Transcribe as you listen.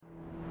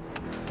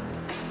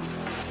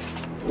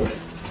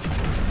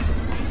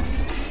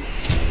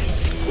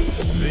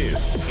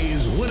This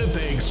is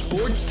Winnipeg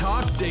Sports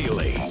Talk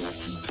Daily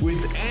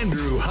with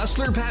Andrew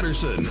Hustler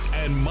Patterson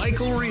and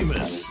Michael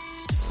Remus.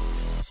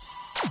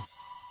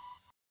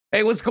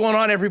 Hey, what's going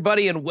on,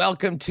 everybody, and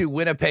welcome to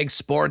Winnipeg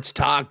Sports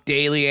Talk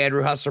Daily.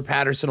 Andrew Hustler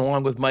Patterson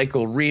along with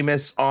Michael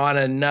Remus on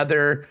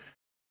another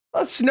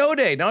snow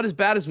day. Not as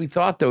bad as we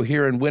thought, though,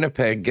 here in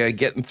Winnipeg,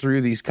 getting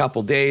through these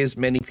couple days.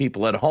 Many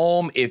people at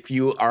home. If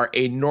you are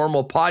a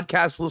normal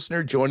podcast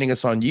listener joining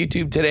us on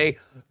YouTube today,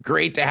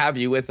 great to have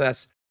you with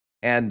us.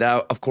 And,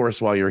 of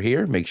course, while you're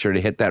here, make sure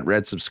to hit that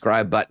red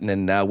subscribe button.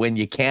 And when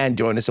you can,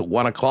 join us at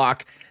 1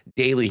 o'clock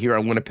daily here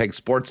on Winnipeg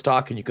Sports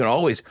Talk. And you can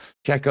always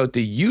check out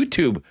the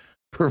YouTube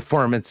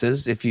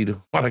performances, if you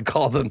want to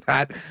call them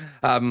that,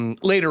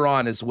 later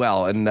on as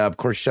well. And, of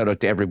course, shout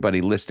out to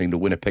everybody listening to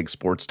Winnipeg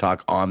Sports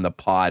Talk on the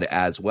pod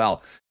as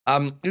well.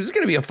 It was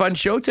going to be a fun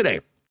show today.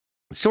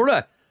 Sort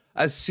of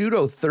a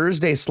pseudo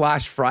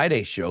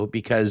Thursday/Friday show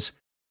because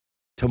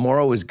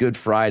tomorrow is Good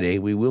Friday.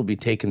 We will be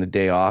taking the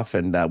day off,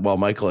 and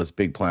Michael has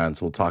big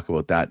plans. We'll talk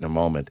about that in a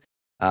moment.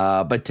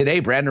 But today,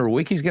 Brandon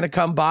Rewucki is going to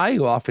come by,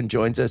 who often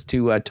joins us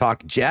to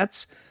talk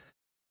Jets.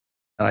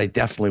 And I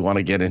definitely want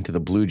to get into the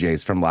Blue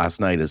Jays from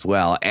last night as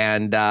well.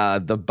 And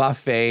the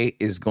buffet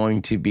is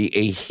going to be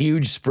a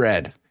huge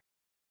spread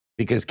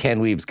because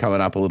Ken Weeb's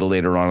coming up a little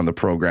later on in the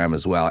program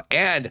as well.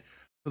 And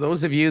for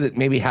those of you that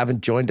maybe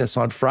haven't joined us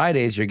on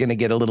Fridays, you're going to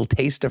get a little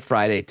taste of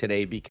Friday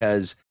today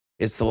because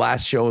it's the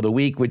last show of the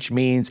week, which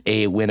means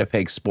a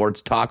Winnipeg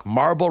Sports Talk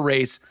marble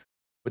race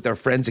with our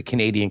friends at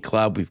Canadian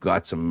Club. We've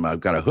got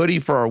got a hoodie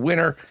for our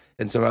winner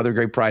and some other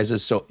great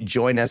prizes. So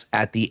join us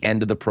at the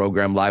end of the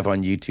program live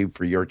on YouTube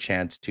for your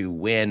chance to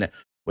win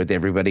with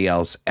everybody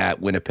else at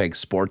Winnipeg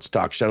Sports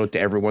Talk. Shout out to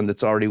everyone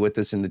that's already with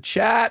us in the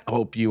chat.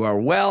 Hope you are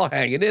well.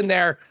 Hang it in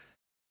there.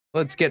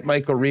 Let's get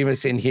Michael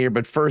Remus in here.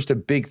 But first, a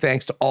big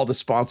thanks to all the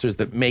sponsors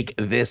that make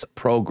this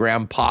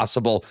program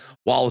possible.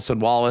 Wallace &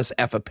 Wallace,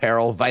 F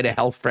Apparel, Vita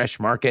Health Fresh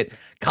Market,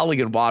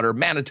 Culligan Water,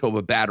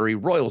 Manitoba Battery,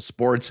 Royal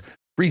Sports,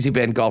 Breezy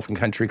Bend Golf and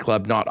Country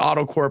Club, Not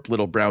Auto Corp,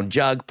 Little Brown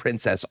Jug,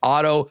 Princess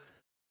Auto,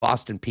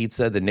 Boston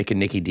Pizza, the Nick and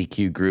Nicky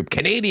DQ Group,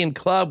 Canadian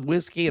Club,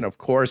 Whiskey, and of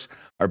course,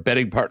 our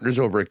betting partners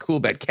over at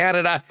Coolbet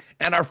Canada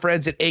and our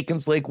friends at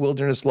Aikens Lake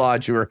Wilderness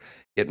Lodge who are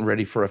getting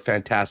ready for a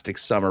fantastic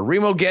summer.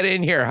 Remo, get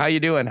in here. How you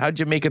doing? How'd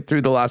you make it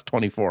through the last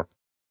 24?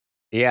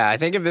 Yeah, I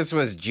think if this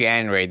was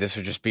January, this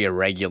would just be a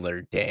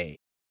regular day.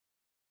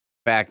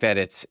 The fact that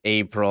it's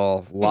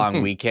April,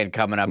 long weekend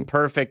coming up,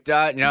 perfect.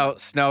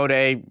 Snow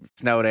day.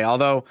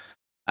 Although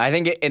I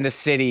think in the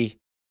city,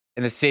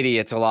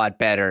 it's a lot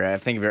better. I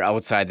think if you're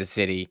outside the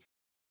city,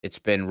 it's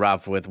been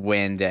rough with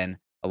wind and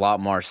a lot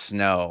more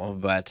snow,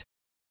 but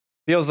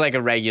feels like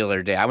a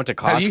regular day. I went to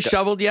Costco. Have you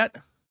shoveled yet?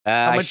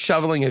 How much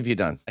shoveling have you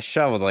done? I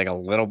shoveled like a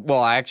little.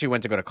 Well, I actually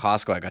went to go to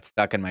Costco. I got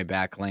stuck in my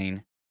back lane.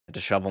 I had to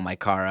shovel my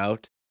car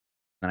out.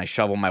 Then I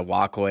shoveled my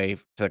walkway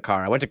to the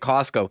car. I went to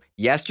Costco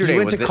yesterday. You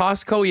went to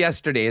Costco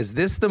yesterday. Is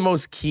this the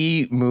most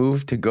key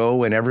move to go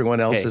when everyone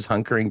else is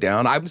hunkering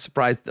down? I'm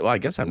surprised. Well, I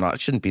guess I'm not.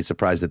 Shouldn't be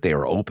surprised that they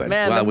were open.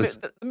 Man,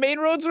 the main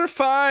roads were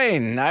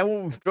fine. I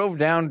drove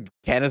down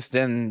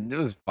Kenaston. It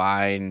was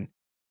fine.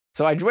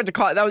 So I went to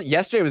Costco.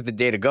 Yesterday was the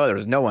day to go. There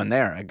was no one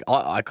there.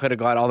 I could have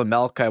got all the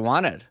milk I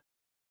wanted.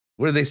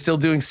 Were they still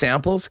doing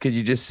samples? Could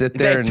you just sit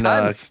there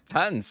tons?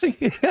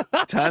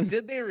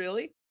 Did they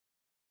really?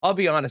 I'll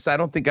be honest, I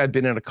don't think I've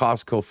been in a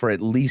Costco for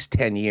at least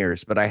 10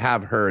 years, but I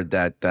have heard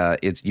that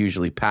it's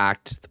usually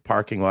packed. The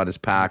parking lot is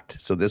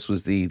packed. So this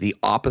was the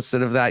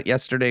opposite of that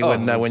yesterday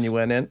when you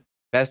went in.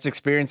 Best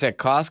experience at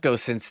Costco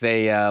since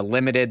they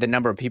limited the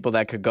number of people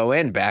that could go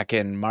in back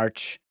in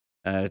March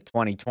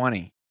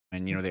 2020.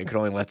 And, they could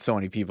only let so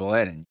many people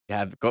in.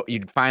 And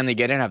you'd finally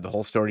get in and have the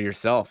whole store to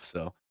yourself.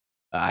 So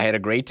I had a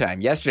great time.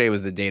 Yesterday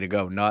was the day to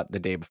go, not the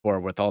day before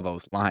with all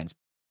those lines.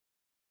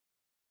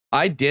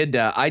 I did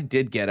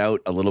get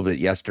out a little bit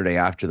yesterday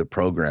after the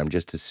program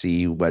just to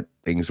see what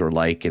things were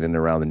like in and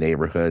around the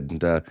neighborhood,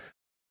 and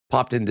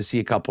popped in to see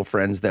a couple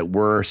friends that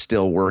were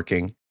still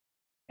working.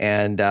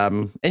 And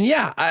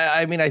yeah,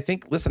 I mean, I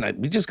think, listen,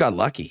 we just got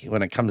lucky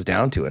when it comes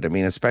down to it. I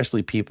mean,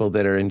 especially people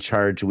that are in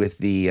charge with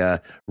the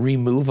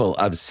removal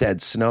of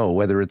said snow,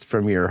 whether it's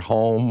from your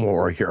home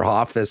or your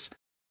office.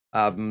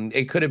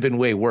 It could have been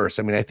way worse.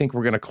 I mean, I think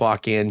we're going to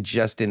clock in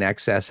just in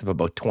excess of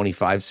about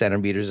 25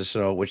 centimeters or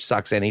so, which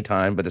sucks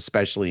anytime, but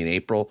especially in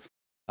April.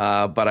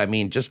 But I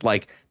mean, just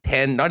like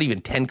 10, not even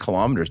 10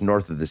 kilometers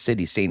north of the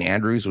city, St.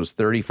 Andrews was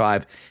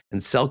 35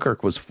 and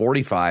Selkirk was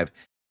 45.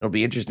 It'll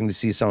be interesting to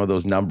see some of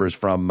those numbers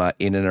from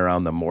in and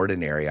around the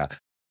Morden area.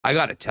 I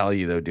got to tell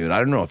you though, dude, I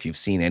don't know if you've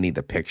seen any of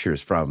the pictures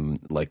from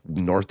like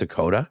North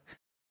Dakota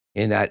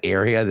in that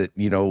area that,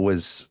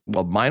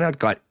 Minot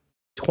got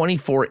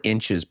 24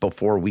 inches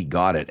before we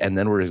got it, and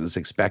then was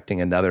expecting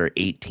another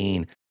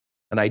 18.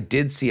 And I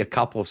did see a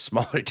couple of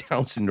smaller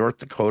towns in North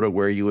Dakota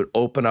where you would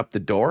open up the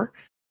door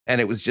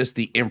and it was just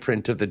the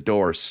imprint of the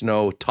door,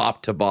 snow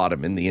top to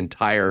bottom in the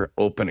entire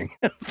opening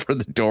for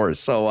the door.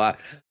 So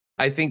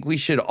I think we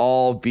should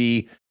all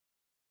be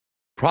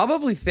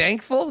Probably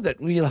thankful that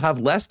we'll have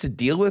less to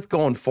deal with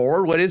going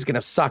forward. What is going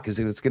to suck is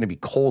that it's going to be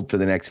cold for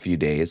the next few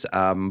days.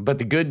 But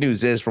the good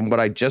news is, from what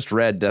I just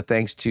read,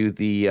 thanks to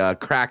the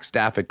crack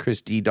staff at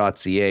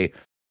chrisd.ca,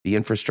 the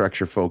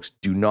infrastructure folks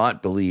do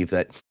not believe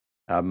that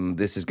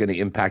this is going to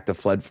impact the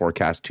flood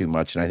forecast too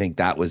much. And I think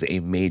that was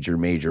a major,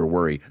 major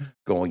worry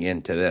going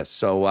into this.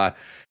 So,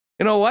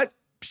 you know what?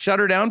 Shut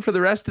her down for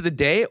the rest of the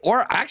day,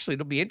 or actually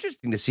it'll be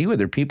interesting to see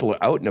whether people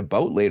are out and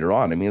about later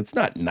on. I mean, it's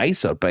not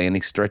nice out by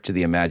any stretch of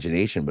the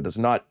imagination, but it's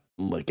not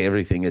like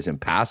everything is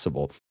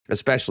impassable,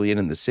 especially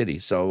in the city.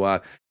 So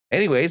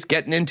anyways,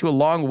 getting into a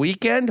long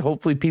weekend.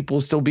 Hopefully people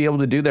will still be able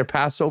to do their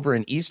Passover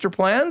and Easter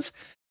plans.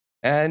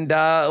 And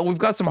we've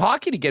got some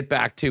hockey to get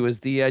back to as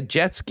the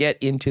Jets get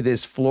into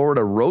this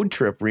Florida road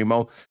trip,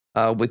 Remo,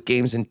 with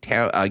games in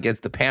town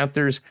against the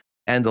Panthers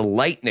and the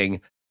Lightning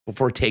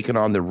before taking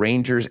on the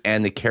Rangers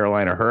and the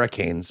Carolina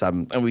Hurricanes.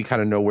 And we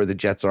kind of know where the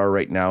Jets are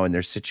right now, and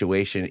their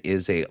situation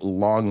is a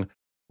long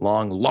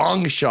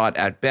shot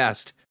at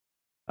best.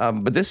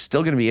 But this is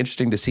still going to be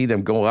interesting to see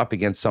them go up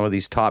against some of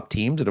these top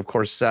teams. And of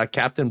course,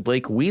 Captain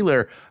Blake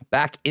Wheeler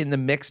back in the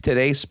mix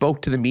today,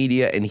 spoke to the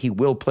media, and he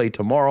will play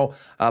tomorrow.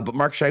 But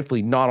Mark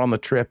Scheifele not on the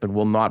trip and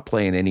will not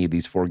play in any of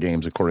these 4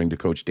 games, according to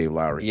Coach Dave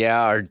Lowry. Yeah,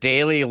 our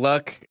daily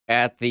look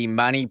at the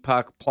Money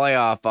Puck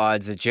playoff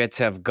odds, the Jets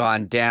have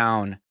gone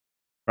down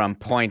from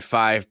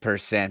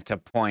 0.5% to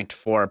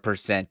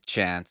 0.4%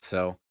 chance.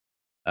 So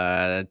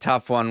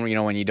tough one,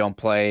 when you don't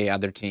play,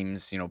 other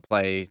teams,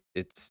 play,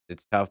 it's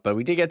tough. But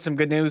we did get some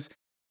good news.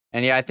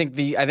 And yeah, I think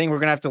we're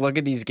gonna have to look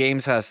at these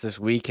games this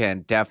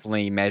weekend.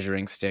 Definitely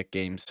measuring stick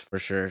games for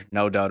sure,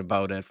 no doubt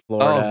about it.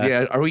 Florida. Oh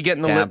yeah, are we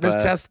getting the Tampa.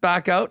 litmus tests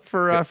back out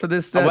for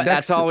this?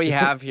 That's all we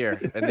have here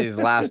in these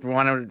last. We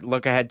want to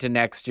look ahead to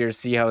next year,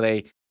 see how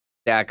they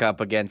stack up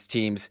against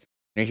teams.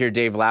 You hear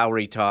Dave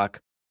Lowry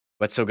talk.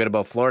 What's so good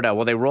about Florida?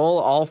 Well, they roll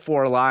all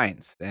 4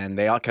 lines, and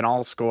they can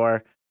all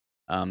score.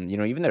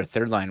 Even their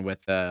third line with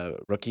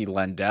rookie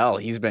Lundell,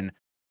 he's been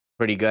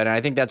pretty good. And I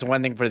think that's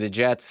one thing for the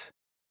Jets.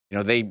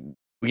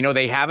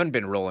 They haven't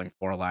been rolling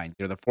 4 lines.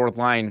 The 4th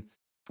line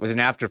was an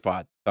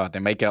afterthought. They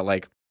might get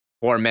like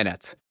 4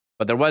 minutes.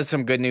 But there was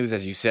some good news,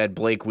 as you said.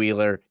 Blake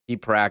Wheeler, he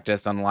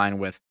practiced on the line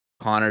with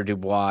Connor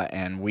Dubois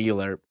and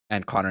Wheeler,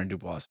 and Connor and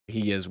Dubois.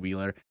 He is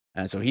Wheeler.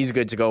 And so he's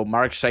good to go.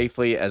 Mark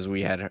Scheifele, as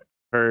we had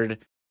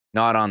heard,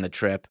 not on the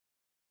trip.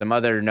 Some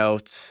other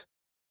notes.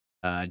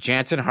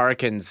 Jansen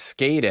Harkins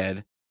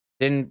skated,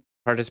 didn't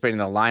participate in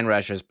the line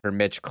rushes per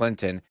Mitch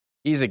Clinton.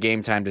 He's a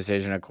game time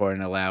decision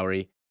according to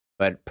Lowry,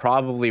 but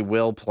probably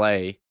will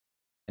play.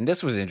 And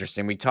this was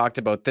interesting. We talked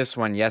about this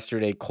one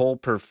yesterday. Cole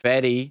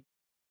Perfetti.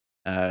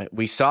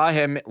 We saw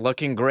him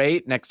looking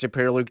great next to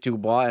Pierre-Luc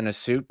Dubois in a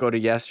suit. Go to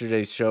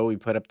yesterday's show. We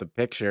put up the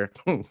picture.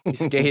 He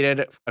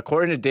skated,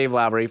 according to Dave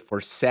Lowry, for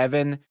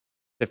 7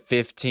 to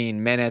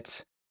 15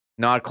 minutes.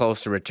 Not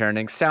close to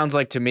returning. Sounds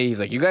like to me, he's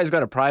like, you guys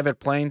got a private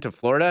plane to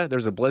Florida?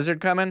 There's a blizzard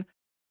coming?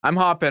 I'm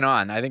hopping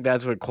on. I think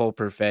that's what Cole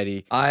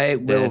Perfetti I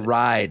will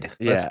ride.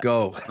 Yeah.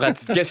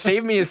 Let's go.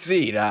 Save me a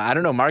seat. I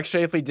don't know. Mark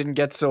Scheifele didn't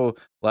get so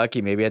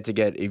lucky. Maybe had to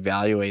get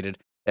evaluated.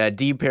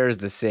 D pair is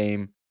the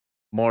same.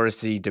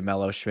 Morrissey,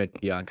 DeMello, Schmidt,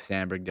 Pionk,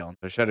 Sandberg, Dillon.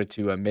 So shout out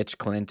to Mitch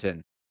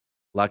Clinton.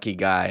 Lucky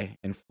guy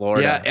in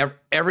Florida. Yeah,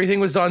 everything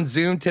was on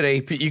Zoom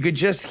today. You could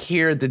just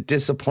hear the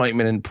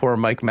disappointment in poor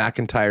Mike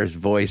McIntyre's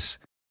voice,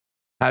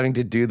 having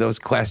to do those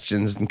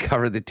questions and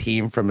cover the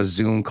team from a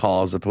Zoom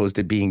call as opposed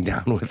to being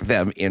down with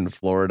them in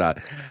Florida.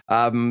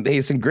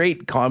 Hey, some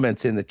great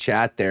comments in the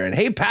chat there. And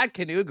hey, Pat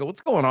Canuga,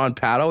 what's going on,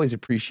 Pat? Always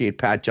appreciate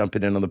Pat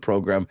jumping in on the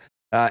program.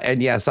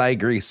 And yes, I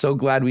agree. So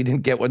glad we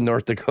didn't get what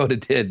North Dakota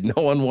did.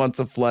 No one wants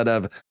a flood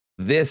of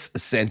this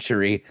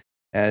century.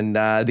 And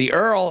the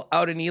Earl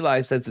out in Eli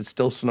says it's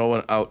still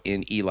snowing out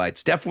in Eli.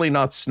 It's definitely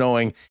not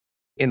snowing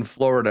in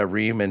Florida,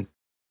 Reem. And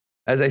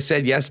as I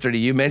said yesterday,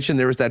 you mentioned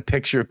there was that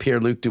picture of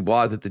Pierre-Luc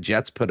Dubois that the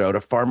Jets put out,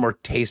 a far more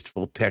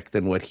tasteful pic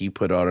than what he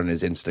put out on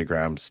his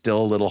Instagram.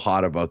 Still a little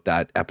hot about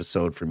that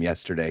episode from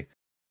yesterday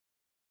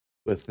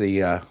with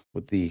the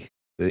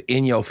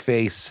in your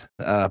face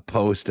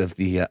post of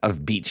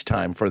beach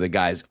time for the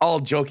guys. All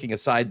joking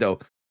aside, though,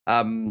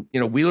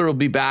 Wheeler will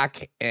be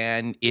back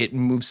and it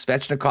moves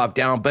Svechnikov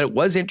down. But it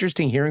was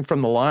interesting hearing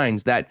from the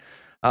lines that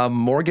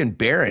Morgan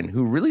Barron,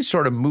 who really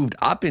sort of moved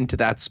up into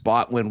that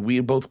spot when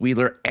both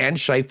Wheeler and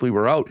Scheifele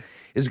were out,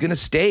 is going to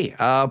stay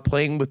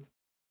playing with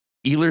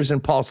Ehlers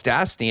and Paul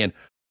Stastny. And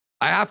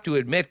I have to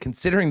admit,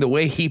 considering the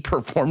way he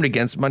performed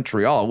against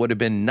Montreal, it would have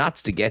been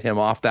nuts to get him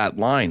off that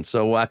line.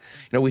 So,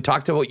 we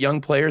talked about young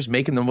players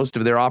making the most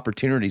of their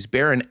opportunities.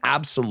 Barron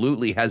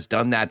absolutely has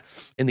done that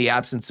in the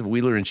absence of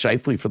Wheeler and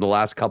Scheifele for the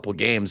last couple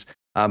games.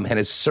 And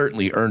has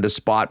certainly earned a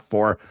spot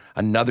for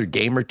another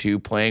game or two,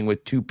 playing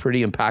with 2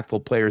 pretty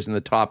impactful players in the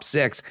top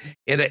 6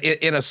 in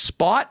a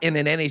spot in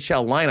an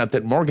NHL lineup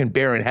that Morgan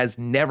Barron has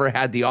never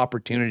had the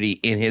opportunity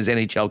in his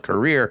NHL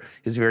career,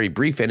 his very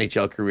brief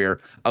NHL career,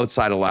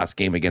 outside of last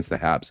game against the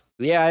Habs.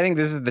 Yeah, I think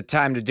this is the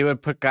time to do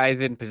it. Put guys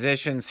in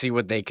position, see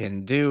what they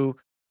can do.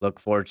 Look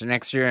forward to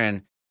next year.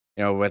 And,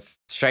 with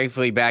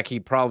Scheifele back,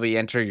 he'd probably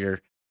enter your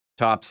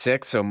top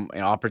 6. So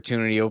an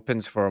opportunity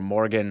opens for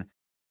Morgan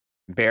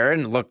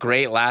Barron. Looked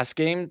great last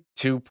game,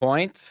 2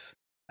 points.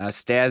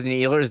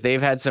 Stastny Ehlers,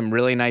 they've had some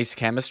really nice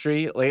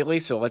chemistry lately.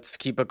 So let's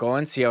keep it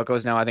going, see how it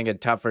goes now. I think a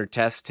tougher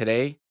test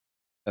today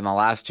than the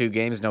last 2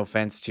 games. No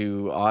offense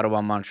to Ottawa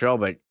and Montreal,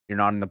 but you're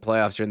not in the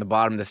playoffs. You're in the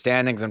bottom of the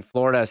standings. And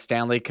Florida,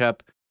 Stanley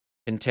Cup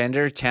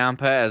contender.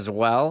 Tampa as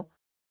well.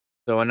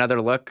 So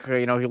another look,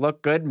 he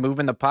looked good,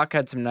 moving the puck,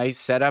 had some nice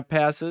setup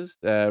passes,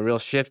 real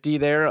shifty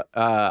there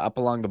up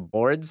along the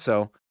boards.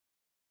 So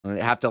I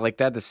have to like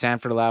that. The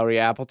Sanford Lowry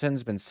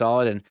Appleton's been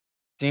solid, and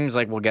seems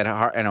like we'll get,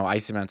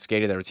 Icy Mount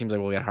Skater there. It seems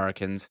like we'll get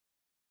Harkins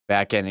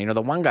back in.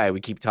 The one guy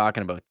we keep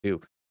talking about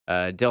too,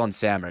 Dylan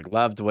Samberg,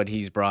 loved what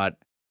he's brought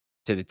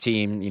to the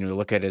team.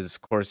 Look at his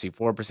Corsi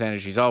 4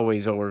 percentage. He's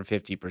always over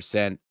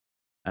 50%.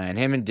 And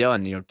him and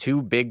Dylan,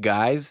 2 big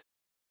guys,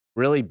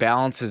 really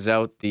balances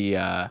out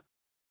the,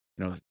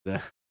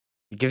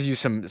 it gives you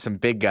some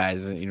big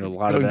guys. A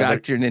lot Going of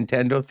back to your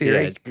Nintendo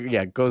theory.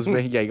 Yeah, it goes. Yeah,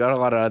 you got a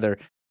lot of other,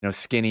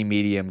 skinny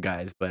medium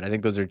guys, but I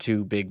think those are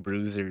 2 big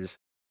bruisers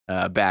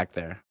back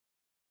there.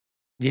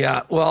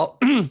 Yeah, well,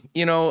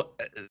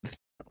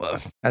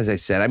 as I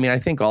said, I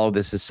think all of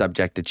this is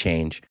subject to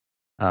change.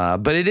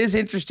 But it is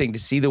interesting to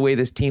see the way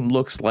this team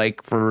looks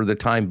like for the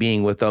time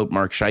being without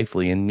Mark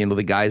Scheifele and,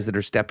 the guys that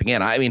are stepping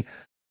in.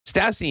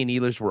 Stastny and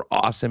Ehlers were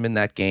awesome in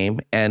that game.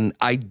 And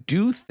I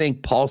do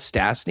think Paul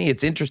Stastny,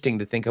 it's interesting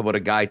to think about a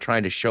guy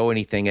trying to show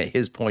anything at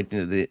his point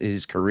in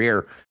his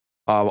career,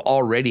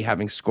 already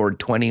having scored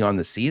 20 on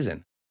the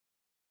season.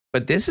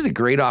 But this is a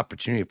great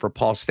opportunity for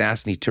Paul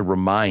Stastny to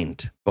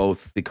remind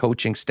both the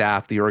coaching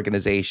staff, the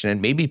organization,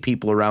 and maybe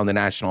people around the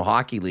National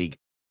Hockey League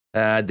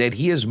that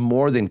he is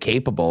more than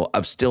capable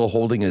of still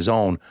holding his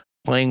own,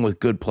 playing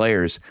with good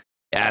players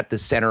at the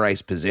center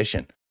ice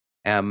position.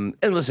 And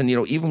listen,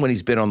 even when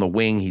he's been on the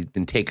wing, he's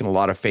been taking a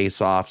lot of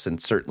face-offs.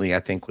 And certainly I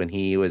think when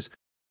he was,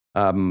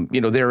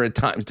 there are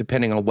times,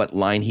 depending on what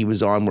line he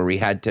was on, where we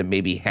had to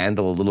maybe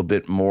handle a little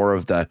bit more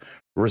of the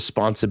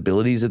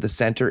responsibilities of the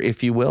center,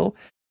 if you will.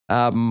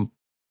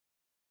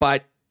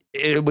 But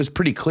it was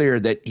pretty clear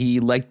that he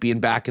liked being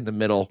back in the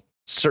middle,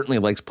 certainly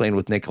likes playing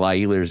with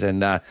Nikolai Ehlers.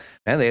 And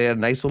they had a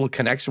nice little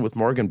connection with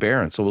Morgan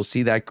Barron. So we'll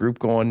see that group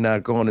going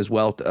as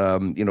well,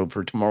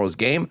 for tomorrow's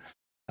game.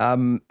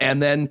 And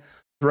then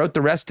throughout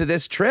the rest of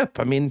this trip,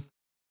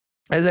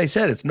 as I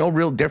said, it's no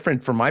real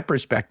different from my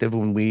perspective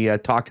when we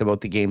talked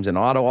about the games in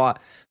Ottawa,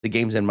 the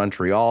games in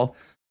Montreal.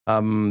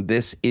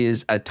 This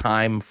is a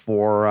time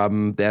for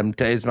them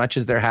to, as much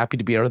as they're happy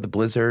to be out of the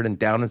blizzard and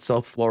down in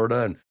South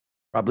Florida and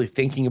probably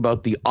thinking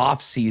about the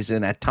off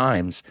season at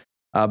times,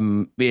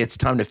 it's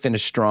time to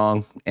finish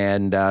strong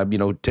and,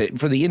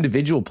 for the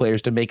individual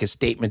players to make a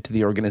statement to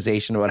the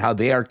organization about how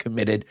they are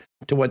committed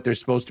to what they're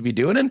supposed to be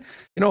doing and,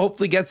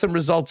 hopefully get some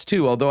results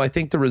too. Although I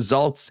think the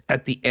results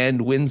at the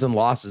end, wins and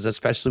losses,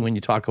 especially when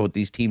you talk about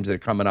these teams that are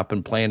coming up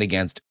and playing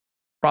against,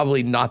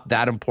 probably not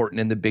that important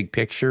in the big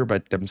picture,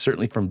 but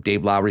certainly from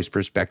Dave Lowry's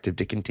perspective,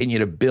 to continue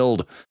to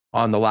build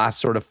on the last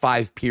sort of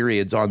 5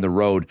 periods on the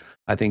road,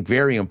 I think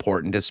very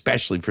important,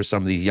 especially for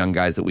some of these young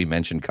guys that we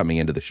mentioned coming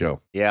into the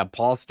show. Yeah,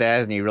 Paul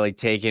Stastny really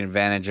taking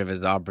advantage of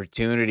his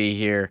opportunity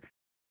here.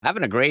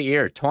 Having a great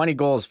year, 20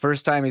 goals.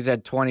 First time he's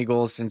had 20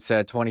 goals since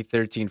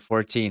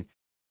 2013-14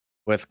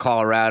 with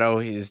Colorado.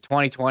 He's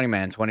 2020,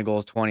 man, 20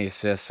 goals, 20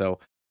 assists. So,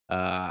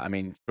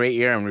 great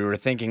year. And we were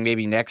thinking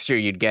maybe next year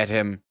you'd get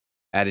him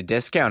at a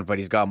discount, but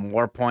he's got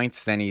more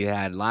points than he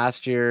had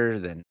last year,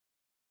 than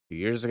 2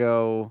 years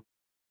ago,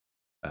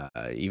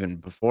 even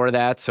before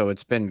that. So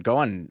it's been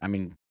going,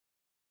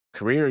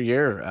 career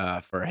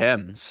year for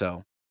him.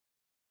 So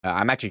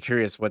I'm actually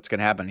curious what's going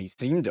to happen. He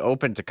seemed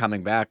open to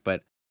coming back,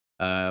 but,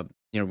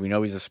 we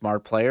know he's a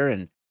smart player,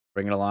 and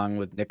bringing along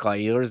with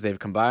Nikolai Ehlers, they've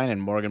combined,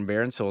 and Morgan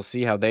Barron. So we'll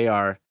see how they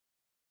are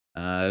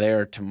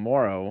there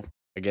tomorrow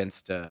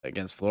against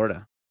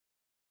Florida.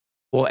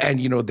 Well, and,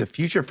 the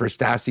future for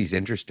Stastny is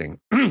interesting.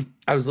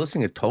 I was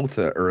listening to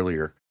Totha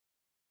earlier,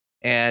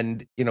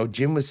 and,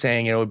 Jim was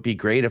saying, it'd be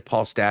great if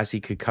Paul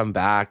Stastny could come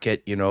back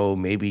at,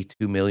 maybe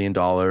 $2 million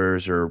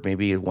or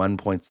maybe 1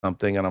 point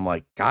something. And I'm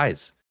like,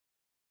 guys,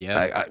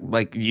 yeah,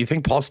 you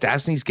think Paul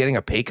Stastny's getting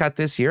a pay cut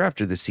this year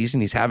after the season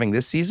he's having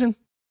this season?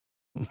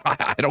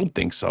 I don't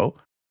think so.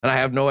 And I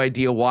have no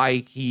idea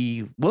why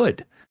he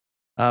would.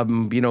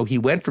 He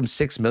went from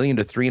 $6 million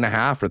to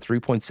 3.5 or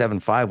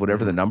 3.75,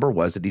 whatever the number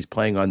was that he's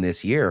playing on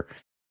this year.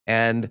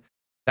 And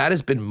that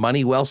has been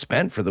money well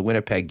spent for the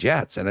Winnipeg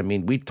Jets.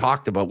 And we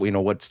talked about,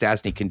 what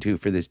Stastny can do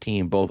for this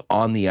team, both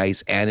on the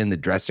ice and in the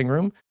dressing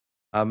room.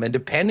 And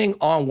depending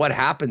on what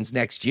happens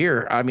next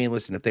year,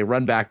 listen, if they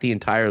run back the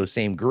entire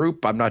same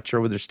group, I'm not sure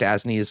whether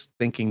Stastny is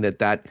thinking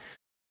that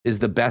is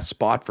the best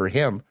spot for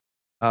him.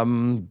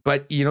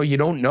 But you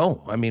don't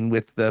know.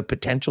 With the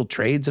potential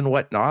trades and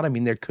whatnot,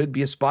 there could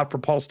be a spot for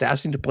Paul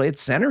Stastny to play at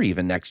center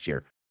even next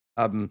year.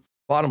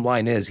 Bottom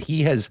line is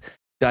he has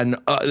done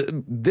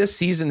this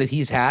season that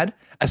he's had,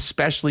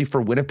 especially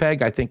for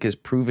Winnipeg, I think has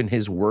proven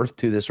his worth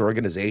to this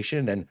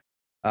organization.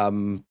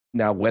 And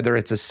Now, whether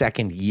it's a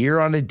second year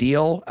on a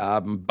deal,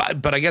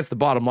 but I guess the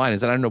bottom line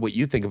is, and I don't know what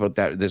you think about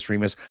this,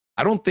 Remus.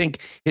 I don't think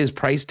his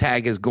price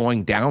tag is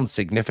going down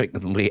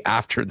significantly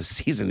after the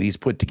season he's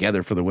put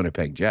together for the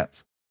Winnipeg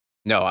Jets.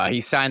 No,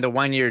 he signed the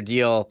 1-year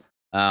deal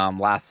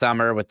last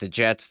summer with the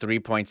Jets,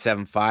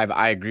 3.75.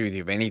 I agree with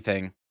you. If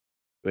anything,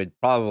 it would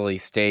probably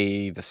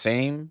stay the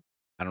same.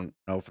 I don't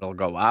know if it'll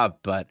go up,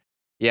 but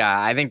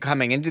yeah, I think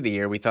coming into the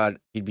year, we thought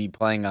he'd be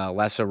playing a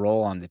lesser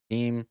role on the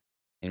team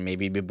and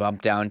maybe be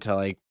bumped down to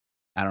like,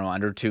 I don't know,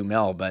 under $2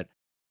 million. But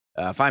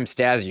if I'm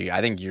Stastny, I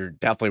think you're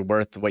definitely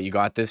worth what you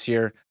got this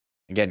year.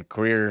 Again,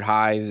 career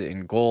highs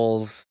in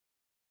goals.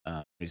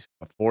 He's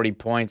 40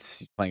 points.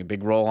 He's playing a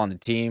big role on the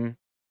team.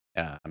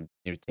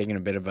 Taking a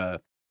bit of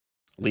a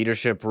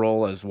leadership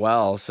role as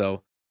well.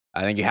 So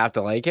I think you have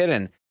to like it.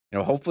 And,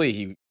 hopefully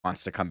he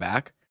wants to come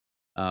back.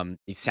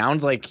 He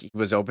sounds like he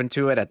was open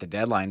to it at the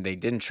deadline. They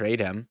didn't trade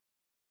him.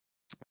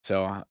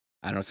 So I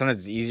don't know. Sometimes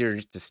it's easier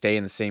to stay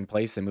in the same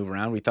place than move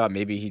around. We thought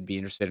maybe he'd be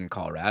interested in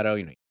Colorado.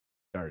 He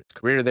started his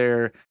career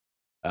there.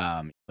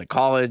 Played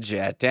college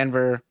at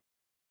Denver,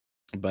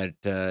 but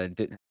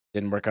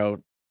didn't work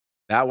out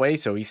that way.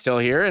 So he's still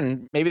here,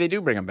 and maybe they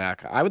do bring him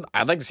back.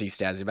 I'd like to see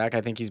Stastny back.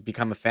 I think he's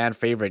become a fan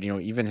favorite.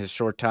 Even his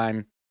short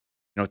time,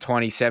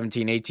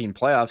 2017-18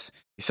 playoffs,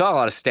 you saw a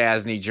lot of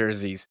Stastny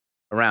jerseys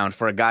around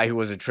for a guy who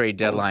was a trade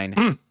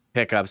deadline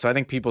pickup. So I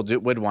think people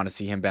would want to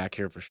see him back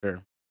here for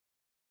sure.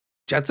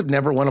 Jets have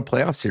never won a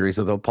playoff series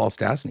without Paul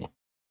Stastny.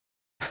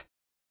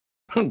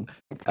 That's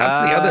the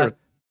other.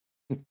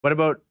 What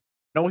about?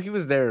 No, he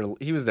was there.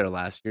 He was there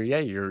last year. Yeah,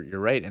 you're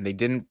right. And they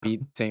didn't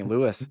beat St.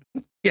 Louis.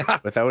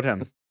 Without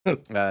him.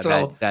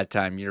 That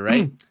time. You're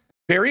right.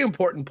 Very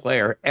important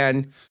player.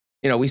 And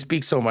we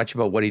speak so much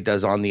about what he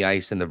does on the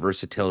ice and the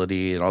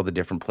versatility and all the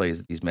different plays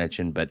that he's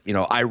mentioned. But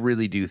I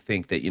really do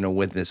think that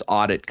when this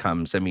audit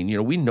comes, I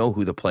mean, we know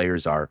who the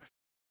players are.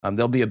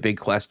 There'll be a big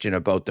question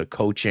about the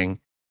coaching.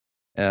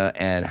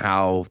 And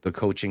how the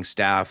coaching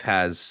staff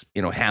has,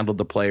 handled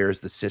the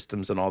players, the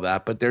systems and all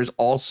that. But there's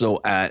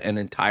also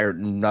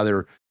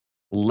another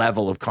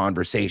level of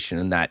conversation.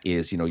 And that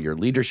is, your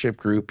leadership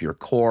group, your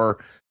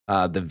core,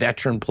 the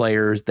veteran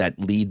players that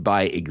lead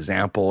by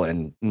example.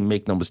 And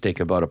make no mistake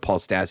about it, Paul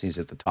Stastny's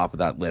at the top of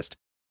that list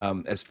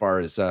as far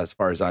as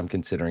I'm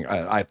considering,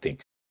 I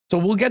think. So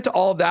we'll get to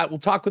all of that. We'll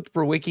talk with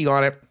Rewucki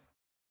on it.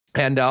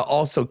 And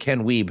also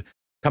Ken Wiebe.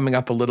 Coming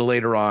up a little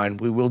later on,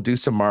 we will do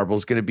some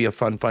marbles. Going to be a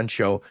fun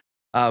show.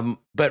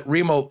 But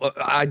Remo,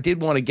 I did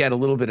want to get a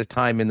little bit of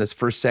time in this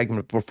first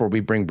segment before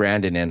we bring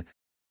Brandon in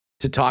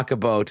to talk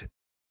about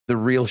the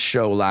real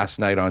show last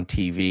night on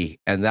TV,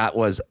 and that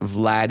was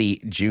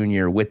Vladdy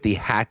Jr. with the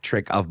hat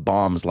trick of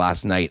bombs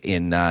last night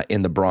in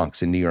the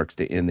Bronx in New York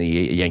State in the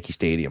Yankee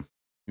Stadium.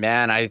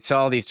 Man, I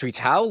saw these tweets.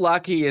 How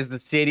lucky is the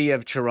city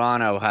of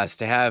Toronto has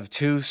to have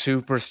two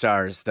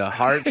superstars, the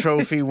Hart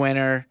Trophy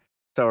winner.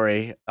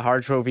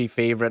 Hart Trophy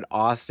favorite,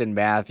 Austin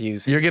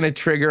Matthews. You're going to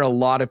trigger a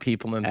lot of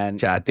people in the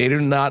chat. They do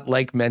not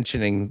like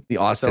mentioning the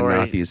Austin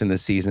Matthews in the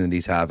season that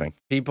he's having.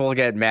 People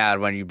get mad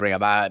when you bring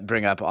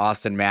up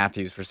Austin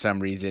Matthews for some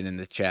reason in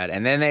the chat.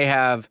 And then they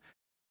have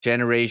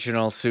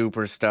generational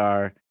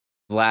superstar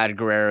Vlad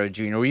Guerrero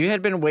Jr. We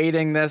had been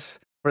waiting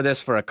for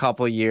this for a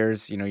couple of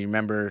years. You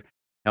remember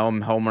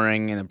him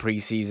homering in the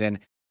preseason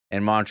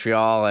in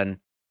Montreal, and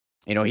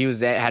he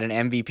had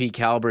an MVP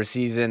caliber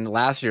season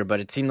last year, but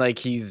it seemed like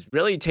he's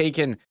really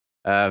taken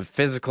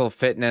physical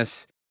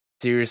fitness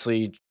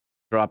seriously,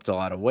 dropped a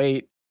lot of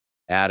weight,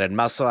 added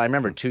muscle. I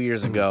remember 2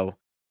 years ago,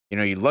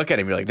 you look at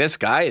him, you're like, this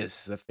guy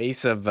is the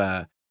face of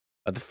the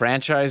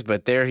franchise,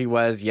 but there he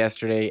was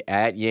yesterday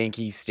at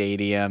Yankee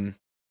Stadium,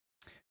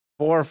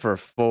 4 for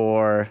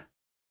 4,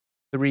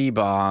 3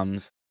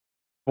 bombs,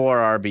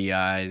 4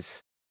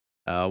 RBIs.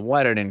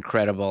 What an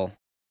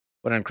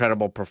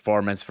incredible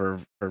performance for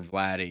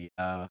Vladdy.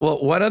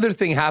 Well, one other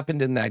thing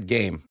happened in that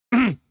game.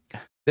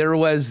 There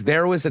was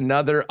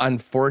another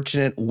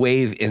unfortunate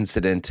wave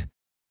incident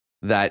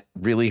that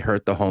really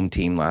hurt the home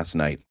team last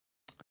night.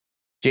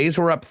 Jays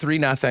were up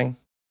 3-0.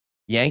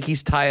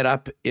 Yankees tie it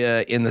up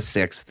in the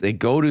 6th. They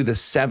go to the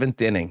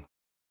 7th inning.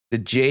 The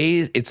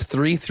Jays, it's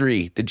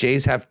 3-3. The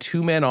Jays have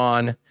 2 men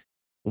on,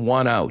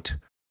 1 out.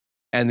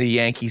 And the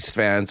Yankees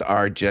fans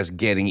are just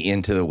getting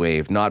into the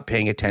wave, not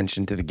paying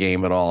attention to the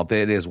game at all.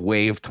 It is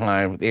wave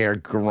time. They are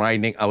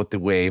grinding out the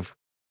wave.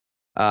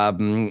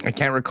 I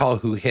can't recall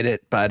who hit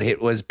it, but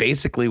it was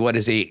basically what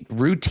is a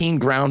routine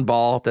ground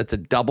ball that's a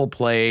double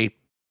play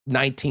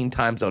 19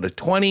 times out of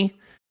 20.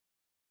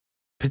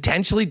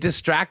 Potentially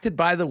distracted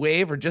by the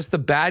wave or just the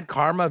bad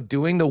karma of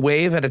doing the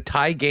wave at a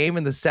tie game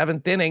in the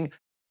 7th inning.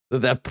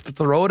 The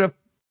throw to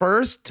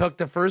first, took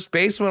the first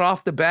baseman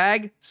off the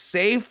bag,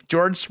 safe.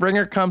 George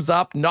Springer comes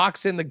up,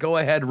 knocks in the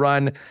go-ahead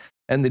run,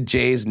 and the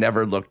Jays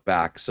never looked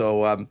back.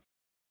 So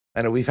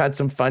I know we've had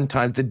some fun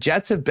times. The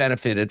Jets have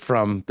benefited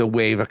from the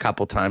wave a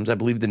couple times. I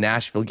believe the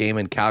Nashville game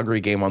and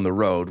Calgary game on the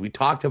road. We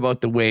talked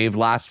about the wave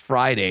last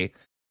Friday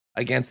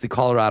against the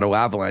Colorado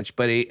Avalanche,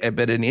 but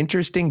an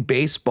interesting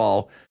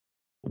baseball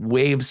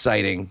wave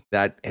sighting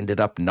that ended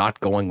up not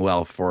going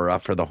well for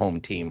the home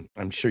team.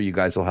 I'm sure you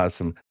guys will have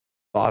some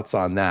thoughts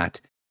on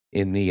that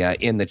in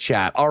the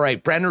chat. All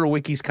right, Brandon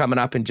Rewucki's coming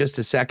up in just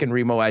a second.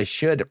 Remo, I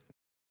should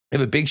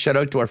have a big shout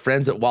out to our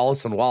friends at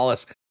Wallace and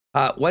Wallace.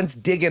 Once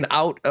digging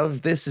out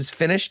of this is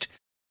finished,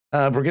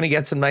 we're going to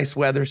get some nice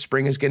weather.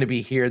 Spring is going to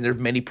be here, and there are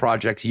many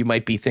projects you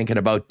might be thinking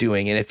about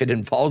doing. And if it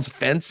involves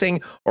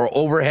fencing or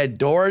overhead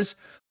doors,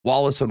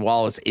 Wallace and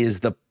Wallace is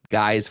the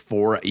guys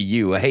for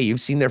you. Hey,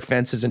 you've seen their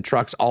fences and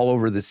trucks all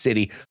over the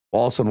city.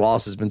 Wallace and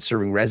Wallace has been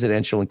serving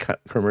residential and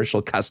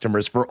commercial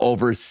customers for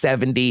over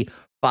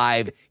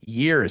 75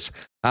 years.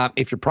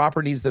 If your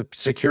property needs the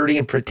security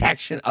and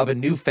protection of a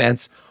new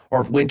fence,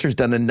 or if winter's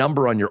done a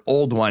number on your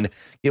old one,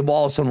 give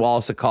Wallace and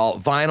Wallace a call.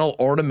 Vinyl,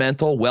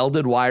 ornamental,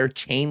 welded wire,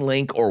 chain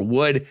link, or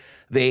wood,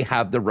 they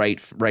have the right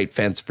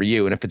fence for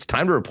you. And if it's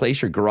time to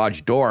replace your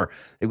garage door,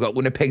 they've got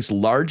Winnipeg's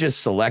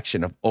largest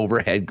selection of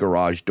overhead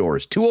garage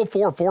doors.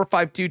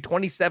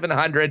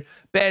 204-452-2700.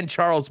 Ben,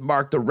 Charles,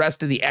 Mark, the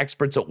rest of the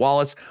experts at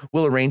Wallace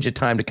will arrange a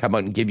time to come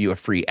out and give you a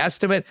free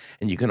estimate.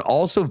 And you can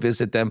also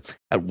visit them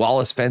at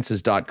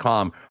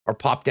wallacefences.com or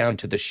pop down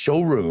to the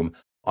showroom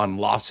on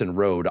Lawson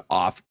Road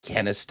off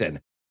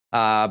Kenniston.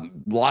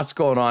 Lots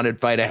going on at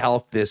Vita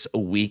Health this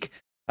week.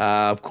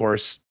 Of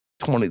course,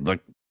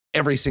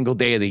 every single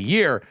day of the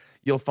year,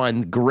 you'll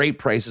find great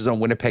prices on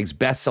Winnipeg's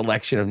best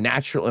selection of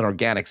natural and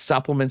organic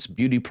supplements,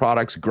 beauty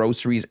products,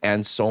 groceries,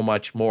 and so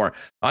much more.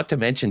 Not to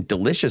mention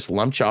delicious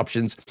lunch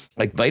options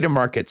like Vita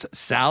Market's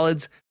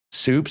salads,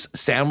 soups,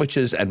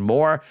 sandwiches, and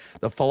more.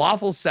 The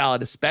falafel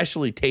salad,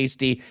 especially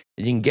tasty,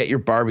 and you can get your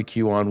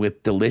barbecue on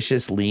with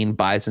delicious lean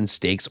bison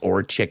steaks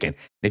or chicken. And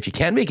if you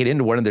can't make it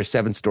into one of their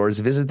 7 stores,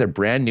 visit their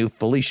brand new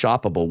fully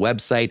shoppable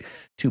website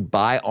to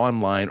buy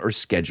online or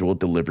schedule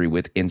delivery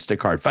with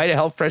Instacart. Vita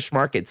Health Fresh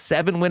Market,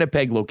 7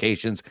 Winnipeg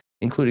locations,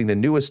 including the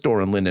newest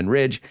store in Linden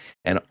Ridge,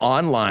 and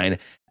online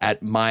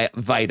at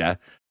myvita.ca.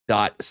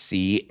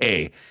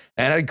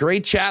 And a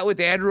great chat with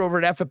Andrew over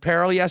at F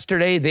Apparel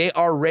yesterday. They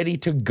are ready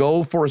to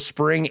go for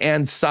spring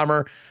and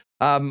summer.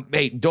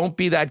 Hey, don't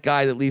be that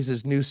guy that leaves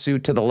his new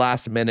suit to the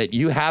last minute.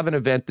 You have an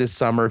event this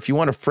summer. If you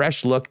want a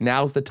fresh look,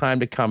 now's the time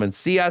to come and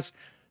see us.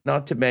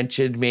 Not to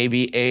mention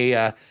maybe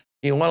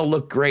you want to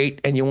look great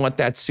and you want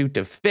that suit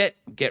to fit.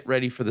 Get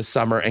ready for the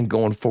summer and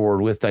going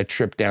forward with that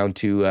trip down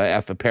to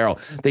F Apparel.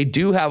 They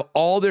do have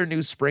all their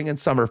new spring and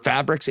summer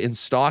fabrics in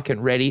stock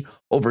and ready.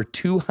 Over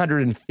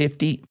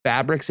 250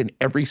 fabrics in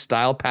every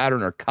style,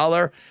 pattern, or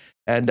color.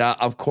 And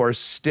of course,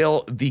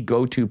 still the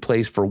go-to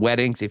place for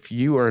weddings. If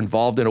you are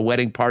involved in a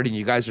wedding party and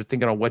you guys are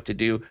thinking on what to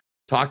do,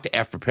 talk to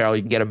F Apparel.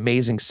 You can get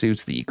amazing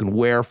suits that you can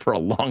wear for a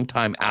long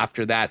time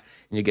after that,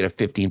 and you get a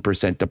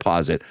 15%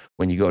 deposit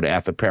when you go to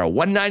F Apparel.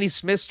 190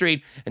 Smith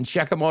Street, and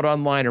check them out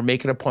online or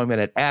make an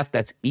appointment at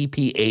that's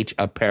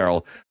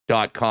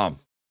EPHapparel.com.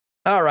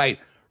 All right,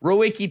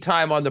 Rewucki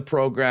time on the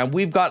program.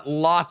 We've got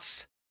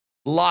lots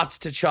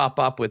to chop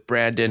up with,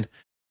 Brandon.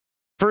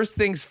 First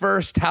things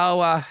first,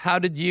 how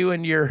did you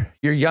and your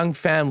young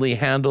family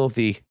handle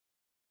the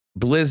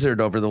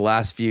blizzard over the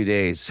last few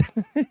days?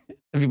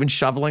 Have you been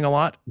shoveling a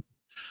lot?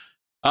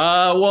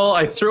 Well,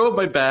 I threw up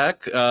my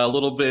back a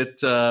little bit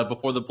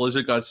before the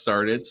blizzard got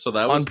started, so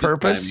that was on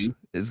purpose. Timing.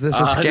 Is this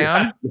a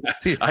scam?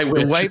 I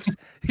wish. Your wife's,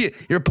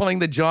 you're pulling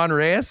the John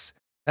Reyes,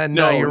 and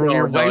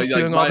your wife's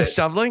doing all the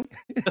shoveling.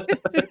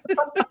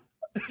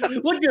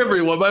 Look,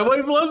 everyone, my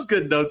wife loves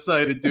getting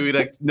outside and doing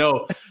that.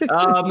 No,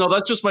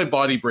 that's just my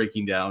body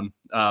breaking down.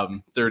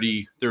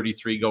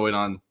 33 going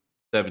on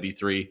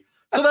 73,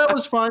 so that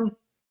was fun.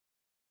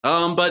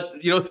 But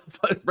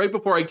right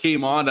before I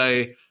came on,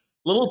 a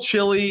little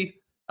chilly.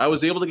 I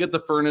was able to get the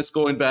furnace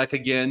going back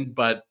again,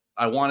 but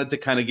I wanted to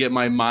kind of get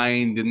my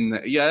mind and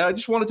I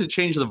just wanted to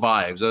change the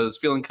vibes. I was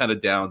feeling kind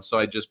of down, so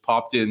I just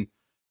popped in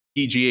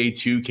PGA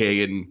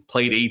 2K and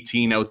played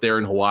 18 out there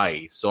in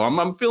Hawaii. So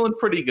I'm feeling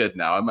pretty good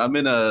now. I'm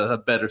in a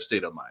better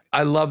state of mind.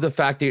 I love the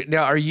fact that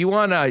now, are you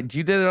on do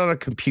you did it on a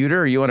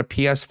computer? Are you on a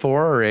PS4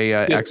 or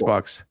a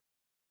Xbox?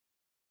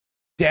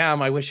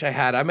 Damn, I wish I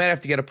had. I might have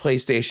to get a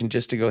PlayStation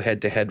just to go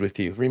head to head with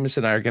you. Remus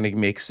and I are going to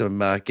make some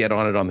get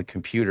on it on the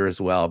computer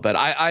as well. But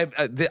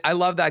I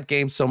love that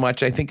game so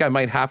much. I think I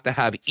might have to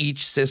have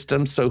each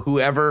system, so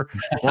whoever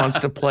wants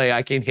to play,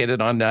 I can hit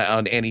it on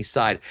any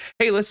side.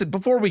 Hey, listen,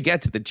 before we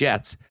get to the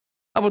Jets,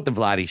 how about the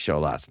Vladdy show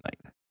last night?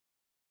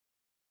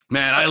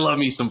 Man, I love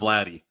me some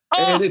Vladdy.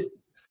 Oh! And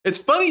it's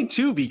funny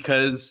too,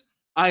 because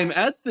I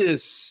have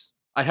this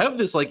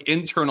like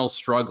internal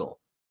struggle.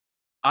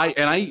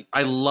 I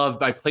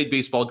played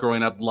baseball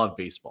growing up, loved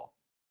baseball.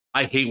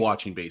 I hate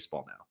watching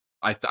baseball now.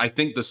 I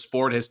think the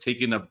sport has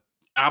taken an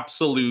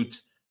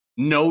absolute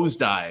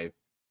nosedive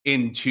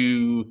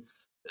into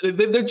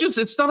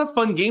it's not a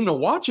fun game to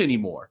watch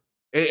anymore.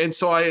 And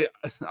so I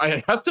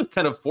have to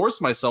kind of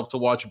force myself to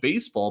watch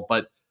baseball.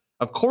 But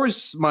of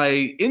course, my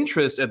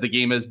interest at the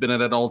game has been at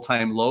an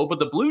all-time low. But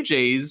the Blue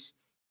Jays,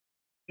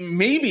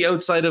 maybe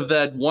outside of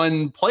that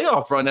one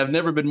playoff run, have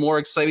never been more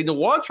exciting to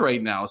watch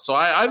right now. So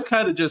I'm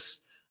kind of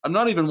I'm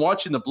not even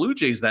watching the Blue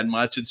Jays that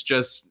much. It's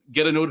just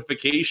get a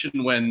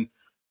notification when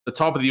the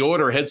top of the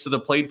order heads to the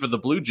plate for the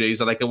Blue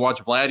Jays, and I can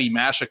watch Vladdy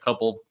mash a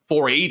couple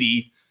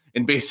 480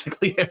 in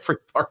basically every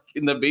park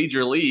in the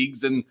major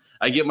leagues, and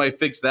I get my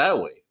fix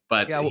that way.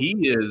 But he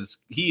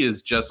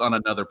is just on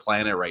another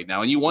planet right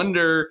now, and you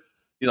wonder,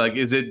 like,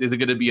 is it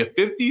going to be a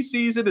 50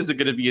 season? Is it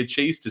going to be a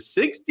chase to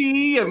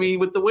 60? I mean,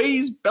 with the way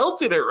he's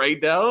belted it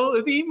right now,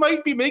 he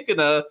might be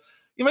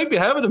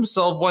having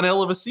himself one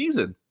hell of a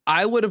season.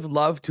 I would have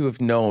loved to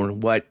have known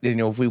what,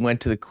 if we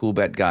went to the Cool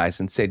Bet guys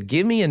and said,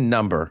 give me a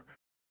number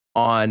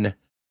on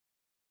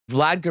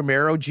Vlad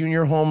Guerrero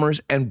Jr.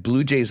 homers and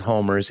Blue Jays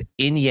homers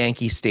in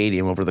Yankee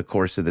Stadium over the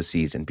course of the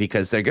season,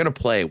 because they're going to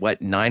play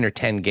 9 or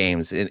 10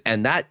 games.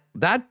 And that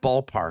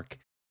ballpark,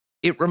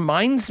 it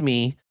reminds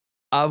me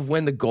of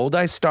when the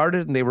Goldeyes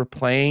started and they were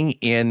playing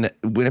in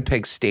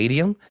Winnipeg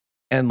Stadium,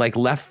 and like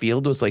left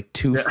field was like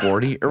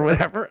 240 or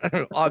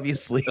whatever.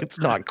 Obviously it's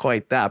not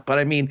quite that, but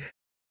I mean,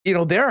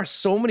 there are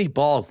so many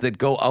balls that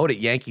go out at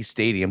Yankee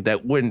Stadium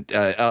that wouldn't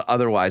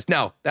otherwise.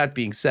 Now, that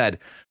being said,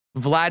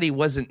 Vladdy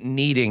wasn't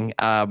needing,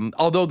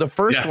 although the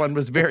first one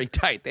was very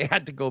tight. They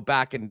had to go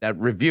back and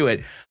review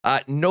it.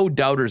 No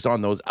doubters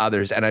on those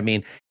others. And I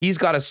mean, he's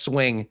got a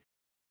swing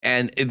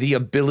and the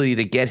ability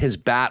to get his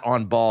bat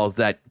on balls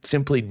that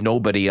simply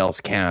nobody else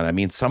can. I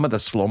mean, some of the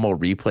slow-mo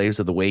replays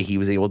of the way he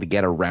was able to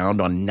get around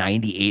on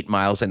 98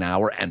 miles an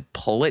hour and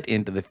pull it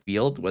into the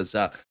field was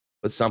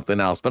something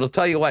else. But I'll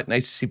tell you what,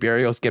 nice to see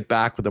Berrios get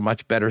back with a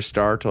much better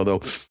start,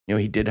 although,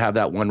 he did have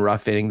that one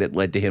rough inning that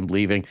led to him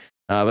leaving.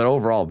 But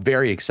overall,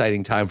 very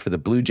exciting time for the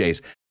Blue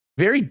Jays.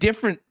 Very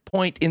different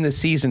point in the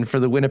season for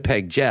the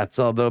Winnipeg Jets,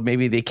 although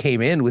maybe they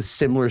came in with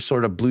similar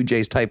sort of Blue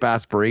Jays type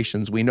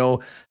aspirations. We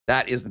know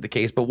that isn't the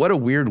case, but what a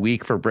weird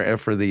week for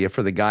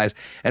the guys.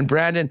 And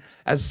Brandon,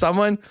 as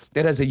someone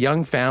that has a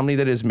young family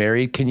that is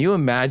married, can you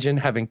imagine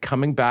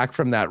coming back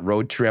from that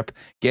road trip,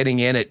 getting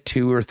in at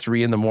 2 or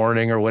 3 in the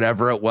morning or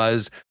whatever it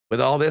was, with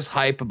all this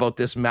hype about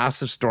this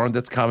massive storm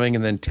that's coming,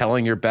 and then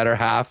telling your better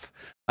half,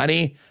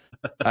 honey,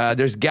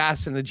 there's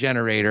gas in the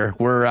generator.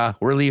 We're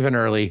leaving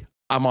early.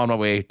 I'm on my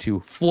way to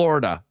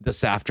Florida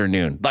this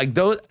afternoon. Like,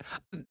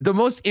 the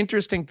most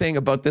interesting thing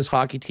about this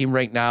hockey team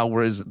right now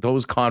was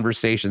those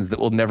conversations that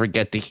we'll never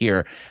get to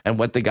hear, and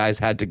what the guys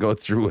had to go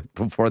through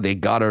before they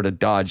got out of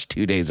Dodge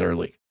 2 days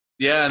early.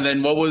 Yeah, and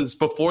then what was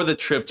before the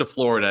trip to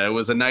Florida? It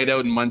was a night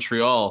out in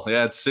Montreal.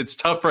 Yeah, it's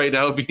tough right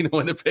now being a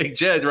Winnipeg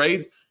Jet,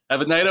 right?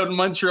 Have a night out in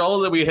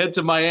Montreal, then we head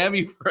to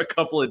Miami for a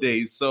couple of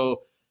days.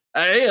 So,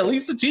 hey, at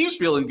least the team's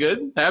feeling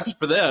good. Happy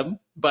for them.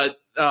 But,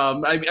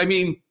 I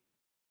mean,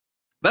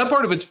 that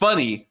part of it's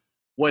funny.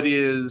 What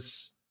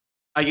is,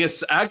 I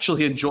guess,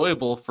 actually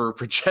enjoyable for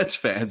Jets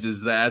fans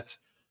is that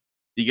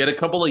you get a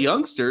couple of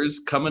youngsters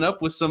coming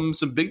up with some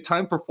big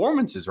time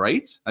performances,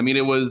 right? I mean,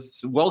 it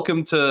was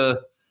welcome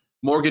to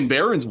Morgan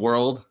Barron's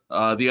world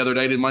the other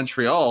night in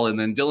Montreal, and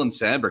then Dylan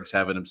Sandberg's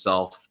having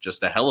himself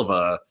just a hell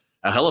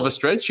of a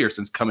stretch here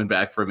since coming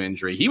back from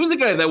injury. He was the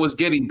guy that was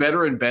getting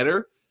better and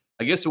better.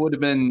 I guess it would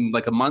have been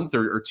like a month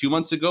or 2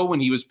 months ago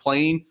when he was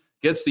playing,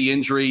 gets the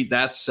injury.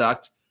 That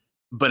sucked.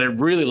 But it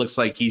really looks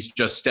like he's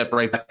just stepped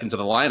right back into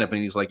the lineup,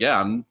 and he's like, yeah,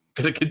 I'm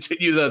going to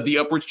continue the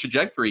upwards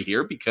trajectory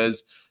here,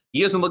 because he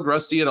hasn't looked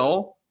rusty at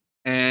all.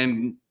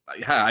 And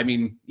yeah, I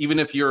mean, even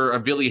if you're a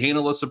Ville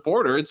Heinola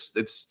supporter,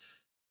 it's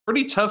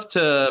pretty tough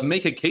to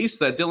make a case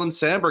that Dylan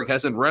Sandberg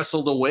hasn't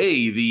wrestled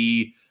away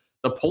the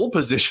pole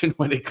position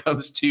when it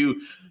comes to,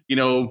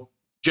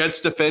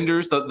 Jets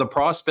defenders, the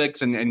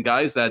prospects and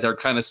guys that are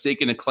kind of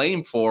staking a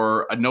claim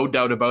for a no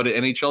doubt about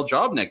it NHL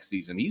job next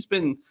season. He's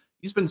been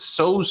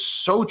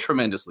so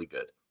tremendously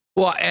good.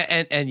 Well,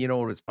 and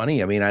what was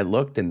funny? I mean, I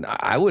looked and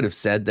I would have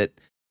said that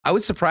I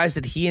was surprised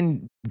that he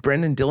and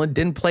Brendan Dillon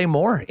didn't play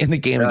more in the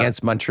game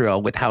against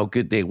Montreal with how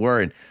good they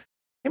were. And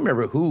I can't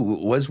remember who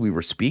it was we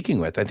were speaking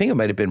with. I think it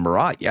might have been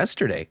Murat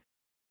yesterday.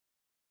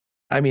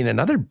 I mean,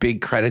 another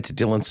big credit to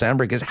Dylan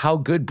Sandberg is how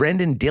good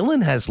Brendan Dillon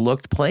has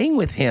looked playing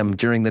with him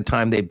during the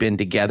time they've been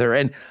together.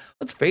 And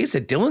let's face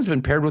it, Dillon's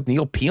been paired with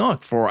Neil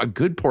Pionk for a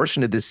good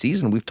portion of this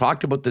season. We've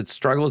talked about the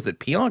struggles that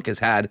Pionk has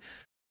had.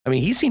 I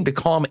mean, he seemed to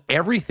calm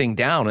everything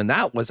down, and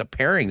that was a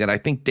pairing that I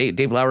think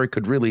Dave Lowry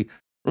could really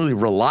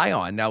rely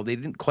on. Now, they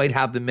didn't quite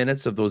have the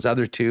minutes of those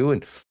other two,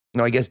 and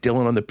I guess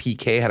Dillon on the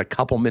PK had a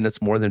couple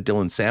minutes more than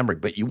Dylan Sandberg,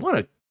 but you want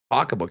to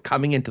talk about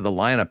coming into the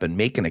lineup and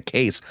making a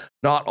case,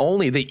 not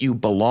only that you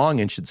belong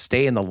and should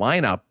stay in the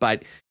lineup,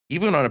 but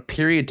even on a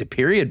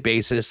period-to-period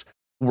basis,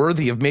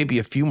 worthy of maybe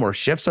a few more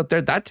shifts out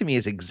there. That to me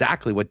is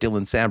exactly what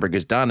Dylan Sandberg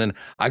has done. And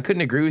I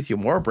couldn't agree with you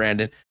more,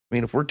 Brandon. I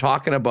mean, if we're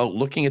talking about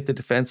looking at the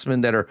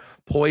defensemen that are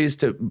poised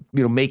to,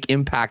 make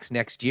impacts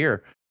next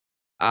year,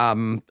 I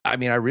mean,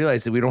 I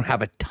realize that we don't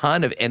have a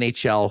ton of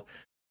NHL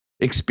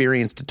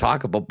experience to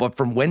talk about, but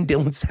from when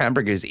Dylan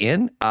Sandberg is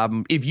in,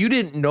 if you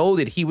didn't know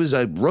that he was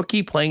a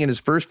rookie playing in his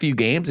first few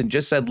games and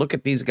just said, look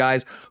at these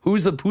guys,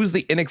 who's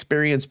the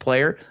inexperienced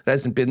player that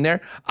hasn't been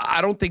there,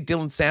 I don't think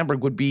Dylan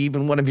Sandberg would be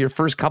even one of your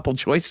first couple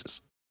choices.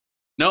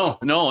 No,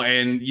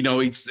 and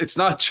it's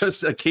not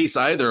just a case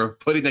either of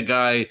putting a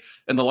guy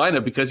in the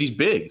lineup because he's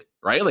big.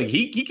 right? Like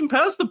he can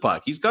pass the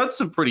puck. He's got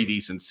some pretty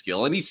decent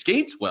skill, and he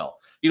skates well.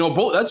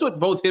 Both that's what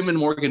both him and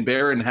Morgan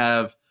Barron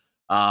have.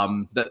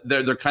 That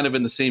they're kind of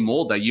in the same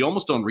mold that you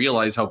almost don't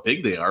realize how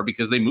big they are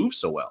because they move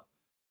so well.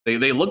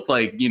 They look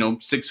like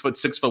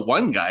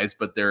 6'1" guys,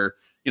 but they're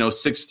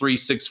 6'3",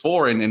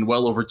 6'4", and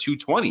well over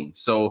 220.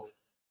 So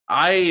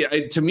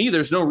to me,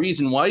 there's no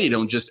reason why you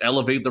don't just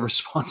elevate the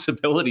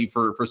responsibility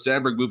for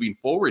Sandberg moving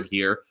forward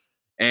here,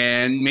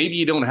 and maybe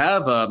you don't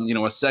have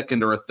a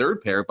second or a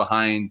third pair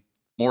behind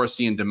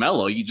Morrissey and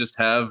DeMello. You just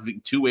have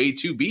 2A,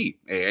 2B,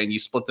 and you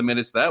split the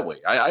minutes that way.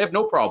 I have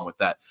no problem with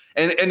that,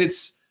 and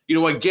it's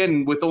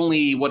again with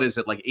only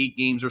like 8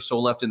 games or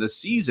so left in the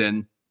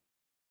season.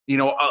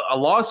 A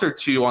loss or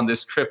two on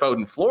this trip out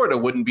in Florida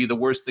wouldn't be the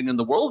worst thing in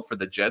the world for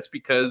the Jets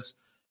because,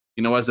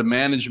 as a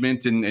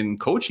management and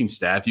coaching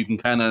staff, you can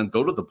kind of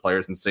go to the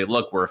players and say,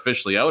 look, we're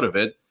officially out of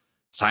it.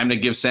 It's time to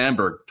give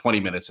Sandberg 20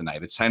 minutes a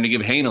night. It's time to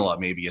give Heinola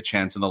maybe a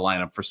chance in the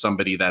lineup for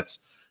somebody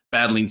that's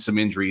battling some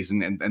injuries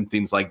and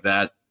things like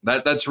that.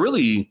 That's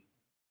really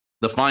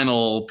the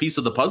final piece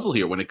of the puzzle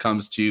here when it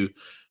comes to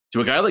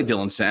a guy like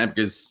Dylan Sandberg,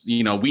 because,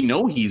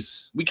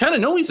 we kind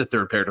of know he's a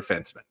third pair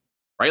defenseman.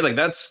 Right, like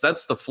that's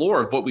the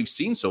floor of what we've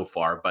seen so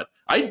far. But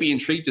I'd be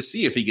intrigued to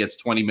see if he gets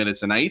 20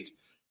 minutes a night,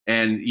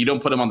 and you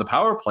don't put him on the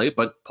power play,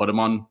 but put him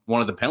on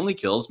one of the penalty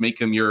kills, make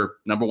him your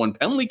number one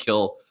penalty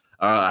kill,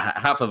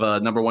 half of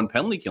a number one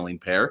penalty killing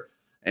pair,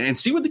 and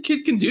see what the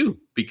kid can do.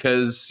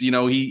 Because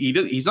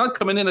he's not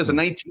coming in as a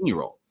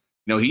 19-year-old.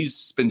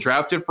 He's been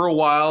drafted for a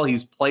while.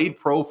 He's played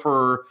pro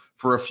for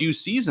a few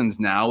seasons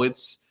now.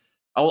 It's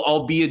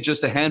albeit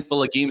just a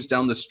handful of games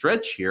down the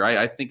stretch here.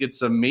 I think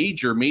it's a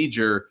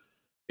major.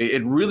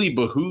 It really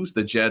behooves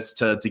the Jets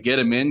to get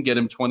him in, get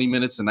him 20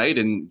 minutes a night,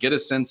 and get a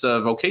sense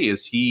of, okay,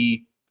 is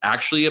he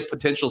actually a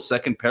potential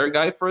second pair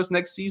guy for us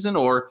next season,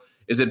 or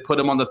is it put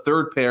him on the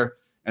third pair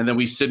and then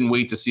we sit and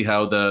wait to see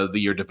how the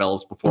year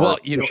develops before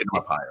pushing him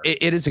up higher?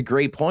 It is a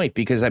great point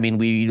because,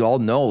 we all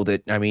know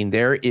that,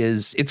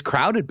 it's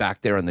crowded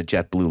back there on the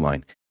Jet blue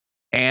line.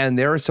 And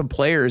there are some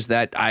players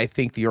that I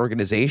think the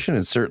organization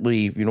and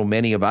certainly,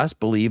 many of us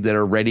believe that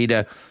are ready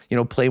to,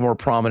 play more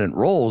prominent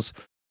roles.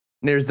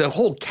 There's the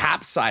whole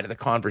cap side of the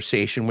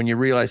conversation when you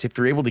realize if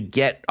you're able to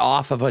get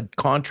off of a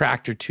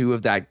contract or two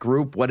of that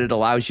group, what it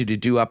allows you to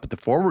do up at the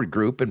forward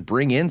group and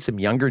bring in some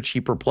younger,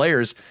 cheaper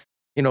players,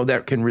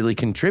 that can really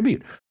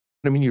contribute.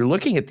 You're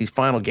looking at these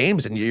final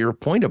games, and your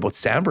point about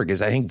Sandberg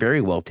is, I think,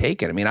 very well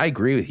taken. I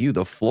agree with you.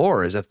 The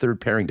floor is a third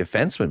pairing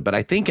defenseman, but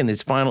I think in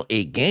these final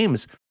 8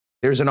 games,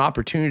 there's an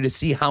opportunity to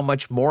see how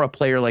much more a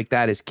player like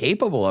that is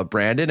capable of,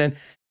 Brandon. And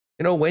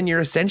when you're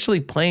essentially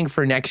playing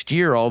for next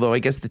year, although I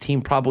guess the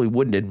team probably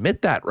wouldn't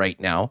admit that right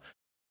now,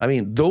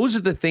 those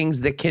are the things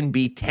that can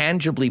be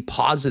tangibly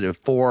positive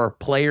for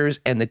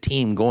players and the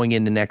team going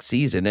into next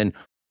season. And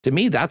to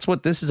me, that's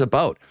what this is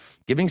about.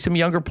 Giving some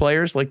younger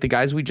players like the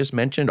guys we just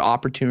mentioned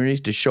opportunities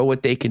to show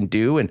what they can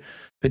do and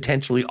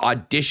potentially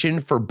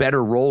audition for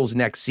better roles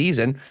next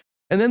season.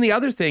 And then the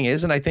other thing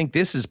is, and I think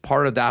this is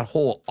part of that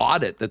whole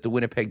audit that the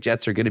Winnipeg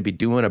Jets are going to be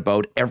doing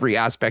about every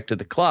aspect of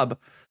the club,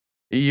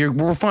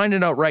 we're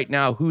finding out right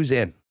now who's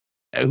in,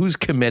 who's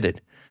committed,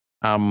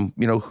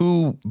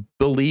 who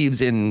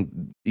believes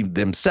in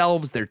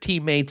themselves, their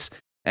teammates,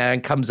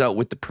 and comes out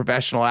with the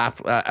professional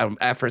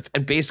efforts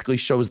and basically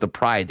shows the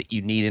pride that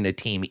you need in a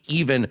team,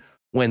 even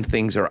when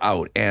things are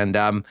out. And,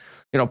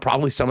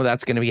 probably some of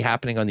that's going to be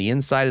happening on the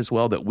inside as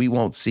well that we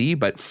won't see.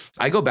 But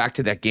I go back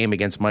to that game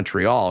against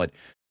Montreal, and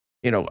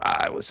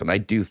listen, I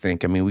do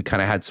think, we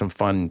kind of had some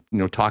fun,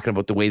 talking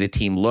about the way the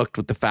team looked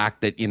with the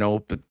fact that,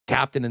 the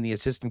captain and the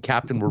assistant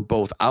captain were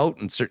both out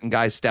and certain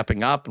guys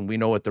stepping up, and we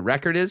know what the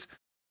record is.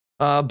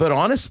 But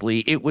honestly,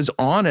 it was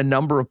on a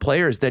number of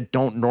players that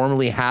don't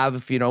normally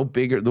have,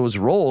 those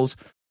roles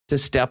to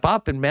step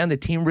up. And man, the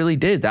team really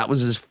did. That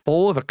was as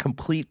full of a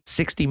complete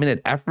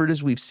 60-minute effort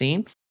as we've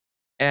seen.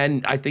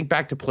 And I think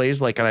back to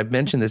plays like, and I've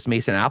mentioned this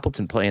Mason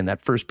Appleton play in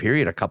that first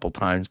period a couple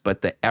times,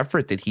 but the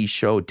effort that he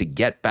showed to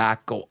get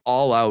back, go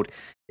all out,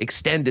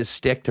 extend his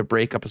stick to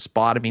break up a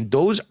spot.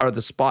 those are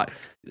the spot.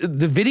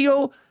 The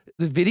video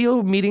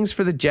meetings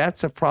for the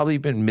Jets have probably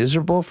been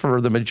miserable for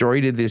the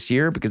majority of this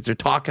year because they're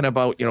talking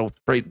about,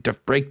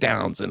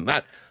 breakdowns and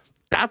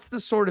that's the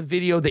sort of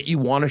video that you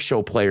want to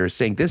show players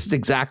saying, this is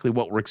exactly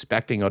what we're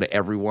expecting out of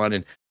everyone.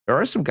 And there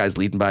are some guys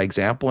leading by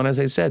example. And as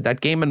I said,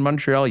 that game in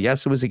Montreal,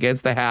 yes, it was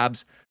against the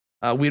Habs.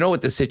 We know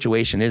what the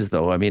situation is,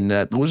 though.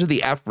 Those are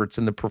the efforts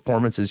and the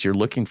performances you're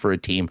looking for a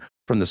team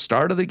from the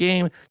start of the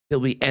game till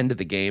the end of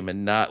the game.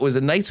 And it was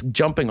a nice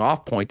jumping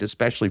off point,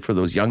 especially for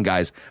those young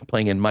guys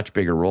playing in much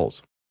bigger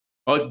roles.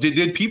 Oh,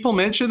 did people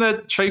mention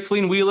that Scheifele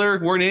and Wheeler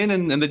weren't in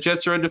and the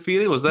Jets are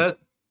undefeated? Was that?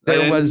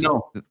 There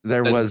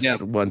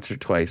was once or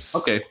twice.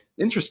 Okay,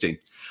 interesting.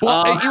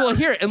 Well,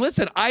 here, and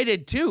listen, I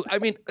did too.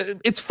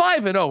 It's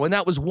 5-0, and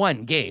that was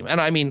one game.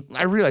 And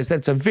I realize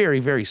that's a very,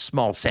 very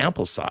small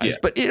sample size,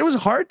 but it was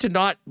hard to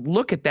not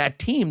look at that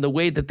team the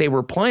way that they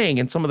were playing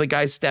and some of the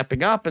guys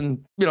stepping up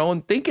and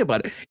think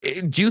about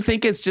it. Do you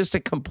think it's just a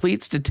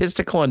complete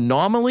statistical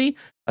anomaly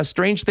a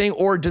strange thing,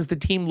 or does the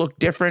team look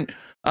different,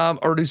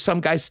 or do some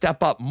guys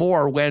step up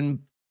more when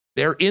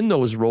they're in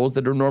those roles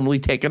that are normally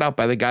taken up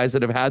by the guys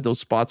that have had those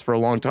spots for a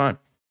long time?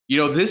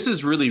 This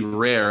is really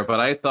rare, but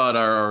I thought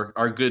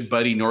our good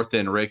buddy North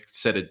End Rick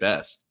said it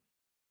best.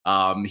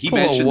 He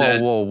mentioned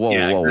that.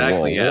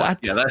 Exactly. Yeah, what?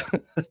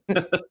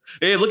 Yeah,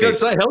 hey, look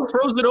outside. Hell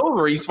throws it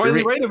over. He's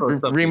finally right about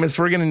something. Remus,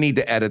 we're going to need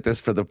to edit this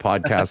for the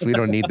podcast. We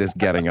don't need this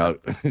getting out.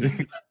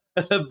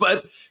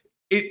 But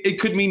it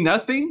could mean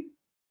nothing,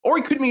 or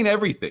it could mean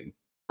everything,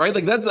 right?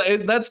 Like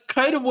that's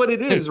kind of what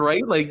it is,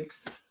 right? Like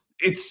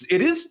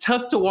it is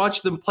tough to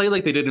watch them play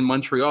like they did in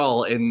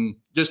Montreal and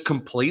just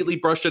completely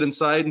brush it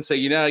inside and say,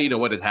 you know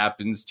what, it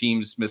happens.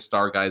 Teams miss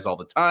star guys all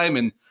the time,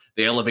 and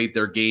they elevate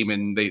their game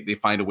and they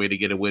find a way to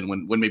get a win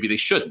when maybe they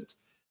shouldn't.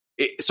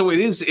 So it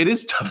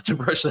is tough to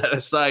brush that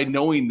aside,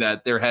 knowing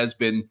that there has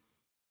been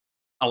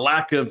a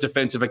lack of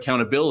defensive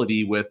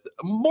accountability with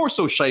more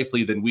so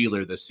Scheifele than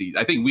Wheeler this season.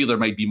 I think Wheeler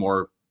might be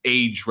more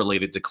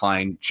age-related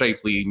decline.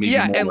 Scheifele maybe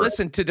more. And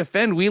listen, to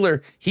defend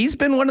Wheeler, he's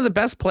been one of the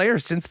best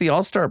players since the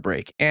All-Star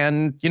break.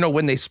 And,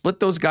 when they split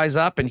those guys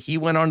up and he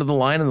went onto the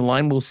line, and the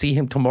line will see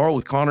him tomorrow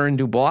with Connor and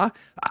Dubois,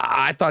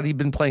 I thought he'd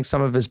been playing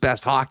some of his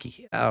best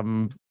hockey.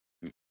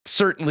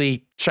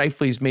 Certainly,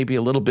 Scheifele's maybe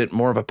a little bit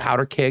more of a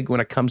powder keg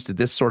when it comes to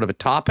this sort of a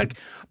topic.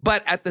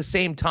 But at the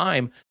same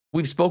time,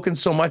 we've spoken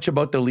so much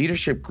about the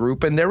leadership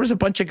group, and there was a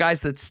bunch of guys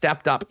that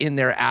stepped up in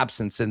their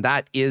absence, and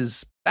that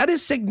is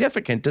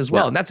significant as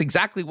well. Yeah. And that's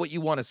exactly what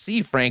you want to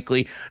see,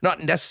 frankly,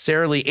 not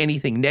necessarily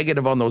anything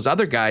negative on those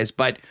other guys,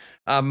 but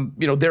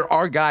there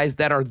are guys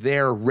that are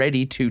there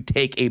ready to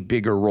take a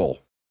bigger role.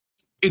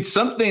 It's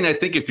something, I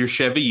think, if you're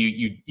Chevy,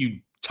 you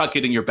tuck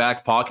it in your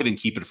back pocket and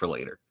keep it for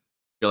later.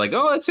 You're like,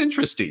 oh, that's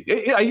interesting.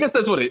 I guess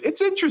that's what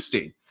it's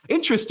interesting.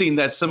 Interesting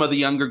that some of the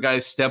younger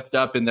guys stepped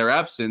up in their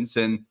absence.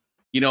 And,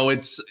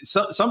 it's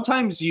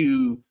sometimes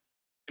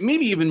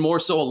maybe even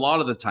more so a lot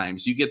of the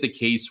times, you get the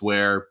case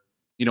where,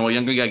 a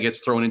younger guy gets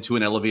thrown into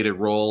an elevated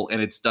role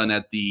and it's done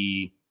at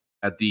the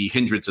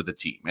hindrance of the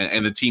team.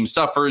 And the team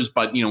suffers,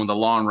 but, in the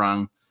long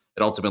run,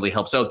 it ultimately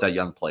helps out that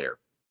young player.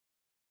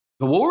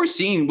 But what we're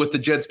seeing with the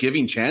Jets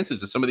giving chances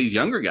to some of these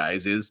younger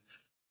guys is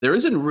there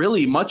isn't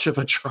really much of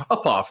a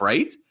drop-off,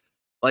 right?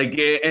 Like,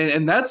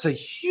 and that's a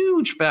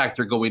huge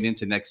factor going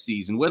into next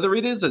season, whether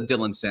it is a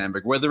Dylan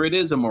Sandberg, whether it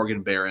is a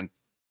Morgan Barron,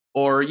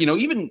 or,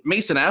 even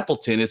Mason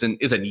Appleton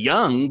isn't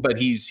young, but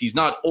he's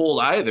not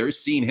old either.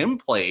 Seeing him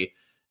play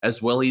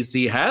as well as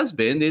he has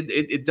been,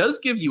 it does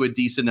give you a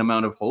decent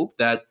amount of hope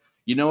that,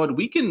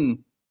 we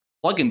can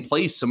plug and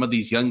place some of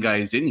these young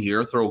guys in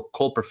here, throw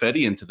Cole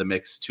Perfetti into the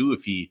mix too,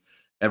 if he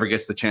ever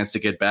gets the chance to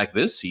get back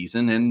this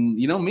season. And,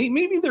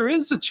 maybe there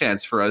is a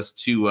chance for us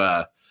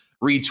to,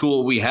 retool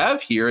what we have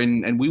here,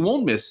 and we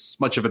won't miss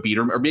much of a beat,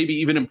 or maybe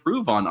even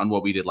improve on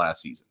what we did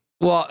last season.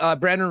 Well,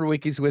 Brandon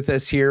Rewucki's with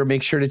us here.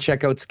 Make sure to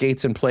check out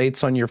Skates and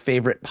Plates on your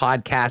favorite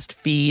podcast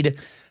feed.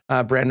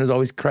 Brandon's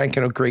always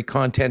cranking out great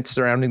content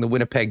surrounding the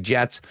Winnipeg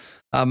Jets.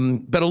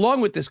 But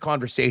along with this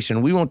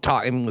conversation, we won't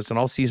talk. Listen,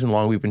 all season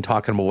long, we've been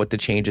talking about what the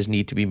changes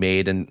need to be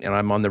made. And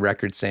I'm on the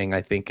record saying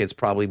I think it's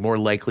probably more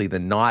likely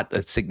than not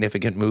a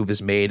significant move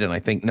is made. And I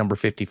think number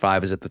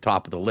 55 is at the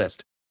top of the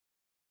list.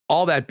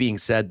 All that being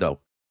said, though,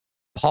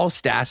 Paul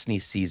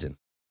Stastny's season,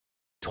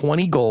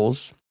 20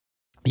 goals.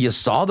 You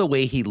saw the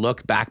way he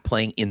looked back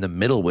playing in the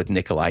middle with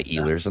Nikolai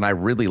Ehlers, and I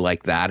really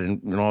like that.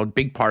 And, a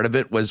big part of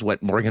it was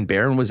what Morgan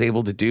Barron was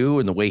able to do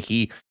and the way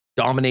he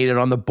dominated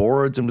on the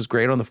boards and was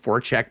great on the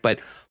forecheck. But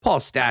Paul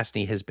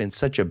Stastny has been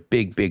such a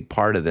big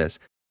part of this.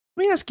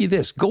 Let me ask you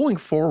this, going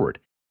forward,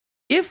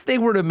 if they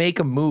were to make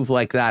a move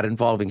like that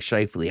involving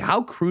Scheifele,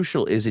 how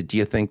crucial is it, do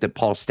you think, that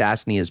Paul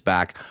Stastny is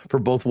back for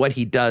both what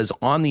he does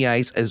on the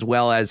ice, as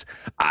well as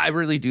I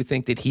really do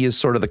think that he is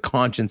sort of the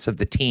conscience of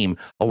the team,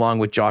 along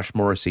with Josh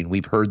Morrissey.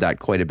 We've heard that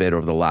quite a bit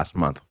over the last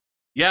month.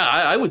 Yeah,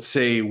 I would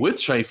say with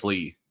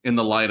Scheifele in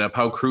the lineup,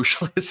 how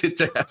crucial is it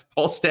to have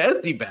Paul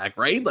Stastny back,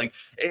 right? Like,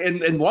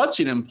 and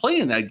watching him play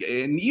in that,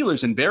 and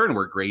Ehlers and Barron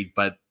were great,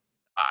 but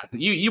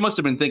you must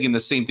have been thinking the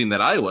same thing that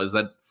I was,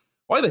 that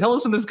why the hell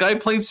isn't this guy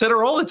playing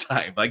center all the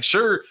time? Like,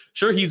 sure,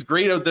 he's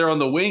great out there on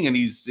the wing, and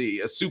he's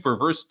a super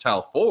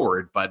versatile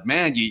forward. But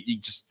man, you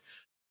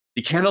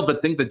can't help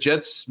but think the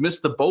Jets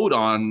missed the boat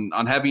on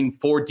having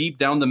four deep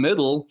down the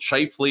middle: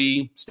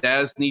 Scheifele,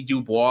 Stastny,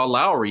 Dubois,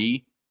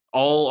 Lowry,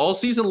 all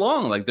season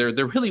long. Like there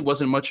really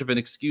wasn't much of an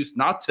excuse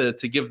not to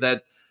give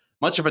that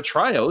much of a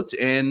tryout,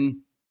 and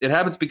it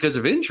happens because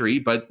of injury.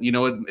 But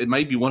it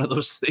might be one of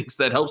those things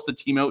that helps the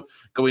team out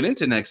going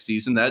into next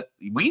season, that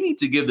we need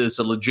to give this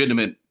a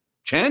legitimate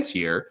chance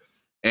here,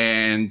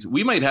 and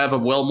we might have a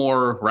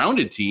more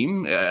rounded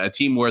team, a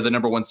team where the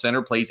number one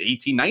center plays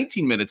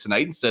 18-19 minutes a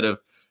night instead of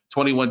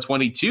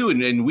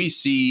 21-22, and we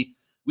see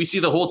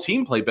the whole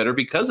team play better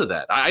because of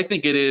that. I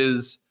think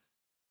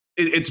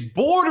it's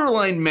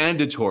borderline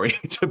mandatory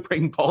to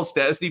bring Paul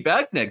Stastny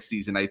back next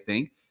season, I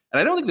think. And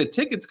I don't think the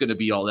ticket's going to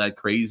be all that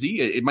crazy.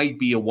 It might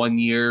be a 1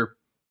 year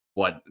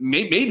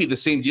maybe the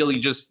same deal he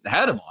just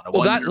had him on.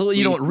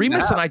 Well,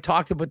 Remus and I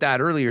talked about that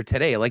earlier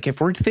today. Like,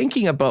 if we're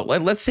thinking about,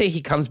 let's say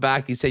he comes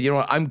back, he said,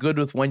 I'm good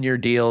with 1-year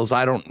deals.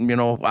 I don't,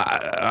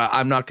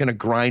 I'm not going to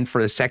grind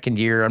for a second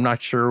year. I'm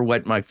not sure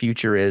what my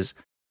future is.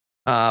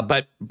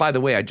 But by the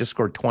way, I just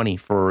scored 20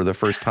 for the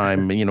first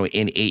time,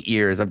 in 8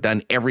 years. I've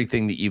done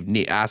everything that you've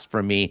asked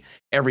from me,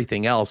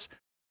 everything else.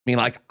 I mean,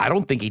 I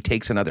don't think he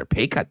takes another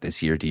pay cut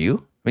this year. Do you?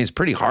 I mean, it's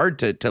pretty hard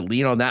to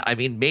lean on that. I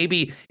mean,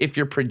 maybe if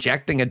you're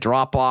projecting a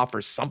drop off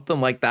or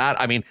something like that.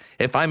 I mean,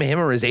 if I'm him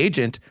or his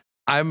agent,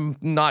 I'm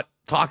not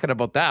talking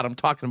about that. I'm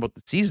talking about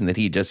the season that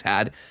he just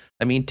had.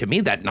 I mean, to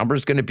me, that number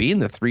is going to be in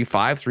the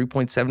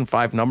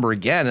 3.75 number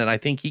again. And I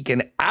think he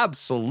can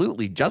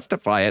absolutely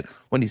justify it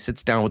when he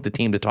sits down with the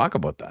team to talk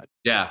about that.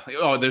 Yeah.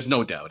 Oh, there's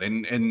no doubt.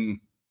 And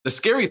the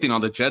scary thing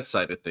on the Jets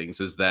side of things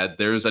is that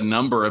there's a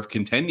number of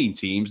contending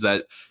teams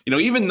that,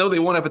 even though they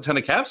won't have a ton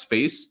of cap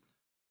space,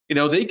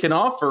 they can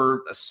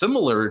offer a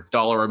similar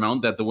dollar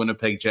amount that the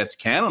Winnipeg Jets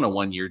can on a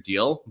 1-year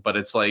deal. But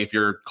it's like, if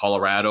you're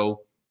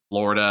Colorado,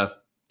 Florida,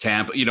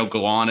 Tampa,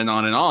 go on and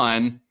on and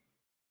on.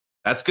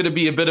 That's going to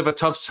be a bit of a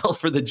tough sell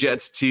for the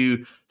Jets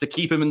to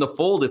keep him in the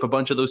fold if a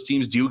bunch of those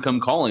teams do come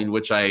calling,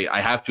 which I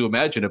have to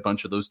imagine a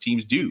bunch of those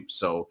teams do.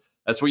 So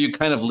that's where you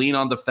kind of lean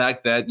on the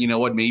fact that,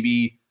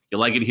 maybe you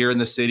like it here in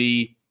the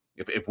city.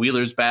 If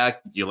Wheeler's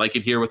back, you like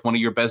it here with one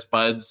of your best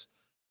buds.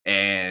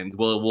 And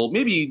we'll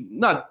maybe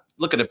not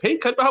look at a pay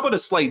cut, but how about a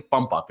slight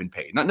bump up in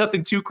pay?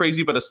 Nothing too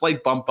crazy, but a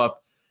slight bump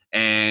up,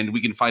 and we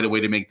can find a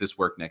way to make this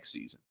work next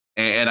season.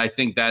 And I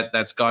think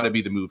that's got to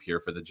be the move here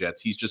for the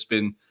Jets. He's just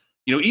been,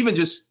 even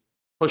just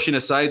pushing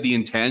aside the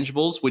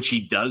intangibles, which he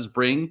does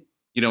bring,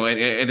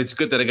 and it's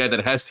good that a guy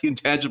that has the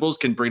intangibles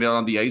can bring it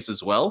on the ice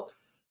as well.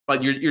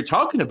 But you're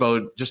talking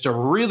about just a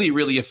really,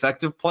 really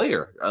effective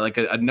player, like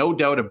a no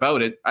doubt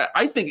about it.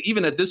 I think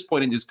even at this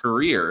point in his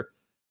career,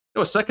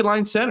 a second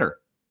line center,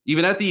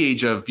 even at the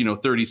age of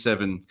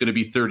 37, going to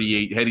be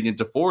 38, heading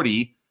into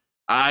 40.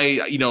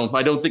 I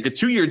don't think a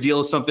 2-year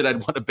deal is something I'd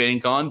want to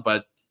bank on,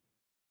 but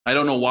I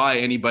don't know why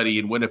anybody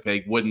in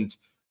Winnipeg wouldn't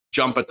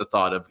jump at the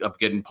thought of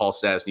getting Paul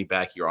Stastny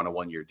back here on a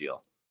 1-year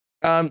deal.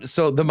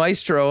 So the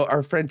maestro,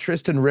 our friend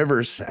Tristan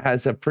Rivers,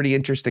 has a pretty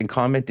interesting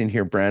comment in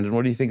here, Brandon.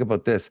 What do you think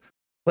about this?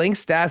 Playing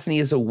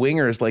Stastny as a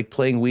winger is like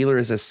playing Wheeler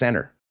as a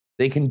center.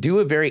 They can do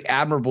a very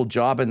admirable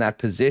job in that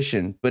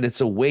position, but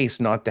it's a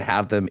waste not to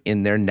have them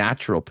in their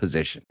natural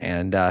position.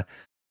 And I'll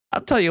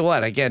tell you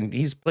what, again,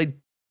 he's played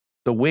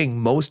the wing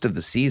most of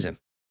the season.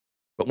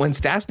 But when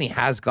Stastny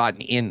has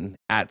gotten in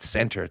at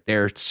center,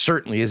 there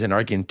certainly is an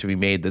argument to be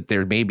made that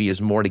there maybe is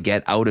more to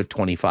get out of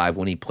 25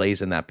 when he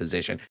plays in that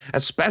position,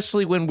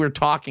 especially when we're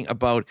talking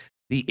about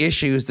the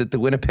issues that the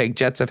Winnipeg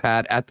Jets have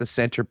had at the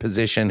center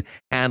position,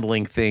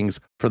 handling things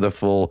for the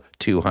full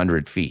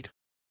 200 feet.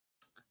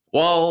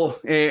 Well,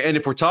 and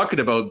if we're talking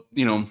about,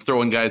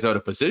 throwing guys out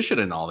of position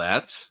and all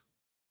that,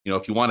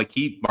 if you want to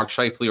keep Mark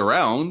Scheifele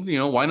around,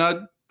 why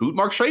not boot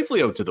Mark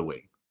Scheifele out to the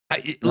wing?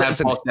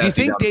 Listen, do you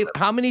think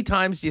how many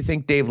times do you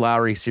think Dave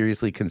Lowry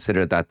seriously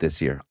considered that this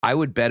year? I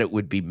would bet it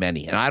would be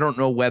many. And I don't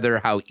know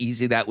how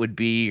easy that would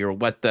be or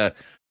what the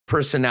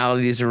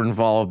personalities are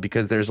involved,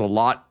 because there's a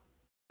lot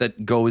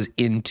that goes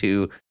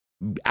into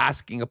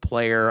asking a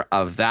player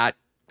of that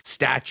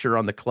stature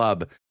on the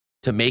club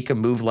to make a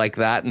move like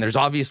that. And there's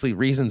obviously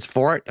reasons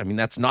for it. I mean,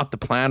 that's not the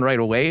plan right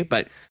away,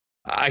 but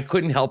I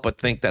couldn't help but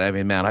think that,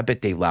 I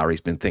bet Dave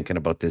Lowry's been thinking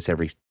about this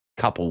every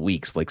couple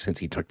weeks, like since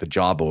he took the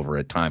job over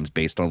at times,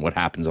 based on what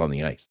happens on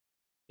the ice.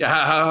 Yeah,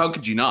 how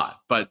could you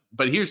not? But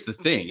here's the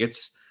thing: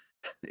 it's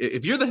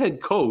if you're the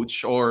head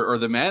coach or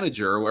the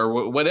manager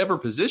or whatever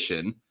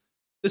position,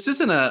 this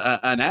isn't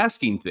an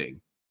asking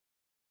thing.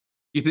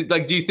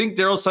 Do you think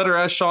Daryl Sutter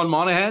asked Sean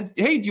Monahan,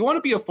 "Hey, do you want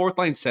to be a fourth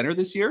line center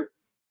this year?"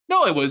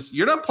 No, it was,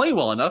 "You're not playing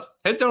well enough.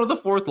 Head down to the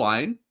fourth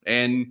line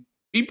and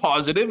be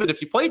positive, and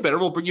if you play better,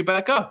 we'll bring you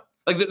back up."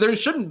 Like, there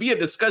shouldn't be a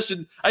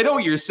discussion. I know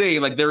what you're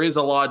saying. Like, there is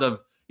a lot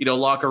of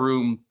locker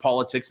room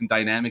politics and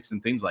dynamics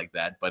and things like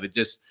that. But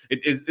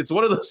it's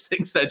one of those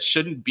things that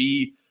shouldn't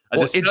be a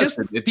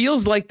discussion. It just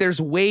feels like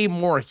there's way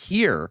more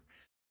here.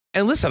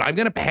 And listen, I'm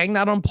going to hang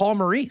that on Paul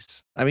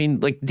Maurice. I mean,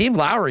 like, Dave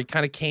Lowry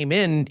kind of came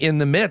in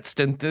the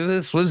midst, and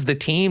this was the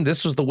team.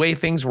 This was the way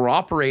things were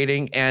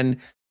operating. And,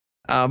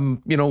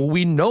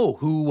 we know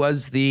who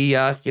was the,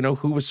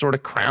 who was sort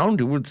of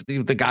crowned, who were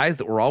the guys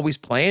that were always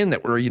playing,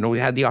 that were, we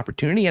had the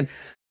opportunity. And,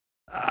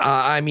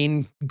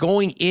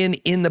 going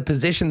in the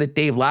position that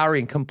Dave Lowry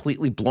and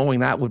completely blowing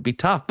that would be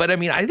tough. But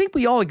I think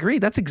we all agree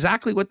that's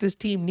exactly what this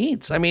team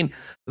needs.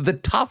 The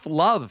tough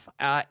love,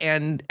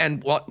 and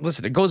well,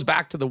 listen, it goes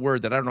back to the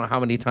word that I don't know how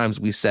many times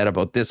we've said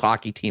about this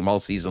hockey team all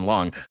season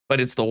long,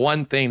 but it's the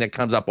one thing that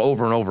comes up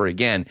over and over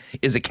again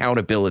is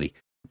accountability.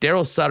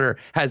 Daryl Sutter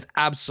has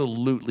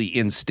absolutely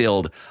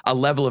instilled a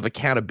level of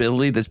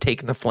accountability that's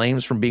taken the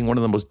Flames from being one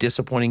of the most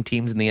disappointing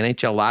teams in the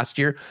NHL last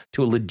year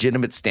to a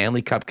legitimate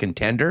Stanley Cup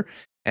contender.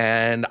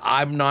 And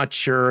I'm not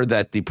sure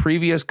that the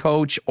previous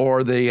coach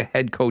or the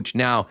head coach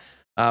now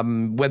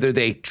Whether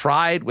they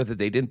tried, whether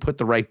they didn't put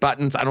the right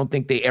buttons, I don't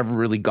think they ever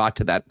really got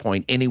to that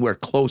point anywhere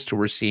close to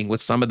what we're seeing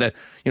with some of the,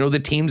 the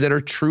teams that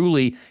are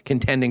truly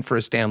contending for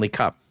a Stanley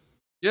Cup.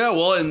 Yeah,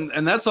 well,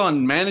 and that's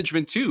on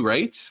management too,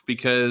 right?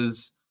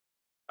 Because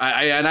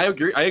I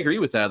agree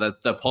with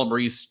that Paul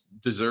Maurice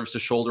deserves to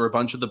shoulder a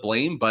bunch of the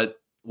blame. But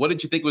what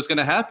did you think was going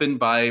to happen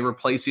by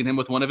replacing him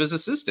with one of his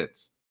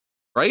assistants?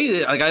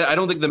 Right? Like I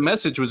don't think the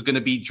message was going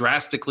to be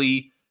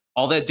drastically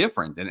all that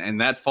different,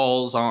 and that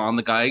falls on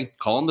the guy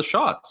calling the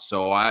shots.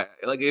 So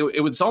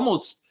it was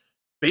almost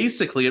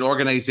basically an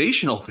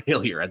organizational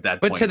failure at that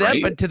point.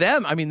 But to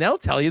them, I mean, they'll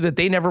tell you that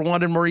they never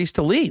wanted Maurice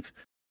to leave.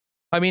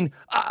 I mean,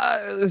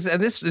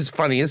 and this is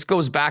funny. This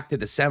goes back to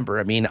December.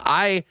 I mean,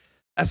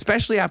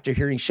 especially after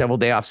hearing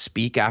Cheveldayoff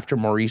speak after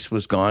Maurice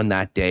was gone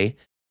that day,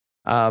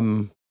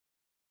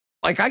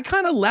 I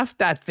kind of left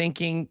that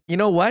thinking, you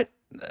know what?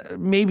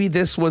 Maybe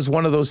this was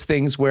one of those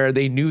things where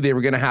they knew they were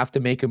going to have to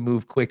make a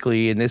move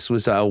quickly, and this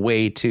was a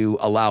way to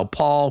allow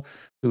Paul,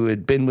 who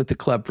had been with the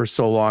club for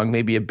so long,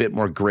 maybe a bit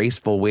more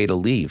graceful way to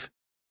leave.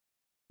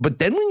 But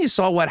then when you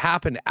saw what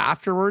happened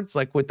afterwards,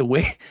 like with the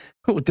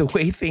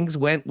way things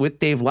went with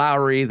Dave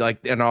Lowry,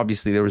 and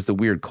obviously there was the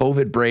weird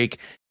COVID break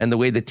and the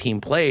way the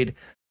team played,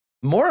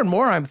 more and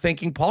more I'm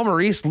thinking Paul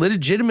Maurice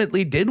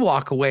legitimately did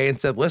walk away and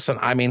said, listen,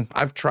 I mean,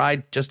 I've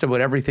tried just about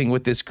everything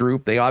with this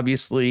group. They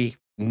obviously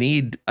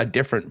need a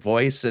different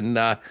voice, and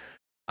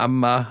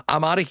I'm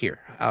out of here.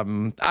 I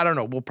don't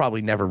know. We'll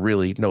probably never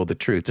really know the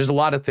truth. There's a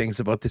lot of things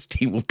about this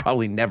team we'll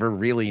probably never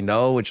really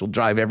know, which will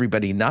drive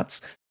everybody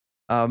nuts.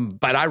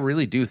 But I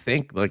really do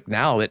think, like,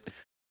 now that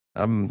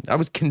I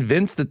was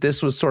convinced that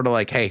this was sort of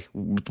like, hey,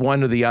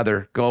 one or the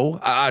other, go.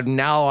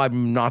 Now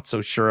I'm not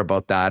so sure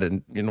about that,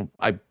 and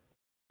I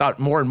thought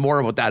more and more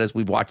about that as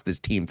we've watched this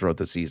team throughout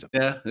the season.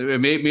 Yeah,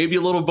 maybe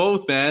a little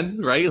both, man.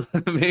 Right?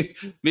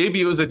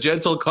 maybe it was a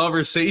gentle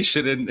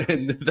conversation,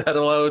 and that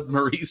allowed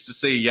Maurice to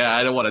say, "Yeah,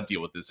 I don't want to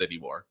deal with this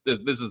anymore. This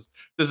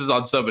is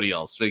on somebody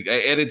else." And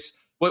it's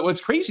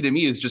what's crazy to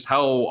me is just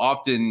how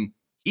often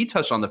he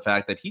touched on the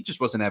fact that he just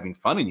wasn't having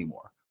fun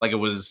anymore. Like, it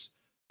was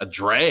a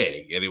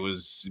drag, and it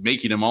was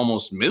making him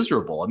almost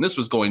miserable. And this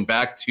was going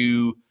back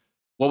to,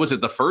 what was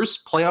it, the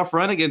first playoff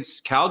run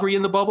against Calgary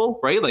in the bubble,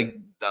 right? Like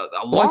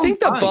a long I think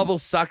time. the bubble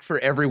sucked for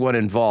everyone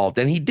involved.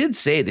 And he did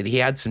say that he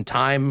had some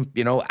time,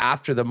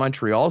 after the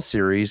Montreal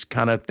series,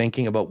 kind of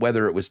thinking about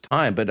whether it was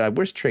time. But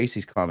where's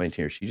Tracy's comment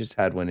here? She just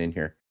had one in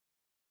here.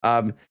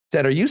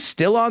 Said, are you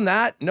still on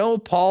that? No,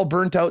 Paul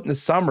burnt out in the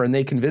summer and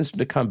they convinced him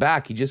to come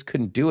back. He just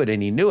couldn't do it,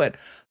 and he knew it.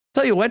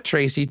 Tell you what,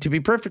 Tracy, to be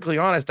perfectly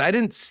honest, I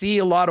didn't see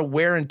a lot of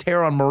wear and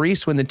tear on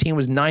Maurice when the team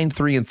was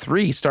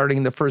 9-3-3 starting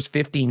in the first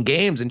 15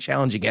 games and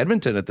challenging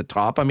Edmonton at the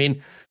top. I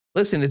mean,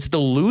 listen, it's the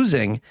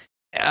losing.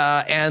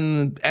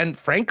 And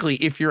frankly,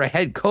 if you're a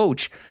head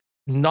coach,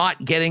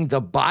 not getting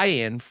the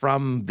buy-in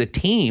from the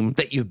team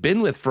that you've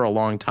been with for a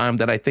long time,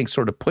 that I think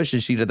sort of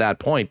pushes you to that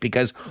point,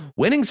 because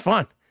winning's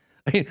fun.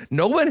 I mean,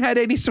 no one had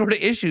any sort of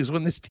issues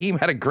when this team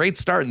had a great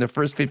start in the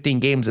first 15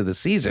 games of the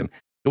season.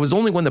 It was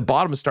only when the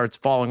bottom starts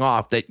falling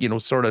off that,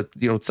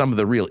 some of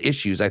the real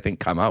issues, I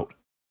think, come out.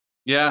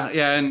 Yeah.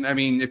 And I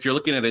mean, if you're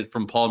looking at it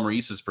from Paul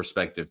Maurice's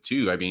perspective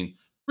too, I mean,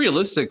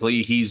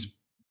 realistically, he's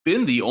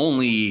been the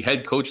only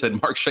head coach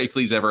that Mark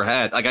Scheifele's ever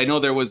had. Like, I know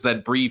there was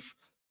that brief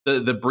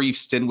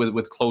stint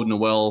with Claude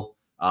Noel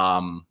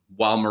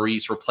while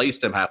Maurice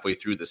replaced him halfway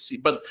through the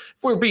season. But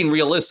if we're being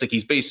realistic,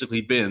 he's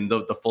basically been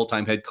the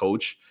full-time head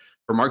coach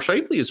for Mark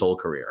Scheifele his whole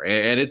career.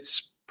 And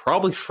it's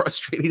probably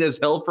frustrating as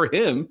hell for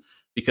him,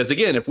 because,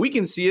 again, if we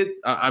can see it,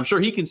 I'm sure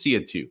he can see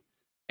it too.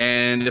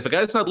 And if a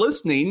guy's not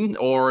listening,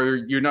 or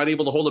you're not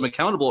able to hold him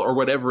accountable, or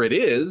whatever it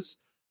is,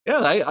 yeah,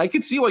 I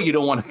can see why you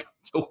don't want to come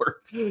to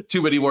work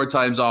too many more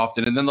times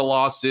often. And then the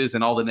losses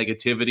and all the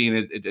negativity,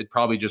 and it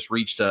probably just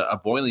reached a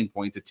boiling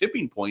point, a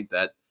tipping point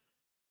that,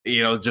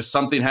 just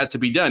something had to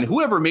be done.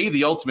 Whoever made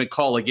the ultimate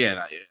call, again,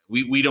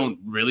 we don't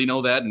really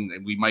know that,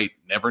 and we might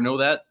never know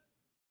that.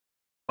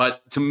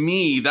 But to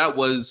me, if that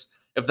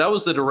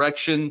was the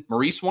direction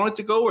Maurice wanted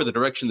to go, or the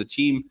direction the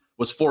team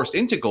was forced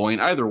into going,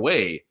 either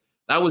way,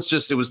 it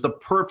was the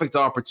perfect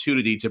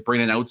opportunity to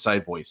bring an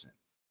outside voice in.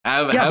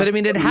 But I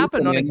mean, it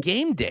happened on a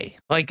game day.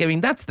 Like, I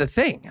mean, that's the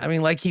thing. I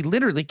mean, like, he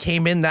literally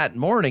came in that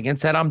morning and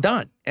said, I'm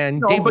done.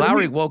 And Dave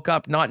Lowry woke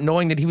up not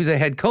knowing that he was a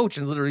head coach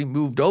and literally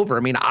moved over. I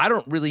mean, I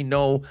don't really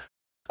know.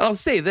 I'll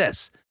say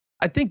this.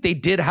 I think they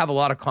did have a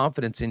lot of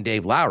confidence in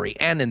Dave Lowry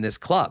and in this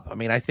club. I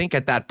mean, I think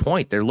at that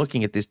point, they're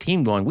looking at this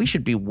team going, we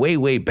should be way,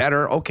 way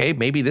better. Okay,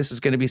 maybe this is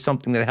going to be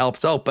something that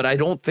helps out. But I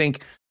don't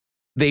think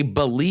they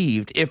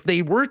believed, if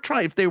they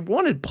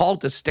wanted Paul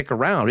to stick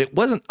around, it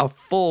wasn't a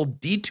full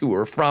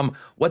detour from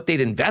what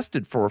they'd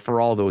invested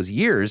for all those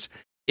years.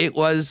 It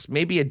was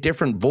maybe a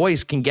different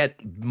voice can get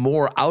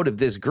more out of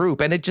this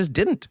group, and it just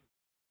didn't.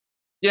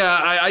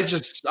 Yeah,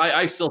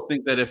 I still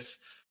think that if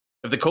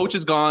the coach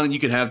is gone and you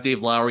can have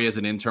Dave Lowry as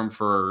an interim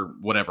for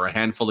whatever, a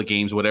handful of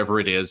games, whatever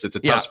it is, it's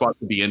a tough spot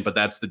to be in, but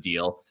that's the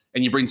deal.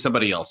 And you bring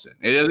somebody else in.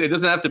 It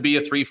doesn't have to be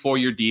a 3-4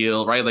 year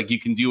deal, right? Like, you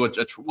can do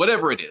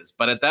whatever it is.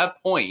 But at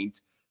that point,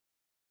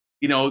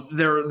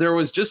 there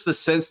was just the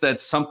sense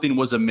that something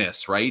was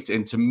amiss, right?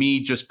 And to me,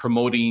 just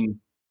promoting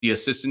the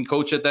assistant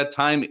coach at that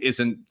time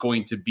isn't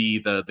going to be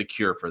the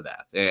cure for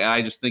that. And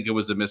I just think it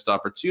was a missed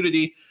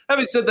opportunity.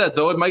 Having said that,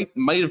 though, it might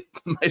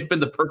have been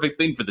the perfect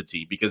thing for the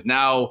team, because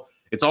now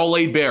it's all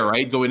laid bare,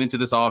 right, going into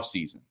this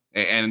offseason.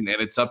 And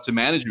it's up to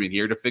management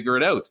here to figure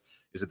it out.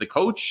 Is it the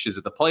coach? Is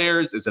it the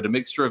players? Is it a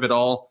mixture of it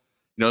all?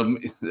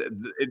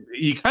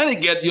 You kind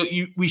of get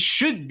we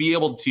should be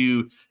able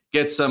to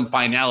get some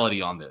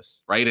finality on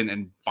this, right?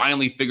 And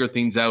finally figure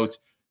things out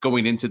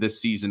going into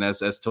this season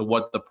as to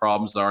what the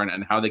problems are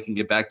and how they can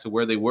get back to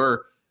where they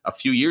were a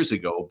few years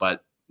ago.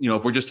 But,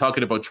 if we're just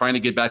talking about trying to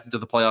get back into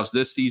the playoffs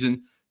this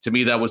season, to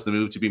me, that was the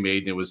move to be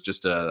made. And it was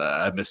just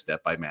a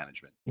misstep by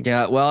management.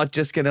 Yeah, well,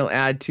 just going to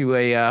add to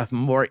a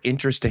more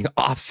interesting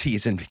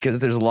offseason, because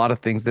there's a lot of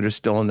things that are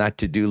still on that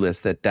to-do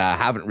list that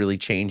haven't really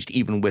changed,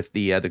 even with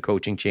the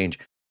coaching change.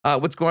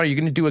 What's going on? Are you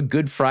going to do a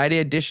Good Friday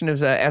edition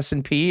of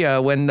S&P?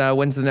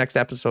 When's the next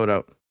episode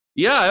out?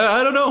 Yeah,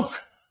 I don't know.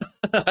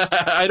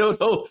 I don't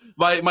know.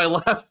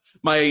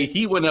 My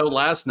heat went out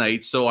last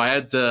night, so I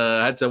had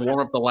to warm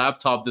up the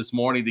laptop this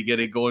morning to get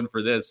it going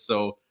for this.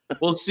 So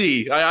we'll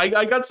see.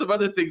 I got some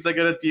other things I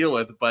got to deal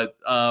with, but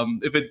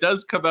if it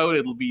does come out,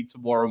 it'll be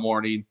tomorrow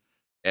morning.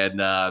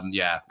 And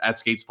at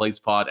Skates Plates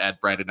Pod,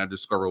 at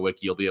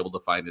Brandon_Rewucki, you'll be able to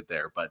find it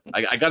there. But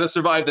I got to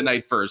survive the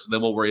night first, and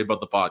then we'll worry about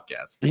the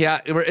podcast.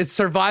 Yeah, it's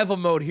survival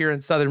mode here in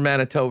Southern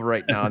Manitoba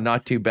right now.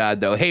 Not too bad,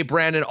 though. Hey,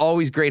 Brandon,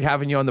 always great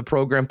having you on the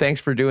program. Thanks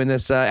for doing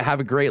this. Have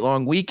a great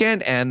long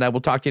weekend, and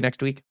we'll talk to you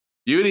next week.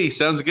 Beauty.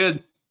 Sounds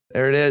good.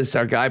 There it is.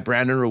 Our guy,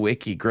 Brandon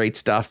Rewucki. Great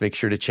stuff. Make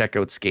sure to check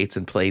out Skates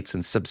and Plates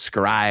and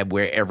subscribe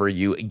wherever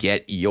you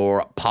get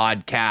your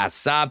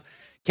podcasts.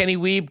 Kenny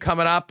Wiebe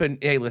coming up. And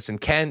hey, listen,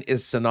 Ken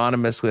is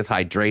synonymous with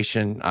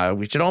hydration.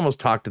 We should almost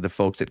talk to the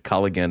folks at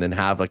Culligan and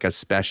have like a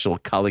special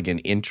Culligan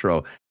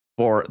intro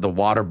for the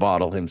water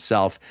bottle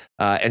himself.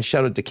 And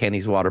shout out to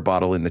Kenny's water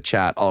bottle in the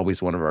chat.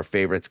 Always one of our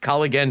favorites.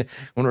 Culligan,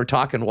 when we're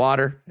talking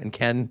water, and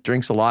Ken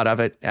drinks a lot of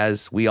it,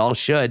 as we all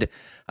should,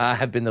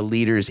 have been the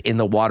leaders in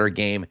the water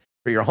game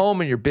for your home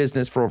and your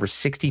business for over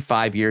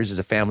 65 years as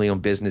a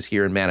family-owned business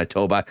here in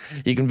Manitoba.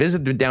 You can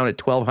visit them down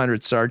at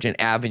 1200 Sargent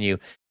Avenue,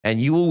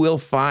 and you will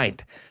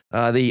find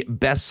the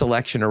best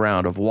selection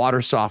around of water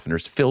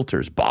softeners,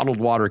 filters, bottled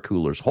water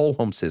coolers, whole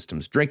home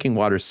systems, drinking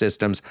water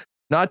systems,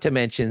 not to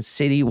mention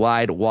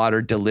citywide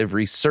water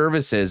delivery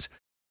services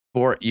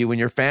for you and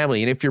your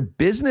family. And if your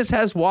business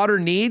has water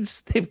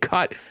needs, they've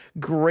got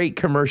great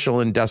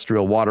commercial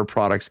industrial water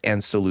products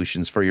and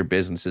solutions for your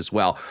business as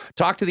well.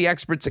 Talk to the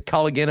experts at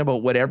Culligan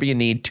about whatever you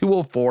need,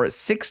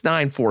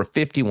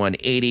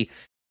 204-694-5180.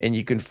 And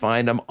you can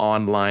find them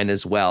online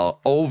as well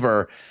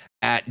over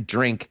at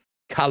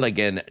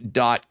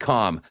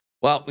drinkculligan.com.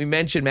 Well, we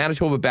mentioned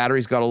Manitoba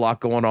Battery's got a lot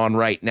going on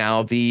right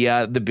now. The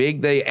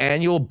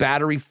annual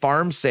battery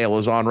farm sale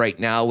is on right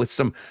now with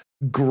some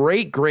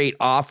great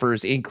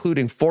offers,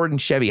 including Ford and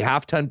Chevy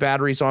half-ton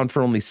batteries on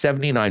for only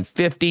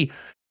 $79.50.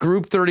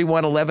 Group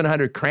 31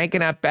 1100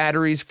 cranking up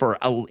batteries for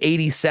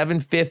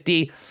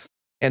 $87.50.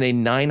 And a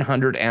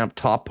 900 amp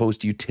top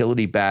post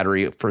utility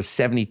battery for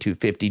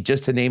 $72.50,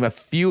 just to name a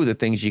few of the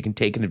things you can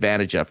take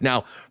advantage of.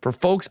 Now, for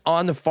folks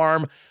on the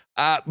farm,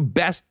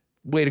 best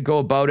way to go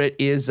about it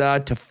is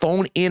to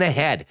phone in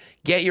ahead.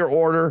 Get your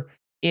order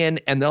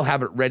in, and they'll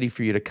have it ready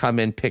for you to come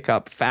in, pick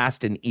up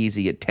fast and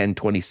easy at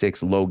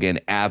 1026 Logan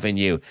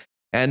Avenue.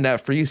 And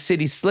for you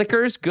city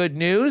slickers, good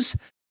news.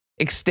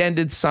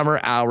 Extended summer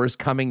hours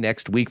coming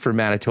next week for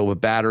Manitoba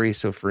Battery.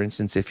 So, for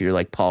instance, if you're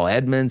like Paul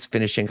Edmonds,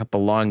 finishing up a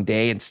long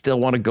day and still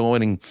want to go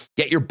in and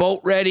get your boat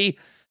ready,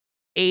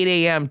 8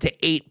 a.m. to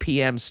 8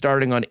 p.m.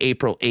 starting on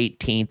April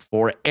 18th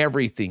for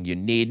everything you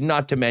need,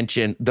 not to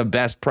mention the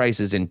best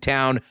prices in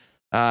town.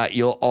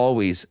 You'll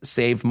always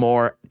save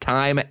more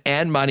time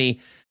and money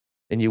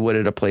than you would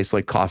at a place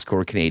like Costco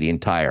or Canadian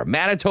Tire.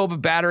 Manitoba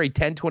Battery,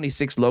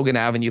 1026 Logan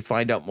Avenue.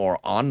 Find out more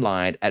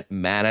online at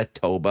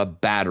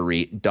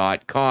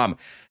manitobabattery.com.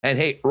 And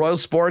hey, Royal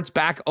Sports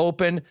back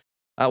open.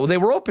 Well, they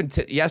were open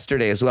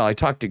yesterday as well. I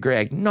talked to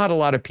Greg. Not a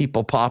lot of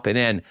people popping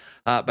in,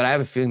 but I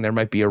have a feeling there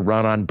might be a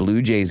run on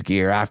Blue Jays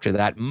gear after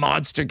that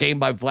monster game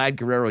by Vlad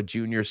Guerrero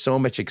Jr. So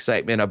much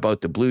excitement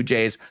about the Blue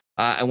Jays.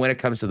 And when it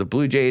comes to the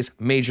Blue Jays,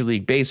 Major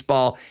League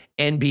Baseball,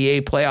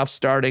 NBA playoffs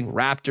starting,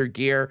 Raptor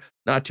gear,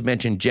 not to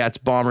mention Jets,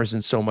 Bombers,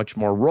 and so much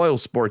more. Royal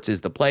Sports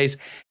is the place.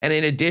 And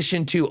in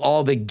addition to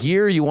all the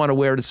gear you want to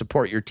wear to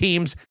support your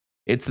teams,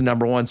 it's the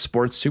 #1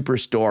 sports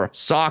superstore.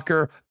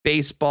 Soccer,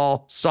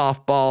 baseball,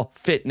 softball,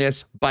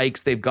 fitness,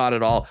 bikes, they've got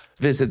it all.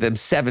 Visit them,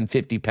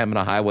 750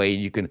 Pembina Highway.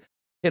 You can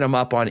hit them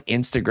up on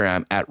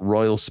Instagram at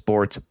Royal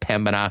Sports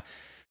Pembina.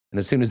 And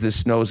as soon as this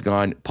snow's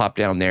gone, pop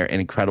down there. An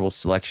incredible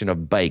selection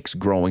of bikes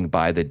growing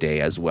by the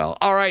day as well.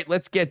 All right,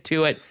 let's get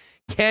to it.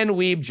 Ken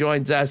Wiebe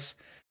joins us,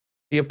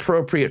 the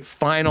appropriate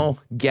final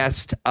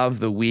guest of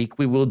the week.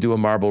 We will do a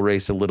marble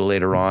race a little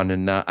later on.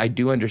 And I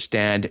do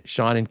understand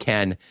Sean and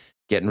Ken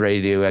getting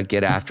ready to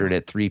get after it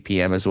at 3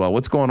 p.m. as well.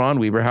 What's going on,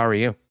 Weber? How are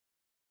you?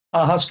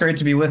 Huss, great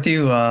to be with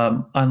you.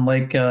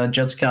 Unlike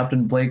Jets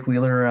captain Blake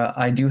Wheeler,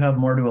 I do have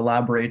more to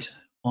elaborate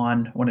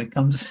on when it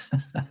comes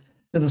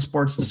to the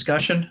sports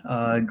discussion.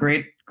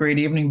 Great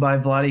evening by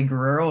Vladdy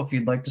Guerrero. If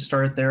you'd like to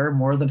start there,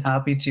 more than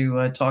happy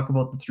to talk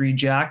about the 3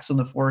 jacks in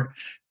the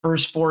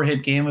first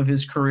 4-hit game of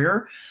his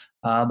career.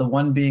 The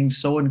one being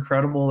so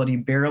incredible that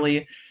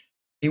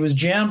he was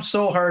jammed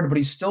so hard, but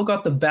he still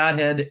got the bat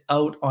head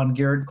out on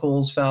Garrett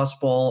Cole's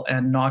fastball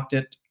and knocked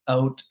it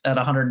out at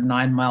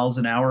 109 miles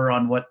an hour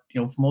on what,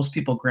 most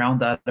people ground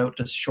that out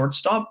to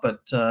shortstop,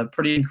 but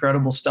pretty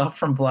incredible stuff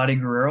from Vladdy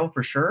Guerrero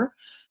for sure.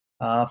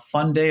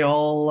 Fun day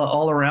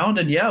all around.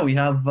 And yeah, we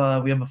have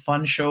a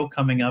fun show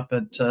coming up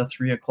at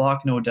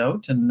 3:00, no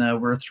doubt.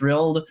 And we're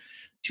thrilled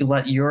to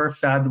let your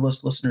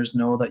fabulous listeners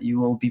know that you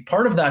will be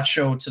part of that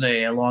show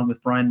today, along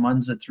with Brian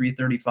Munz at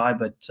 3:35,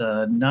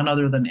 but none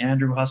other than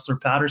Andrew Hustler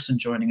Patterson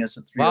joining us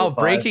at 3:05. Wow,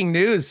 breaking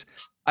news.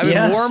 I've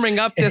been warming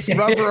up this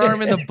rubber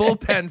arm in the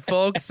bullpen,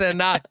 folks,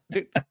 and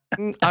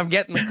I'm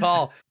getting the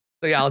call.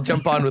 So yeah, I'll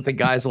jump on with the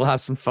guys. We'll have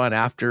some fun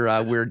after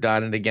we're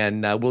done. And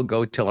again, we'll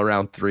go till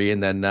around 3,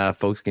 and then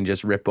folks can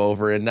just rip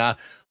over, and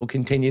we'll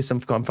continue some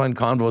fun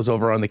convos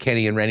over on the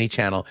Kenny and Rennie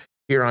channel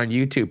here on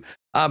YouTube.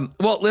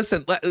 Well,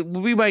 listen,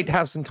 we might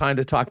have some time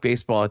to talk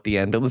baseball at the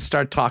end, but let's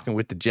start talking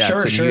with the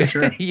Jets.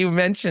 Sure. You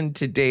mentioned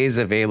today's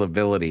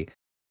availability.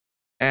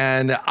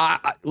 And I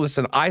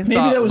thought maybe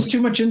that was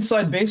too much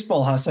inside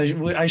baseball, Huss.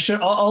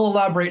 I'll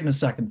elaborate in a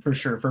second for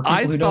sure. For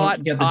people who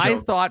don't get the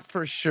joke. I thought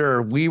for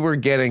sure we were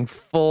getting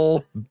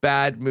full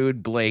bad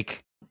mood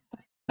Blake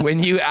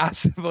when you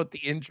asked about the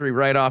injury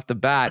right off the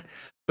bat.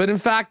 But in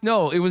fact,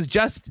 no, it was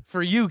just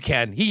for you,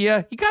 Ken. He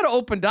kind of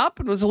opened up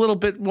and was a little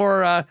bit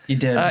more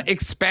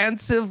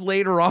expansive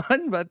later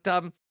on. But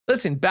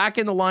listen, back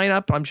in the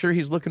lineup, I'm sure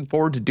he's looking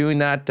forward to doing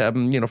that.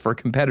 For a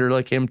competitor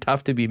like him,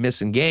 tough to be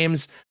missing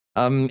games.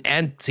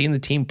 And seeing the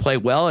team play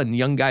well and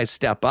young guys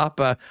step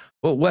up.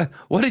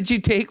 What did you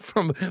take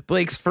from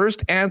Blake's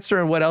first answer,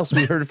 and what else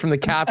we heard from the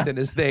captain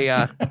as they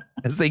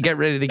get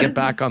ready to get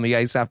back on the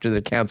ice after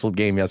the canceled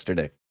game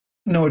yesterday?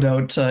 No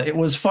doubt. It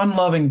was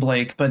fun-loving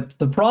Blake, but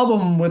the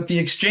problem with the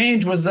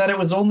exchange was that it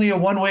was only a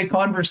one-way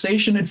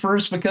conversation at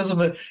first because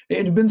of it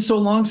had been so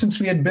long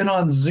since we had been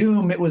on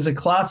Zoom. It was a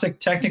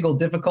classic technical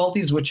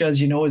difficulties, which, as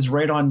you know, is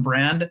right on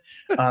brand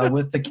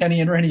with the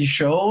Kenny and Rennie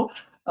show.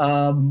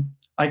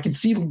 I could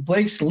see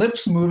Blake's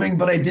lips moving,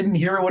 but I didn't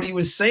hear what he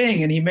was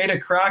saying. And he made a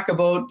crack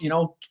about,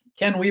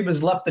 Ken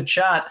Wiebe's left the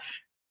chat.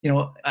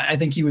 I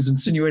think he was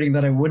insinuating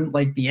that I wouldn't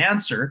like the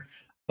answer,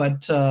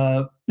 but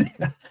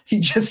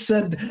he just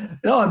said,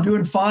 no, I'm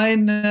doing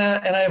fine.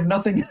 And I have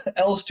nothing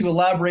else to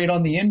elaborate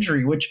on the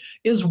injury, which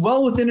is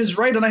well within his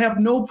right. And I have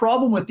no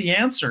problem with the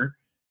answer.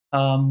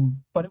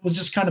 But it was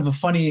just kind of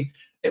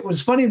it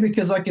was funny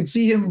because I could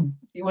see him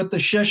with the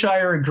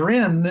Cheshire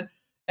grin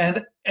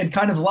and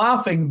kind of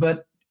laughing,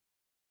 but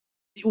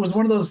it was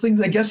one of those things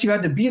I guess you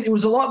had to be. It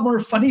was a lot more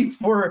funny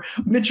for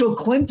Mitchell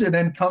Clinton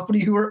and company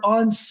who were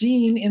on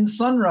scene in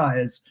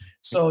Sunrise.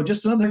 So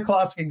just another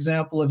classic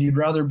example of you'd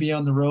rather be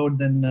on the road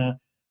than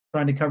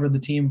trying to cover the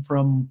team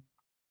from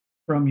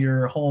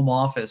your home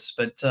office.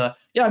 But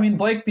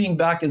Blake being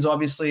back is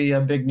obviously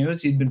big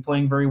news. He'd been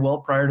playing very well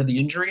prior to the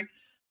injury.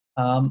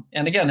 And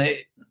again,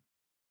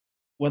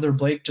 whether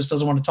Blake just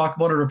doesn't want to talk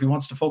about it or if he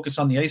wants to focus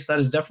on the ice, that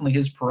is definitely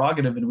his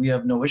prerogative, and we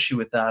have no issue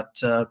with that.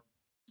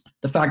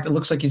 The fact it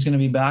looks like he's going to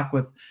be back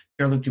with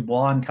Pierre-Luc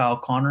Dubois and Kyle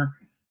Connor,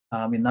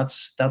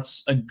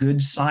 that's a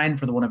good sign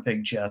for the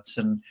Winnipeg Jets.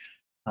 And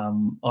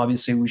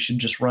obviously, we should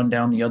just run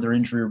down the other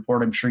injury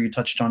report. I'm sure you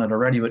touched on it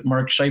already, but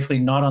Mark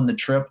Scheifele not on the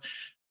trip.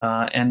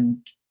 And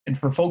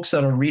for folks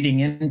that are reading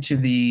into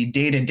the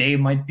day-to-day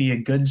might be a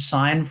good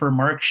sign for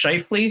Mark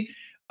Scheifele,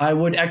 I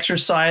would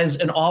exercise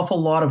an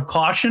awful lot of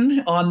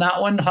caution on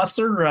that one,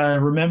 Hustler,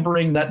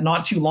 remembering that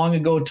not too long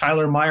ago,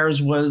 Tyler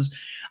Myers was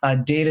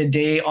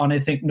day-to-day on, I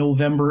think,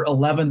 November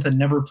 11th and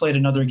never played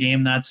another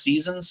game that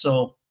season.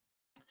 So,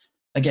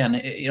 again,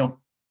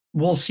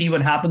 we'll see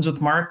what happens with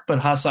Mark, but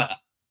Huss,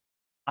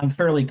 I'm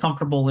fairly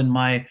comfortable in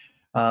my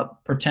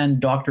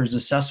pretend doctor's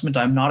assessment.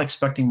 I'm not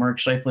expecting Mark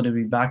Scheifele to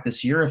be back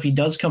this year. If he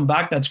does come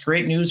back, that's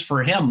great news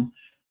for him,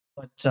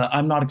 but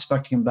I'm not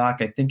expecting him back.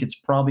 I think it's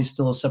probably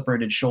still a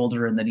separated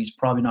shoulder and that he's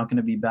probably not going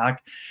to be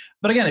back.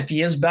 But again, if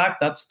he is back,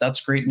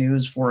 that's great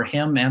news for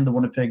him and the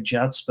Winnipeg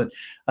Jets. But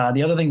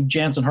the other thing,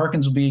 Jansen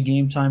Harkins will be a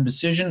game time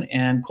decision,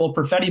 and Cole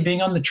Perfetti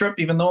being on the trip,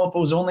 even though if it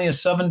was only a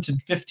 7 to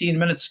 15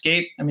 minute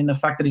skate, the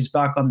fact that he's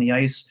back on the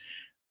ice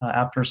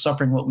after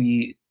suffering what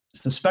we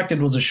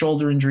suspected was a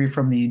shoulder injury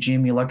from the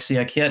Jamie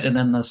Alexiak hit, and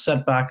then the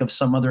setback of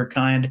some other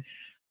kind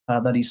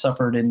that he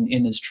suffered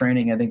in his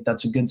training, I think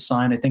that's a good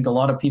sign. I think a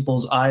lot of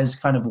people's eyes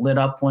kind of lit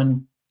up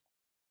when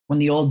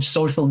the old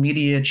social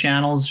media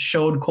channels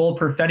showed Cole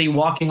Perfetti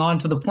walking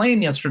onto the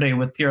plane yesterday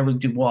with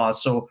Pierre-Luc Dubois.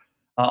 So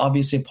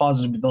obviously a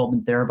positive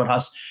development there. But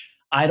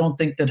I don't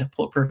think that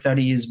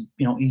Perfetti is,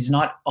 he's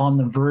not on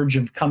the verge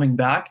of coming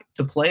back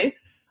to play.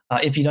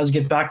 If he does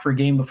get back for a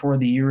game before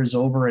the year is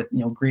over,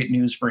 great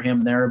news for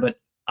him there. But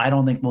I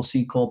don't think we'll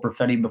see Cole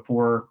Perfetti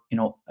before,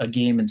 a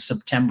game in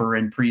September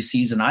in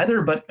preseason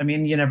either. But I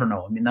mean, you never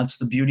know. I mean, that's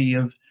the beauty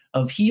of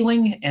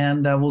healing,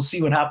 and we'll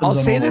see what happens.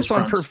 I'll say all this those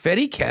on fronts.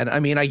 Perfetti, Ken. I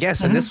mean, I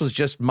guess, and this was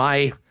just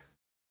my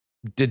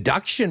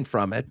deduction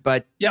from it,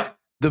 but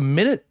the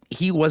minute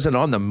he wasn't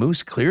on the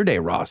Moose Clear Day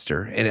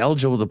roster and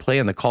eligible to play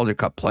in the Calder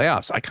Cup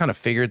playoffs, I kind of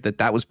figured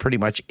that was pretty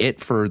much it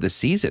for the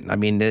season. I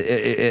mean,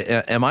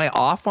 am I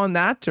off on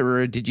that,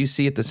 or did you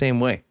see it the same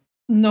way?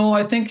 No,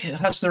 I think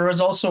there was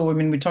also, I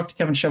mean, we talked to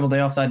Kevin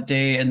Chevalier off that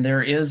day, and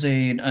there is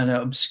an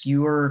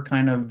obscure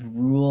kind of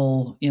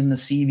rule in the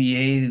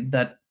CBA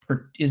that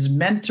is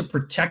meant to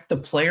protect the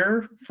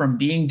player from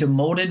being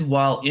demoted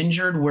while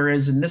injured.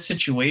 Whereas in this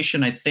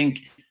situation, I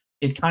think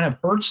it kind of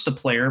hurts the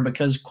player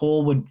because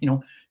Cole would,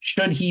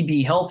 should he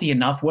be healthy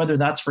enough, whether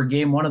that's for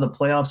game 1 of the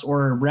playoffs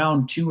or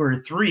round 2 or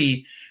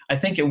 3, I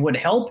think it would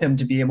help him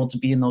to be able to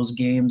be in those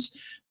games.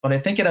 But I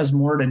think it has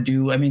more to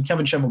do. I mean,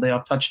 Kevin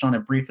Chevalier touched on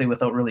it briefly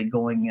without really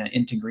going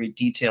into great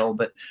detail,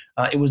 but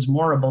it was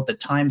more about the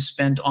time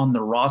spent on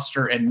the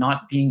roster and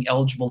not being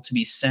eligible to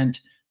be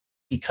sent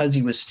because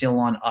he was still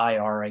on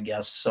IR, I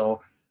guess.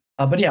 So,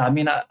 but yeah, I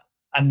mean,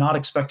 I'm not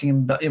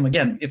expecting him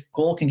again, if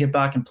Cole can get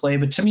back and play.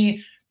 But to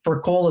me,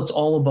 for Cole, it's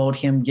all about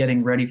him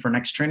getting ready for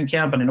next training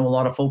camp. And I know a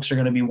lot of folks are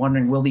going to be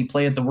wondering, will he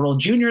play at the World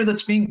Junior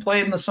that's being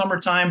played in the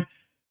summertime?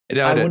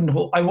 I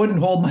wouldn't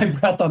hold my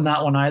breath on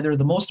that one either.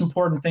 The most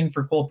important thing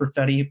for Cole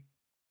Perfetti,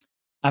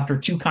 after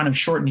 2 kind of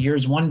shortened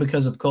years, one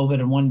because of COVID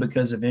and one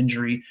because of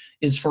injury,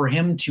 is for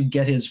him to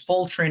get his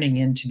full training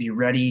in to be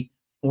ready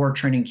for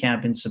training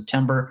camp in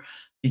September,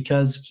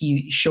 because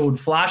he showed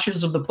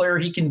flashes of the player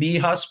he can be,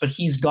 Huss, but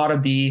he's got to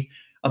be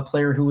a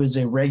player who is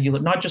a regular,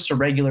 not just a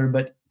regular,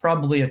 but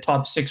probably a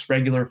top 6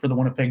 regular for the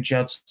Winnipeg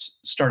Jets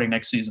starting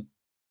next season.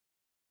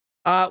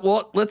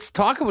 Well, let's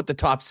talk about the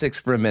top 6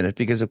 for a minute,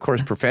 because of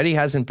course Perfetti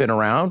hasn't been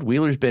around.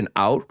 Wheeler's been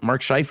out.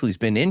 Mark Scheifele's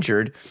been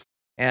injured.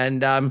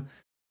 And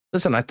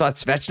listen, I thought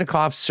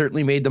Svechnikov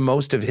certainly made the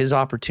most of his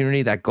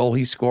opportunity. That goal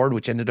he scored,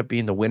 which ended up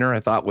being the winner,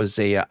 I thought was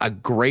a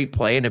great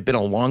play, and it had been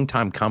a long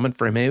time coming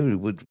for him.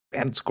 He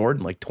hadn't scored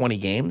in like 20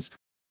 games.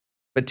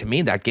 But to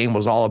me, that game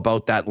was all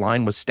about that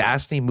line with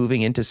Stastny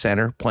moving into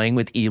center, playing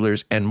with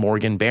Ehlers and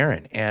Morgan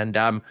Barron.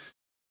 And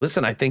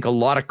listen, I think a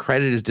lot of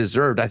credit is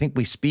deserved. I think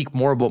we speak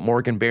more about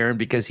Morgan Barron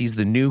because he's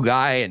the new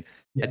guy and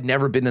had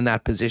never been in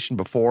that position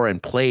before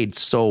and played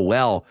so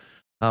well.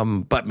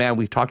 But man,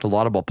 we've talked a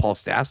lot about Paul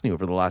Stastny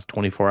over the last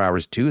 24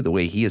 hours too, the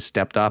way he has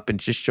stepped up and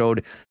just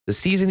showed the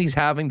season he's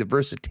having, the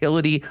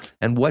versatility,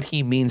 and what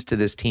he means to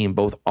this team,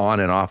 both on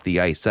and off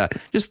the ice.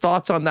 Just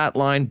thoughts on that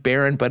line,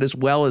 Barron, but as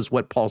well as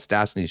what Paul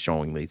Stastny is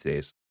showing these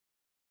days.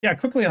 Yeah,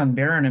 quickly on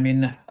Barron. I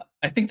mean,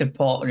 I think that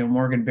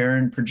Morgan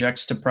Barron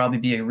projects to probably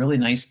be a really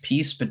nice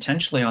piece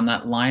potentially on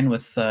that line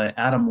with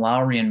Adam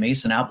Lowry and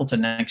Mason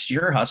Appleton next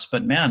year, Huss.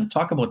 But man,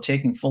 talk about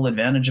taking full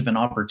advantage of an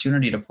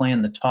opportunity to play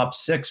in the top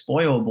 6.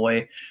 Boy, oh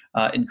boy,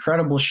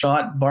 incredible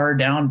shot, bar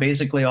down,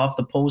 basically off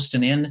the post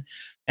and in.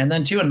 And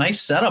then too, a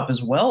nice setup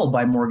as well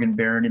by Morgan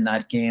Barron in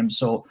that game.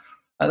 So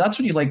that's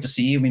what you'd like to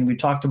see. I mean, we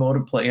talked about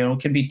it. It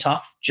can be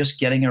tough just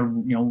getting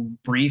a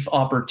brief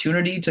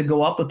opportunity to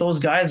go up with those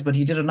guys, but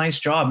he did a nice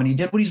job, and he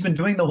did what he's been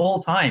doing the whole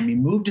time. He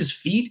moved his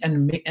feet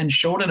and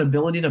showed an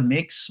ability to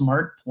make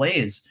smart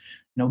plays,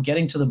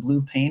 getting to the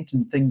blue paint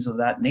and things of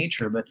that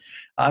nature. But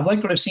I've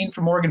liked what I've seen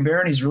from Morgan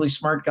Barron. He's a really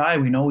smart guy.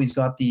 We know he's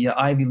got the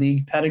Ivy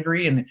League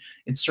pedigree, and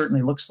it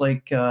certainly looks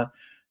like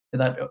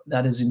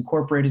that is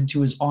incorporated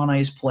to his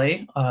on-ice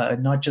play,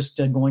 not just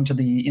going to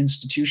the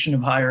institution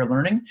of higher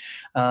learning.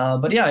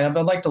 But yeah, I've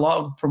liked a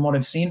lot from what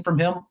I've seen from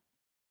him.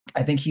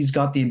 I think he's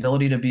got the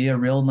ability to be a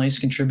real nice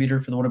contributor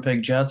for the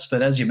Winnipeg Jets.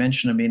 But as you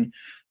mentioned, I mean,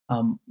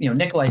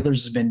 Nikolai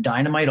Ehlers has been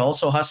dynamite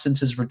also, Huss, since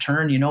his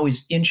return.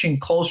 He's inching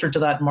closer to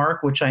that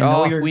mark, which I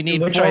know we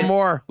need 4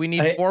 more. We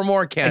need 4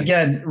 more, Ken.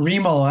 Again,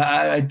 Remo,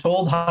 I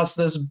told Huss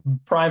this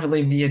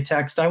privately via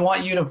text. I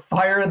want you to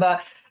fire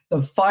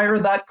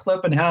that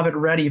clip and have it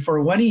ready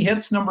for when he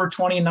hits number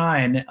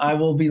 29. I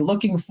will be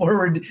looking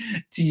forward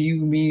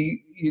to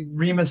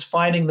Remus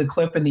finding the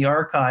clip in the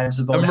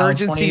archives about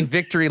emergency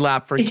victory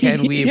lap for Ken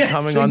Wiebe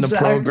coming on the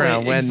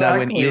program when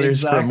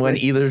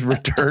Ehlers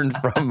returned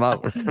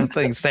from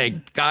things,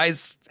 saying,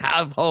 guys,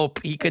 have hope,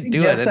 he could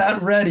do it.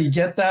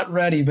 Get that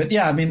ready. But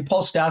yeah, I mean,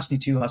 Paul Stastny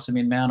too, Huss. I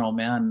mean, man, oh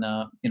man,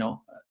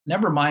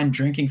 never mind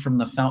drinking from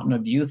the fountain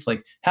of youth,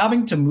 like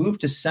having to move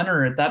to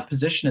center at that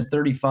position at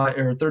 35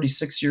 or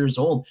 36 years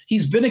old.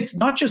 He's been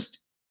not just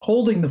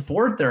holding the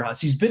fort there,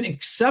 Huss. He's been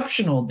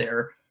exceptional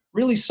there,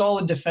 really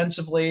solid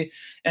defensively.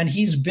 And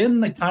he's been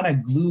the kind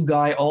of glue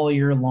guy all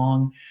year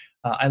long.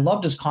 I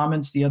loved his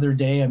comments the other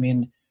day. I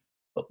mean,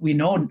 we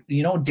know,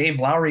 Dave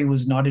Lowry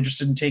was not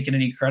interested in taking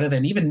any credit.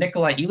 And even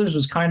Nikolai Ehlers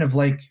was kind of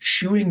like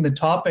shooting the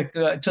topic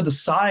to the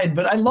side.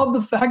 But I love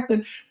the fact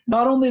that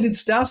not only did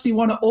Stastny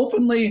want to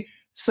openly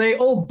say,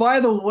 oh, by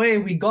the way,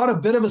 we got a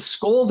bit of a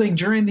scolding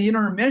during the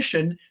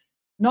intermission.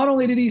 Not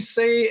only did he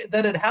say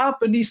that it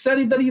happened, he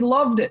said that he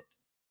loved it,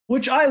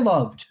 which I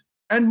loved.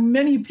 And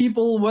many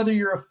people, whether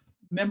you're a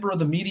member of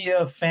the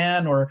media,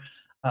 fan, or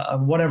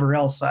whatever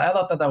else. I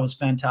thought that was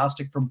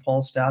fantastic from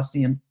Paul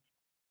Stastny. And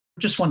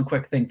just one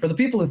quick thing for the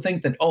people who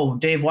think that, oh,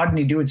 Dave, why didn't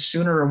he do it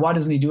sooner, or why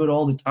doesn't he do it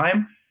all the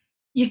time?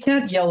 You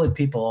can't yell at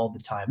people all the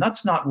time.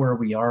 That's not where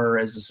we are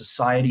as a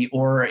society,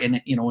 or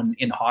in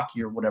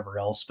hockey or whatever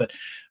else. But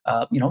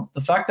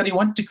the fact that he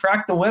went to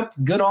crack the whip,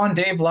 good on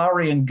Dave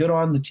Lowry and good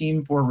on the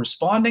team for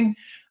responding.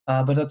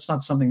 But that's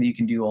not something that you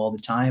can do all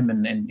the time.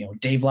 And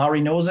Dave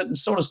Lowry knows it, and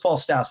so does Paul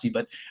Stastny.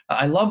 But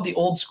I love the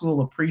old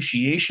school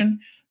appreciation.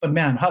 But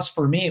man, Huss,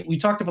 for me, we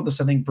talked about this,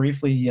 I think,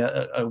 briefly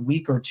a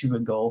week or two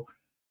ago.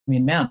 I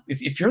mean, man,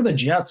 if you're the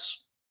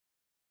Jets,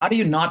 how do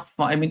you not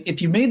find, I mean,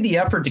 if you made the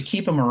effort to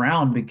keep him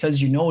around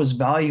because you know his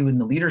value in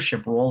the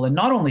leadership role, and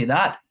not only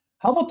that,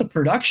 how about the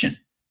production?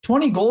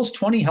 20 goals,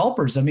 20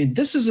 helpers. I mean,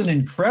 this is an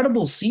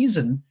incredible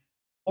season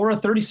for a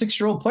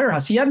 36-year-old player.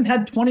 He hadn't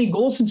had 20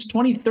 goals since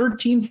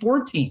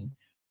 2013-14,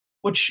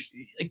 which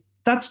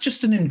that's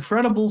just an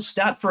incredible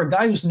stat for a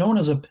guy who's known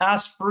as a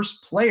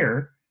pass-first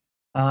player.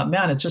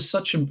 Man, it's just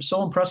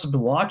so impressive to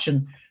watch.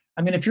 And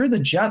I mean, if you're the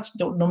Jets,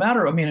 no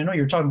matter, I mean, I know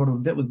you're talking about it a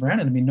bit with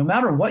Brandon. I mean, no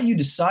matter what you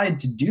decide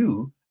to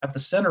do at the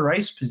center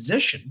ice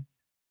position,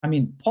 I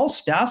mean, Paul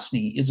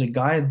Stastny is a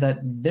guy that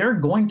they're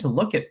going to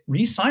look at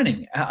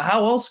re-signing.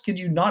 How else could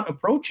you not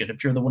approach it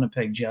if you're the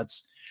Winnipeg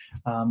Jets?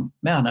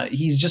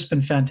 He's just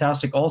been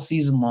fantastic all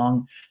season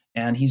long,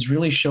 and he's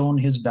really shown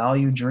his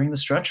value during the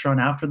stretch run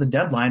after the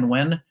deadline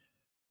when,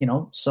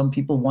 some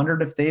people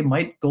wondered if they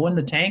might go in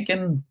the tank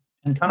and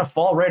kind of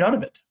fall right out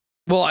of it.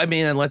 Well, I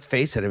mean, and let's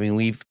face it. I mean,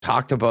 we've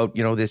talked about,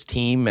 this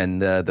team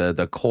and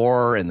the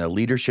core and the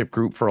leadership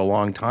group for a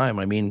long time.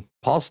 I mean,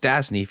 Paul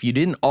Stastny, if you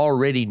didn't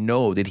already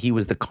know that he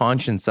was the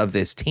conscience of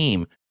this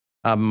team,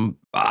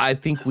 I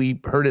think we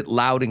heard it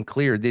loud and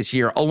clear this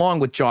year, along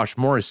with Josh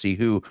Morrissey,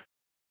 who,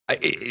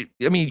 I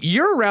mean,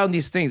 you're around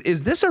these things.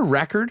 Is this a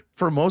record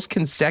for most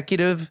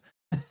consecutive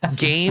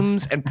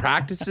games and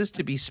practices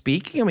to be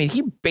speaking? I mean,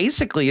 he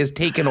basically has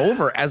taken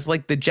over as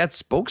like the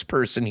Jets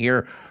spokesperson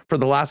here for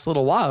the last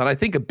little while. And I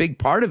think a big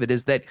part of it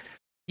is that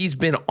he's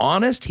been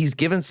honest. He's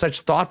given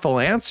such thoughtful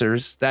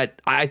answers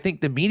that I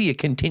think the media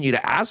continue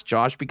to ask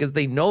Josh because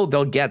they know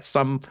they'll get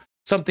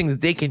something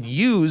that they can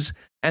use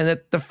and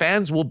that the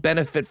fans will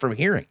benefit from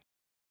hearing.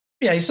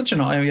 Yeah, he's such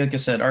like I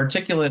said,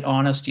 articulate,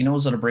 honest. He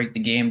knows how to break the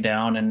game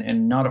down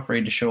and not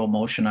afraid to show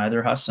emotion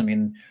either, Huss. I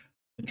mean,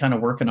 I've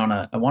been working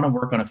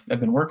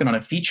on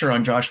a feature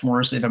on Josh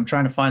Morrissey that I'm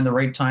trying to find the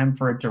right time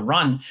for it to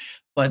run.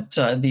 But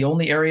the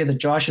only area that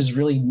Josh is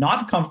really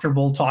not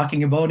comfortable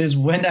talking about is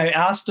when I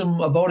asked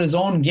him about his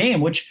own game,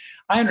 which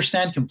I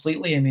understand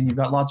completely. I mean, you've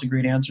got lots of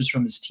great answers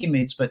from his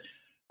teammates, but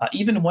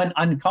even when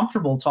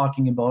uncomfortable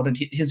talking about it,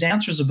 his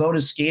answers about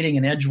his skating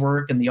and edge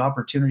work and the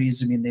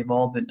opportunities, I mean, they've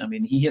all been, I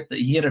mean, he hit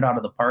it out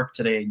of the park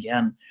today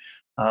again.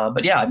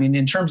 But yeah, I mean,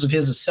 in terms of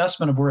his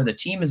assessment of where the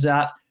team is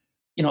at,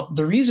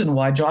 the reason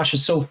why Josh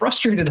is so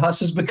frustrated,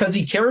 Huss, is because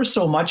he cares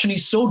so much and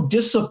he's so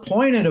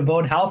disappointed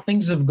about how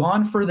things have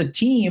gone for the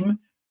team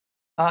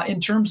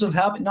in terms of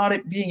not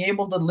being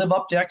able to live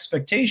up to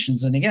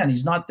expectations. And again,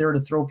 he's not there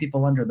to throw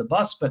people under the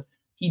bus, but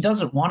he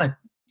doesn't want to,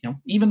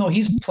 even though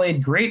he's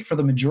played great for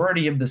the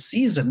majority of the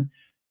season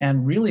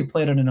and really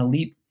played at an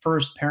elite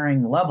first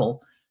pairing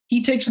level,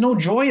 he takes no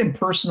joy in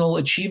personal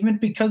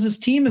achievement because his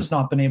team has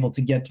not been able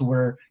to get to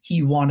where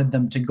he wanted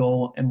them to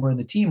go and where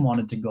the team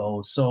wanted to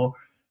go. So,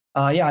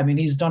 yeah, I mean,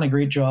 he's done a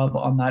great job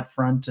on that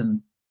front,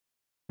 and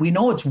we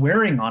know it's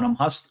wearing on him.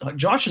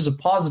 Josh is a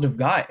positive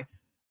guy.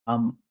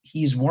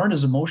 He's worn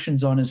his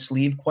emotions on his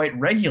sleeve quite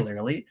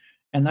regularly,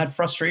 and that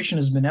frustration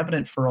has been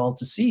evident for all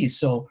to see.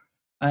 So,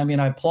 I mean,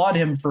 I applaud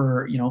him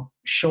for,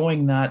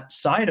 showing that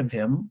side of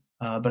him.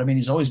 But I mean,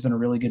 he's always been a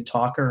really good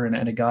talker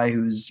and a guy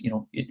who's,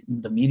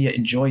 the media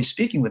enjoys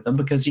speaking with him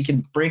because he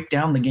can break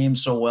down the game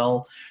so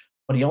well.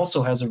 But he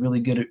also has a really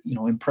good,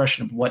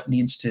 impression of what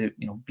needs to,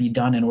 be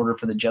done in order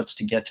for the Jets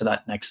to get to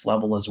that next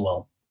level as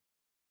well.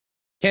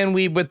 Ken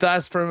Wiebe with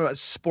us from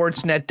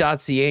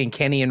sportsnet.ca and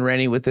Kenny and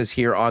Rennie with us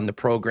here on the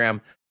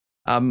program.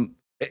 Ken,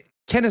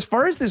 as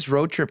far as this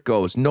road trip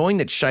goes, knowing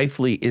that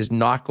Scheifele is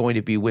not going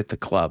to be with the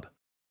club,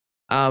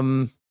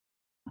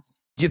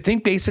 do you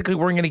think basically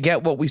we're going to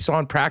get what we saw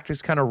in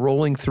practice kind of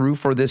rolling through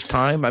for this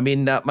time? I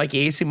mean, Mike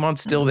Eyssimont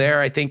still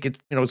there. I think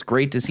it's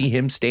great to see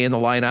him stay in the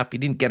lineup. He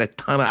didn't get a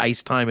ton of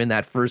ice time in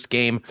that first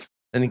game.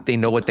 I think they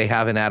know what they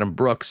have in Adam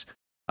Brooks.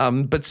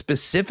 But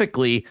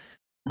specifically,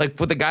 like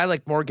with a guy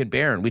like Morgan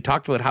Barron, we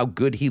talked about how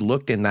good he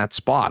looked in that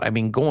spot. I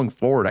mean, going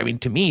forward, I mean,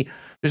 to me,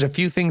 there's a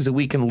few things that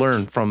we can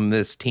learn from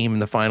this team in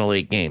the final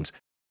 8 games.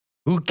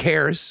 Who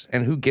cares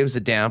and who gives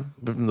a damn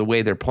from the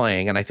way they're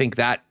playing? And I think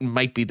that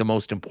might be the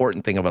most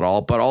important thing of it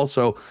all, but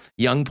also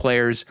young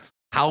players,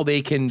 how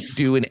they can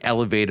do in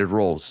elevated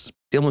roles.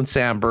 Dylan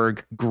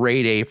Sandberg,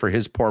 grade A for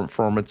his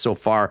performance so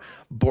far.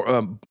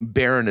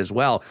 Barron as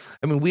well.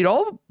 I mean, we'd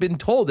all been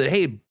told that,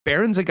 hey,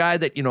 Barron's a guy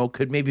that,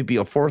 could maybe be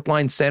a 4th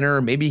line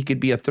center. Maybe he could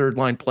be a 3rd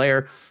line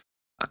player.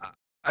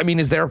 I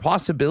mean, is there a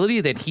possibility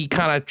that he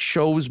kind of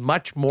shows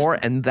much more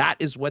and that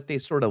is what they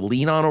sort of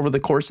lean on over the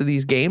course of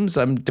these games,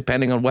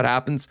 depending on what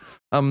happens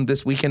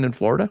this weekend in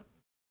Florida?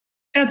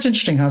 Yeah, it's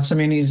interesting, Huss. I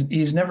mean,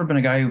 he's never been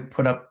a guy who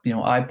put up,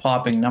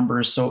 eye-popping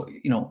numbers. So,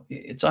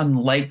 it's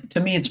to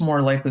me, it's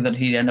more likely that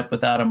he'd end up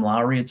with Adam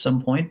Lowry at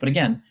some point. But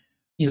again,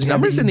 His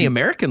numbers in the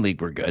American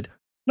League were good.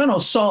 No,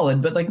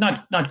 solid, but like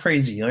not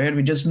crazy. Right? I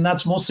mean, and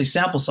that's mostly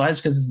sample size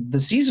because the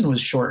season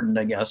was shortened,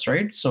 I guess,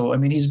 right? So, I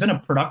mean, he's been a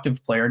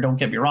productive player. Don't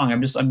get me wrong.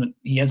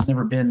 He has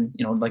never been,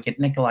 like a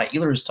Nikolai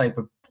Ehlers type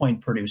of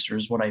point producer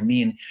is what I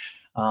mean.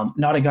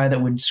 Not a guy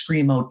that would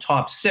scream out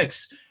top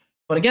six.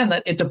 But again,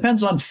 that it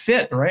depends on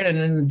fit, right? And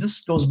then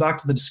this goes back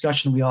to the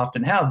discussion we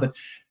often have. But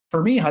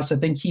for me, Huss, I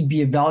think he'd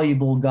be a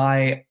valuable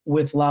guy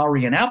with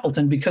Lowry and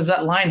Appleton because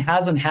that line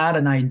hasn't had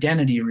an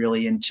identity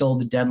really until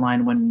the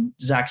deadline when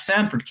Zach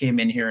Sanford came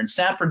in here. And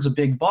Sanford's a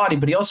big body,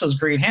 but he also has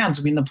great hands.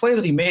 I mean, the play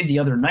that he made the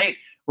other night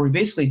where he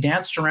basically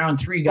danced around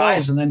three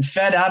guys and then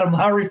fed Adam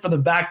Lowry for the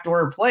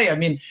backdoor play. I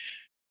mean,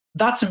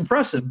 that's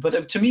impressive.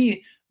 But to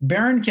me,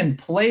 Barron can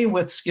play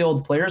with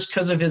skilled players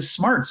because of his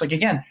smarts. Like,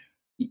 again,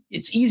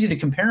 it's easy to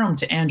compare him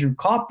to Andrew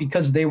Kopp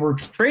because they were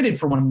traded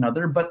for one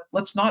another, but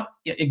let's not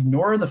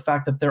ignore the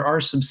fact that there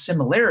are some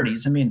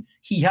similarities. I mean,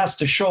 he has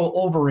to show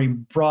over a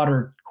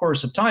broader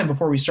course of time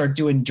before we start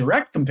doing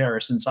direct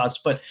comparisons,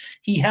 but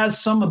he has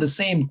some of the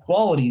same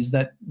qualities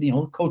that,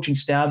 coaching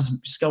staffs,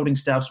 scouting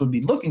staffs would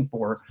be looking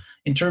for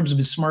in terms of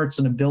his smarts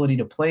and ability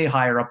to play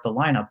higher up the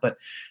lineup. But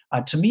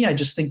to me, I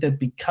just think that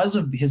because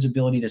of his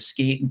ability to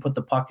skate and put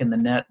the puck in the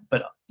net,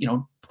 but,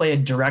 play a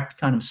direct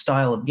kind of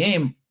style of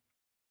game,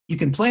 you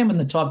can play him in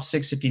the top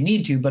six if you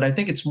need to, but I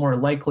think it's more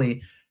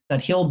likely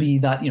that he'll be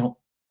that,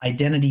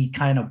 identity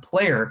kind of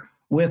player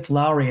with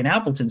Lowry and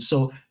Appleton.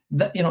 So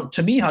that,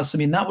 to me, Huss, I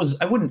mean,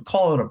 I wouldn't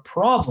call it a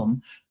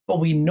problem, but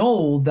we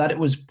know that it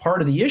was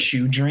part of the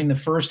issue during the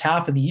first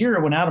half of the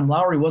year when Adam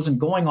Lowry wasn't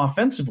going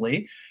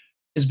offensively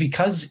is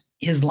because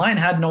his line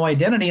had no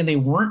identity and they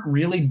weren't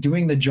really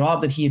doing the job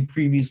that he had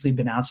previously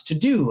been asked to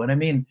do. And I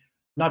mean,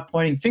 not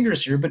pointing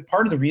fingers here, but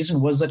part of the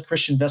reason was that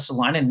Christian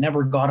Vesalainen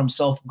never got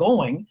himself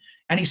going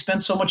and he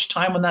spent so much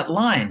time on that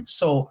line.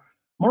 So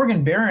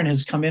Morgan Barron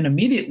has come in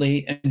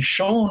immediately and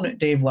shown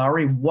Dave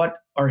Lowry what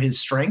are his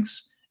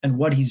strengths and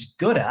what he's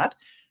good at.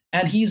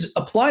 And he's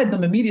applied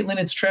them immediately and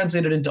it's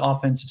translated into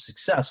offensive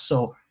success.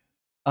 So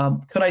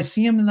could I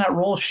see him in that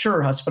role?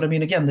 Sure, Huss. But I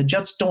mean, again, the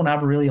Jets don't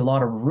have really a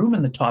lot of room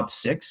in the top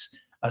six,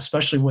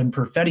 especially when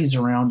Perfetti's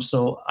around.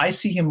 So I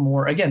see him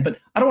more again, but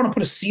I don't want to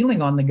put a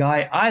ceiling on the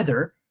guy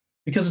either,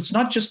 because it's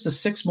not just the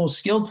six most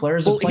skilled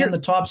players that play in the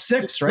top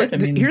six, right?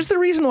 Here's the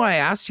reason why I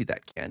asked you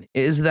that, Ken,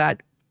 is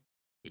that,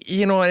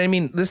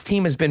 this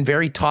team has been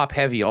very top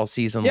heavy all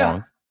season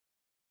long.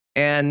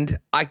 And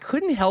I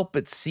couldn't help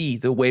but see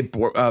the way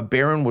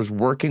Barron was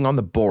working on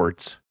the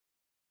boards,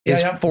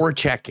 his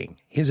forechecking,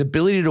 his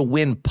ability to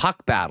win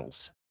puck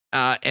battles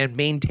and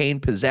maintain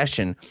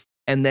possession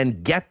and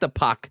then get the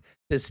puck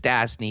to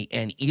Stastny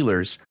and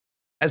Ehlers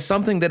as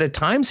something that at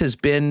times has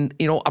been,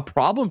 a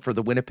problem for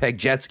the Winnipeg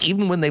Jets,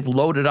 even when they've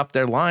loaded up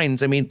their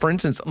lines. I mean, for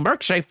instance,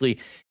 Mark Scheifele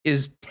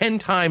is 10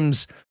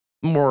 times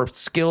more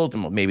skilled,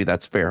 and maybe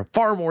that's fair,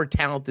 far more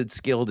talented,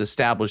 skilled,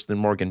 established than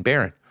Morgan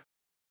Barron.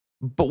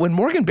 But when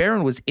Morgan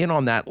Barron was in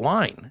on that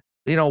line,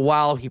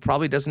 while he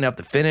probably doesn't have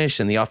the finish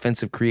and the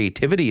offensive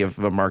creativity of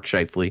Mark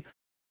Scheifele,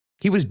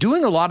 he was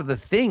doing a lot of the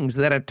things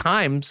that at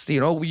times,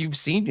 you've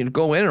seen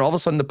go in and all of a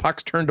sudden the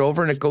puck's turned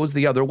over and it goes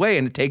the other way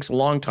and it takes a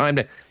long time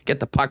to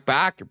get the puck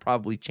back. You're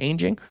probably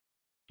changing.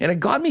 And it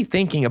got me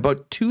thinking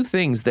about two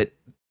things that,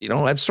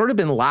 I've sort of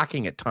been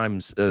lacking at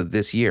times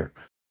this year.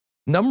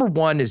 Number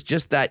one is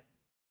just that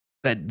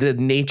the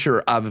nature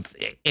of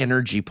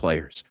energy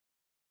players.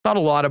 Thought a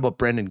lot about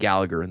Brendan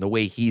Gallagher and the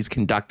way he's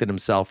conducted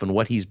himself and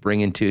what he's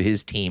bringing to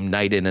his team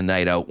night in and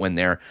night out when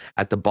they're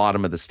at the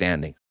bottom of the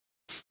standings.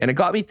 And it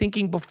got me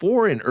thinking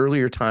before in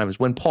earlier times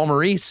when Paul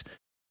Maurice,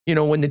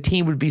 when the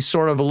team would be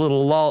sort of a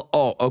little lull,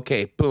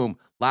 okay, boom,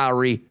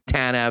 Lowry,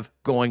 Tanev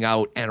going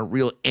out and a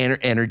real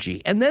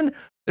energy. And then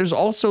there's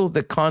also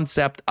the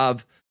concept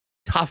of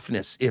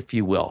toughness, if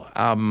you will.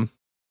 How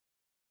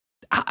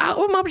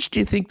much do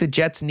you think the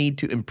Jets need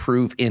to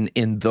improve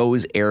in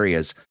those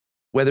areas,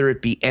 whether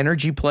it be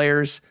energy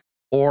players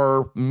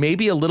or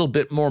maybe a little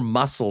bit more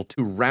muscle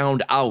to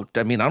round out?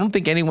 I mean, I don't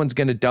think anyone's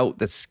going to doubt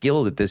the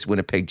skill that this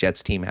Winnipeg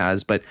Jets team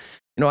has, but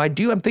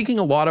I'm thinking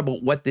a lot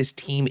about what this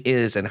team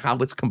is and how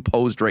it's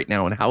composed right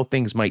now and how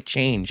things might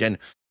change. And,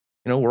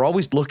 we're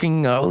always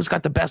looking, who's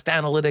got the best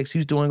analytics,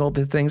 who's doing all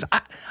the things.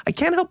 I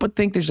can't help but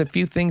think there's a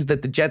few things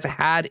that the Jets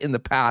had in the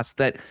past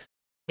that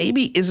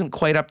maybe isn't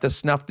quite up to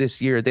snuff this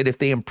year, that if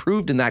they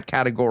improved in that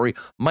category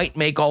might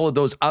make all of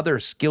those other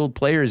skilled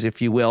players,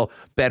 if you will,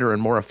 better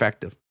and more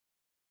effective.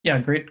 Yeah,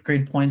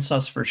 great points,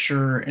 Huss, for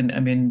sure. And I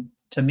mean,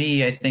 to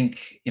me, I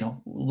think,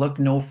 look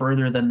no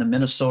further than the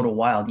Minnesota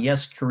Wild.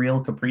 Yes,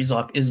 Kirill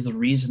Kaprizov is the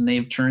reason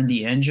they've turned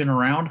the engine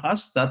around,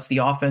 Huss. That's the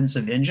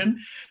offensive engine.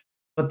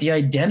 But the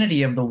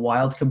identity of the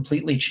Wild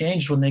completely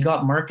changed when they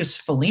got Marcus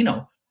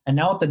Foligno. And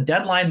now at the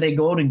deadline, they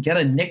go and get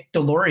a Nick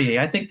Delorier.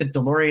 I think that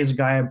Delorier is a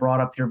guy I brought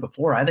up here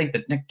before. I think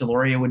that Nick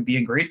Delorier would be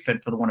a great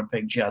fit for the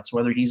Winnipeg Jets,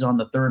 whether he's on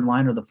the third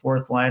line or the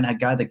fourth line, a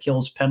guy that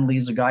kills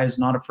penalties, a guy who's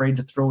not afraid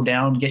to throw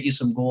down, get you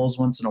some goals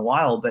once in a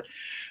while. But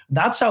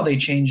that's how they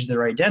changed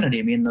their identity.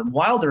 I mean, the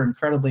Wild are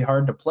incredibly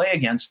hard to play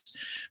against,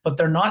 but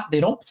they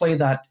don't play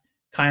that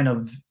kind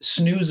of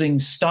snoozing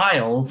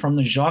style from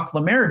the Jacques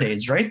Lemaire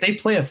days, right? They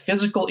play a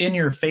physical,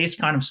 in-your-face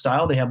kind of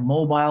style. They have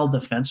mobile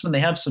defensemen. They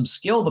have some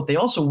skill, but they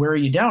also wear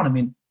you down. I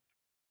mean,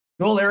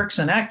 Joel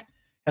Eriksson Ek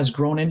has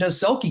grown into a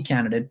Selke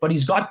candidate, but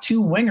he's got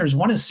two wingers.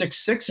 One is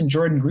 6'6" and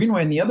Jordan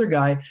Greenway, and the other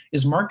guy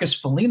is Marcus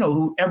Foligno,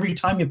 who every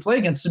time you play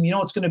against him,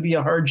 it's going to be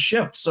a hard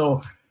shift.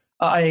 So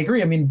I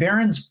agree. I mean,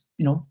 Barron's,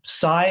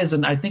 size,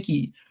 and I think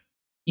he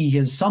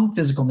has some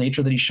physical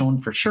nature that he's shown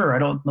for sure. I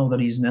don't know that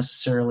he's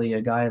necessarily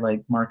a guy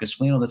like Marcus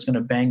Foligno that's going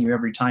to bang you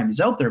every time he's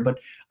out there, but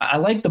I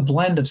like the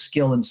blend of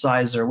skill and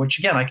size there, which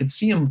again, I could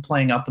see him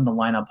playing up in the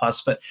lineup,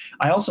 Huss, but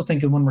I also think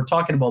that when we're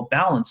talking about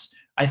balance,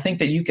 I think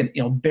that you could,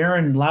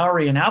 Barron,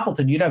 Lowry, and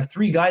Appleton, you'd have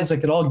three guys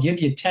that could all give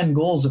you 10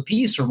 goals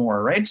apiece or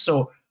more, right?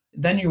 So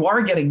then you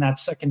are getting that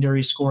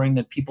secondary scoring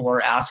that people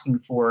are asking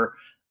for,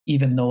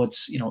 even though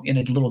it's, in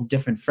a little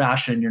different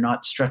fashion, you're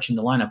not stretching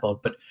the lineup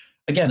out. But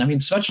again, I mean,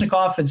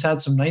 Svechnikov has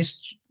had some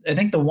nice, I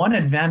think the one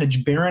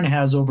advantage Barron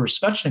has over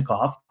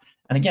Svechnikov,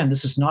 and again,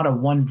 this is not a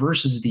one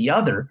versus the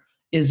other,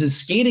 is his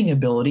skating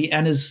ability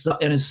and his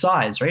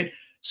size, right?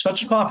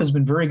 Svechnikov has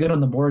been very good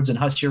on the boards, and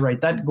Huss, you're right.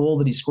 That goal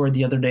that he scored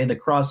the other day, the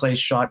cross-ice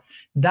shot,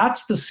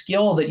 that's the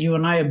skill that you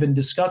and I have been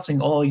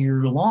discussing all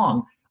year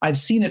long. I've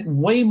seen it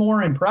way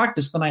more in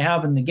practice than I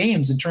have in the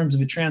games in terms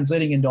of it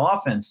translating into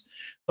offense,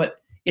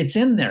 but it's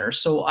in there.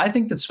 So I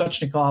think that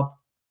Svechnikov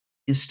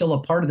is still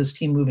a part of this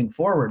team moving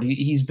forward.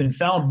 He's been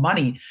found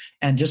money,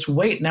 and just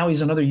wait. Now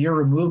he's another year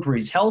removed where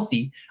he's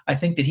healthy. I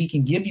think that he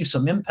can give you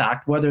some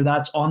impact, whether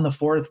that's on the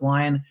fourth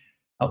line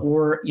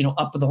or,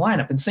 up the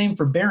lineup. And same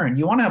for Barron.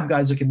 You want to have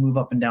guys that can move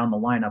up and down the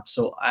lineup.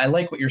 So I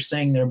like what you're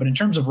saying there. But in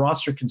terms of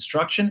roster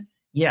construction,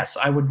 yes,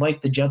 I would like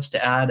the Jets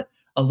to add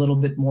a little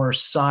bit more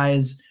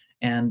size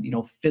and,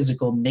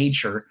 physical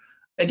nature.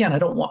 Again,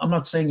 I'm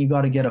not saying you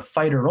got to get a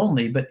fighter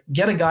only, but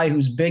get a guy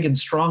who's big and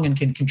strong and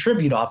can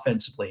contribute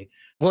offensively.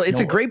 Well,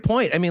 it's a great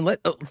point. I mean,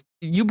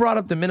 you brought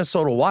up the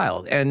Minnesota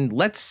Wild, and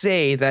let's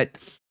say that,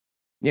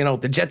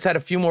 the Jets had a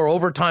few more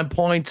overtime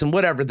points and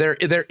whatever. They're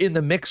in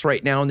the mix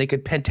right now, and they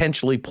could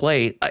potentially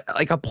play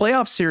like a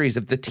playoff series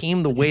of the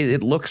team the way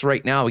it looks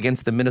right now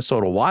against the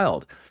Minnesota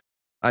Wild.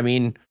 I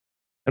mean,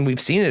 and we've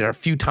seen it a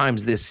few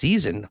times this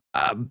season.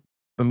 I'm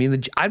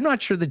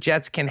not sure the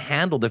Jets can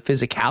handle the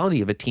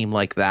physicality of a team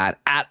like that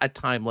at a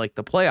time like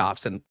the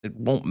playoffs, and it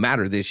won't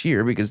matter this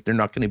year because they're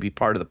not going to be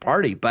part of the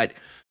party. But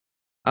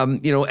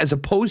as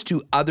opposed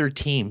to other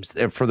teams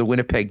for the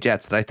Winnipeg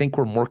Jets that I think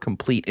were more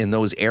complete in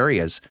those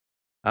areas,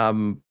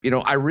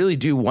 I really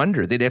do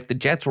wonder that if the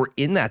Jets were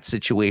in that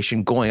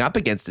situation going up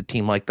against a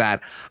team like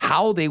that,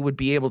 how they would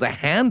be able to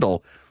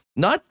handle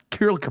not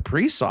Kirill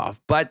Kaprizov,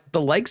 but the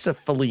likes of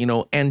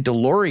Foligno and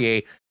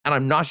Delorier. And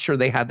I'm not sure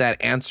they have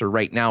that answer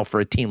right now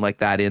for a team like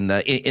that in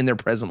their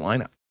present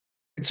lineup.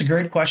 It's a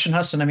great question,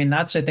 Huston. I mean,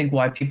 that's, I think,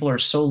 why people are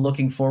so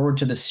looking forward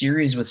to the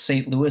series with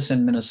St. Louis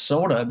and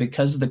Minnesota,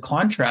 because of the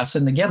contrast.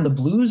 And again, the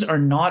Blues are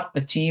not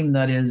a team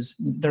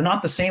they're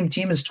not the same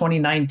team as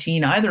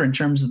 2019 either in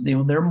terms of,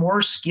 they're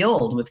more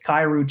skilled with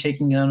Kyrou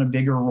taking on a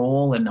bigger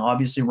role and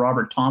obviously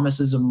Robert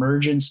Thomas's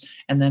emergence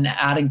and then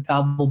adding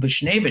Pavel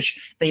Buchnevich.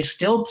 They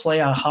still play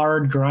a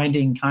hard,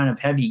 grinding kind of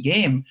heavy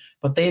game,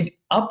 but they've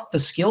upped the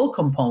skill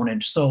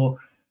component. So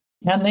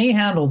can they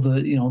handle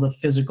the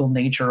physical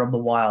nature of the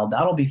Wild?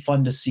 That'll be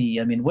fun to see.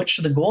 I mean, which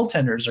of the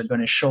goaltenders are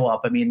going to show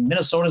up? I mean,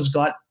 Minnesota's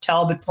got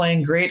Talbot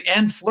playing great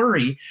and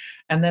Fleury.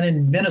 And then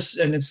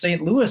in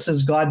St. Louis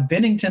has got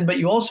Binnington, but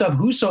you also have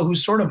Husso,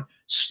 who's sort of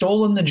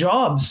stolen the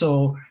job.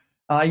 So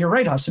you're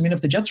right, Huss. I mean,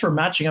 if the Jets were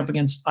matching up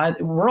against,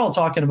 we're all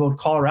talking about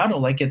Colorado,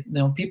 like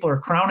people are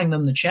crowning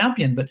them the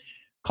champion, but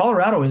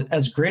Colorado,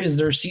 as great as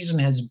their season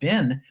has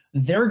been,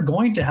 they're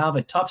going to have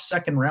a tough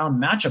second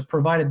round matchup,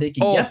 provided they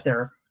can get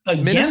there.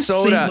 Against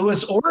St.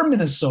 Louis or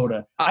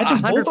Minnesota. I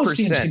think 100%. Both those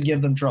teams could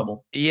give them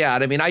trouble. Yeah,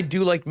 I mean, I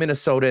do like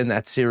Minnesota in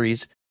that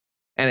series.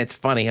 And it's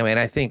funny. I mean,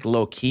 I think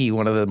low-key,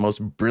 one of the most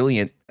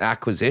brilliant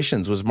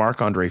acquisitions was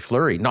Marc-Andre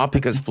Fleury. Not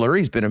because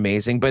Fleury's been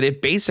amazing, but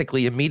it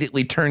basically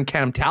immediately turned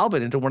Cam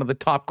Talbot into one of the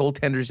top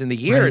goaltenders in the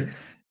year.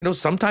 Right.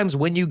 Sometimes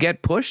when you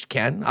get pushed,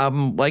 Ken,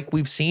 like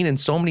we've seen in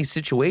so many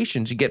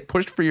situations, you get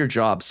pushed for your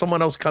job.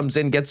 Someone else comes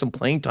in, gets some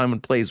playing time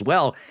and plays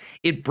well.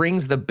 It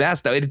brings the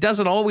best out. It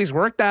doesn't always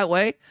work that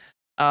way.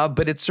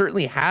 But it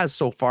certainly has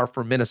so far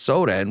for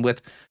Minnesota. And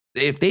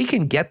if they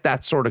can get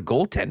that sort of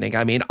goaltending,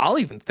 I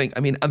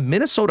mean, a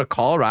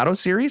Minnesota-Colorado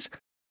series,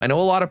 I know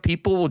a lot of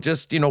people will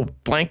just,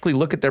 blankly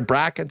look at their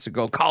brackets and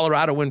go,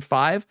 Colorado win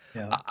 5.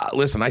 Yeah.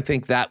 Listen, I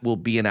think that will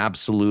be an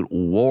absolute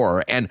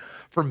war. And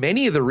for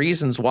many of the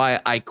reasons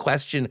why I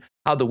question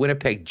how the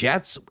Winnipeg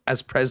Jets,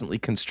 as presently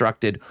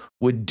constructed,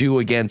 would do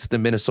against the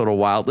Minnesota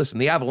Wild. Listen,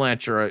 the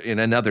Avalanche are in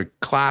another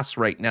class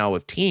right now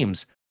of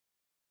teams.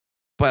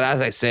 But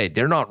as I say,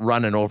 they're not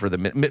running over the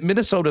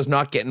Minnesota's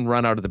not getting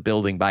run out of the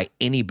building by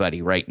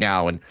anybody right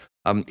now. And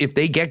if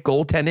they get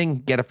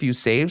goaltending, get a few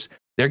saves,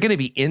 they're going to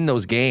be in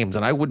those games.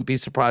 And I wouldn't be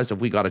surprised if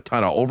we got a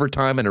ton of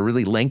overtime and a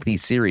really lengthy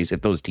series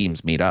if those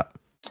teams meet up.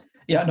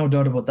 Yeah, no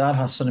doubt about that,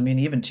 Huston. I mean,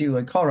 even too,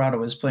 like Colorado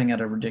was playing at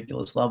a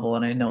ridiculous level,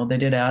 and I know they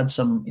did add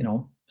some,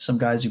 some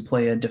guys who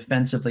play a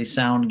defensively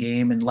sound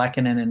game, and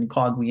Lehkonen and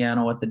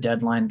Cogliano at the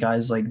deadline,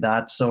 guys like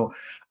that. So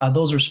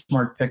those are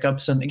smart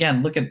pickups. And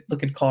again, look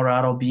at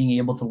Colorado being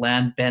able to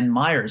land Ben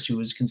Myers, who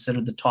was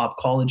considered the top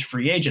college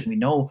free agent. We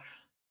know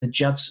the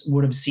Jets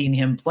would have seen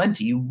him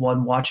plenty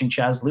when watching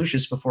Chaz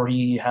Lucius before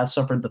he has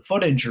suffered the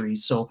foot injury.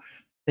 So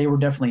they were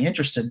definitely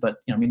interested, but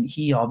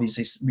he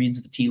obviously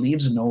reads the tea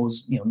leaves and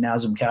knows,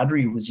 Nazem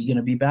Kadri, was he going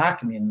to be back?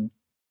 I mean,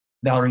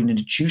 Valerie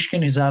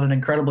Nichushkin has had an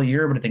incredible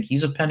year, but I think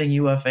he's a pending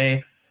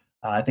UFA.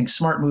 I think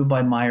smart move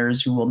by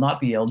Myers, who will not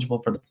be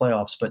eligible for the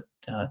playoffs, but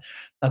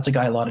that's a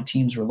guy a lot of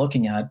teams were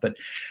looking at. But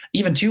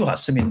even to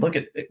us, I mean, look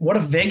at what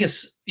if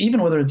Vegas,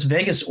 even whether it's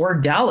Vegas or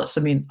Dallas,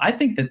 I mean, I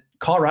think that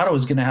Colorado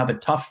is going to have a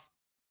tough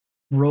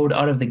road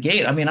out of the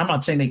gate. I mean, I'm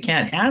not saying they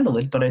can't handle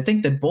it, but I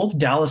think that both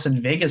Dallas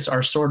and Vegas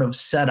are sort of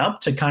set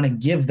up to kind of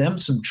give them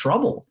some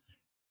trouble,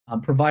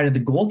 provided the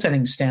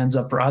goaltending stands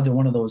up for either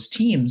one of those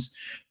teams.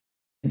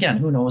 Again,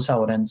 who knows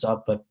how it ends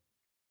up, but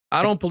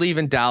I don't believe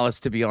in Dallas,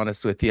 to be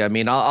honest with you. I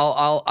mean, I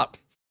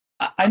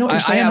know what you're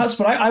saying, Huss,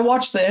 but I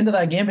watched the end of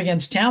that game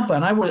against Tampa,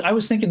 and I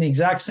was thinking the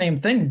exact same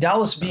thing.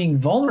 Dallas being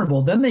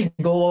vulnerable, then they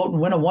go out and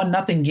win a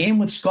 1-0 game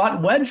with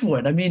Scott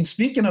Wedgwood. I mean,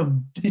 speaking of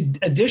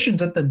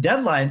additions at the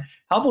deadline,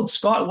 how about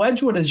Scott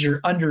Wedgwood as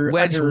your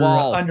Wedge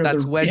wall?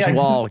 That's Wedge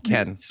wall,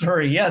 Ken.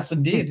 Sorry, yes,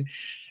 indeed.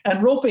 And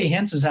Roope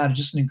Hintz has had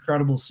just an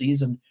incredible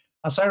season.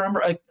 So I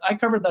remember I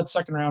covered that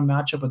second round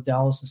matchup with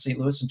Dallas and St.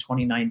 Louis in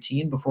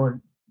 2019 before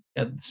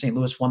St.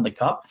 Louis won the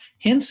cup.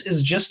 Hintz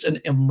is just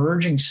an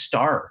emerging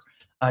star.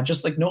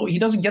 Just like, no, he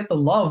doesn't get the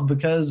love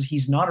because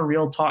he's not a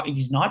real talk.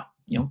 He's not,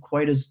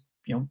 quite as,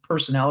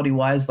 personality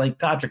wise like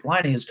Patrick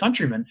Laine, his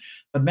countryman.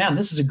 But man,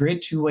 this is a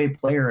great two-way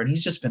player, and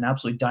he's just been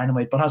absolutely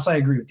dynamite. But Huss, I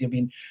agree with you. I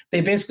mean,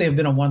 they basically have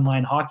been a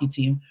one-line hockey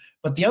team.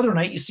 But the other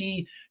night, you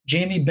see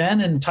Jamie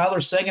Benn and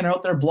Tyler Seguin are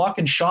out there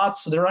blocking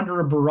shots. So they're under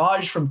a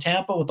barrage from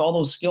Tampa with all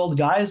those skilled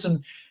guys,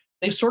 and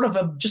they sort of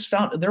have just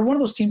found they're one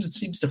of those teams that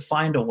seems to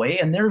find a way,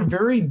 and they're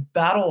very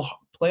battle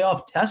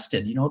playoff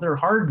tested. They're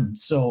hardened.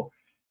 So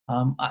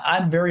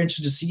I'm very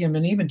interested to see him.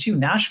 And even too,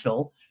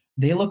 Nashville,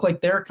 they look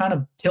like they're kind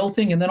of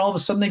tilting, and then all of a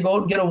sudden they go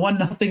out and get a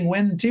 1-0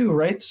 win too,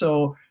 right?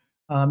 So,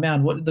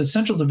 man, what the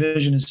Central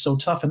Division is so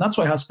tough, and that's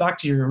why, Huss, back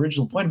to your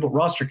original point about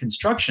roster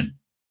construction.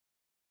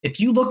 If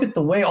you look at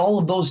the way all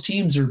of those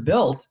teams are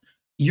built,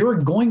 you're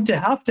going to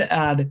have to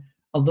add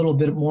a little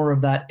bit more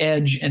of that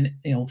edge and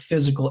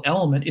physical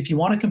element if you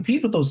want to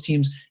compete with those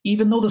teams,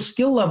 even though the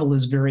skill level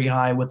is very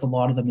high with a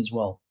lot of them as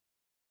well.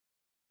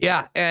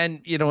 Yeah, and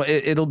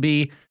it'll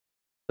be.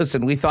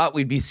 Listen, we thought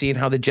we'd be seeing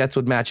how the Jets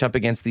would match up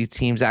against these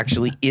teams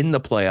actually in the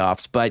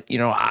playoffs. But,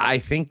 I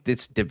think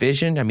this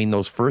division, I mean,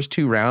 those first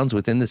two rounds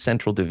within the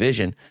Central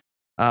Division,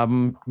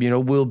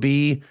 will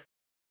be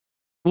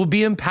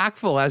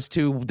impactful as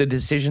to the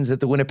decisions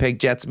that the Winnipeg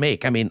Jets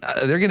make. I mean,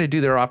 they're going to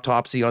do their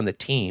autopsy on the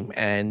team,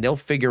 and they'll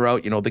figure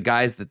out, the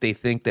guys that they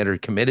think that are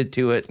committed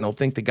to it, and they'll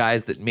think the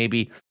guys that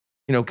maybe,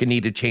 can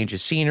need to change the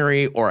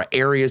scenery or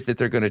areas that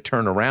they're going to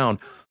turn around.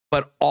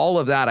 But all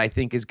of that, I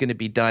think, is going to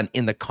be done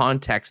in the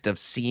context of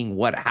seeing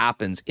what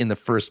happens in the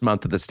first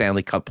month of the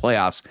Stanley Cup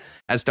playoffs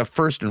as to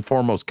first and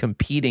foremost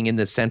competing in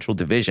the Central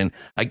Division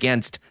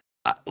against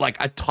like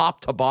a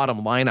top to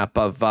bottom lineup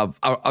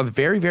of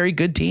very, very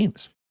good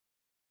teams.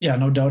 Yeah,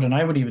 no doubt. And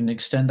I would even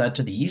extend that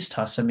to the East,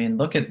 Huss. I mean,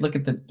 look at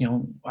the,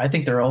 I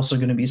think there are also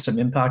going to be some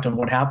impact on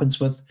what happens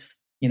with,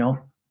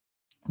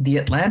 the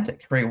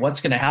Atlantic, right? What's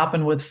going to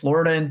happen with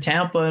Florida and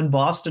Tampa and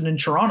Boston and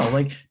Toronto?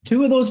 Like,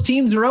 two of those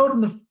teams are out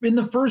in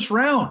the first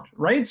round,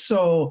 right?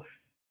 So,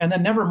 and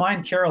then never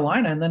mind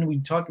Carolina. And then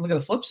look at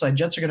the flip side.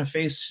 Jets are going to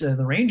face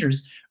the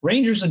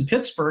Rangers and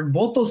Pittsburgh.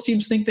 Both those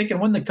teams think they can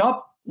win the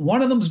cup.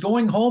 One of them's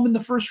going home in the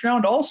first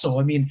round also.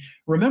 I mean,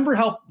 remember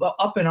how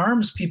up in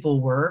arms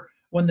people were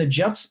when the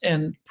Jets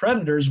and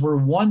Predators were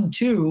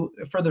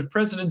 1-2 for the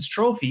President's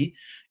Trophy,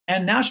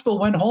 and Nashville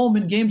went home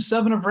in Game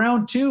 7 of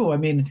round 2. I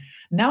mean,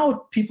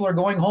 now people are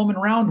going home in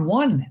round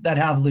 1 that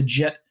have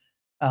legit,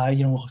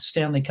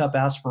 Stanley Cup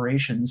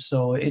aspirations.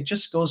 So it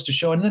just goes to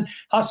show. And then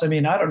Huss, I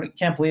mean,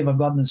 can't believe I've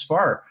gotten this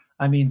far.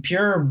 I mean,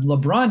 Pierre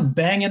LeBrun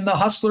banging the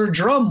Hustler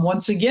drum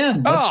once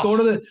again. Let's go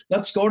to the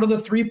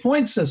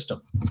 3-point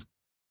system.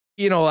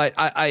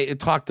 I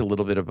talked a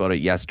little bit about it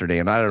yesterday,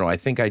 and I don't know. I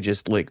think I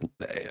just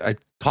I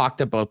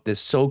talked about this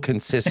so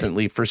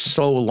consistently for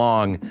so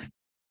long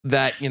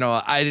that,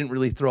 I didn't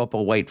really throw up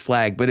a white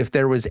flag. But if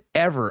there was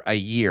ever a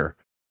year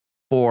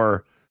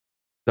for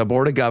the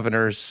Board of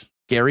Governors,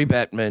 Gary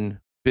Bettman,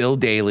 Bill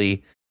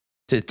Daley,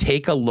 to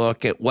take a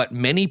look at what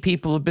many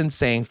people have been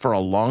saying for a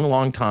long,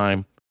 long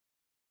time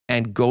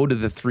and go to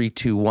the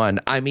 3-2-1.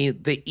 I mean,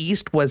 the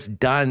East was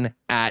done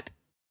at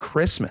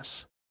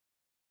Christmas.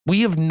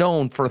 We have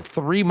known for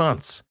 3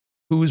 months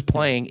who's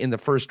playing in the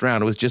first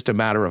round. It was just a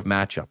matter of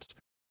matchups.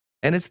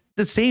 And it's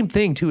the same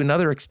thing to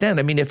another extent.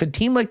 I mean, if a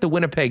team like the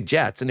Winnipeg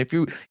Jets, and if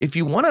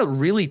you want to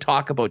really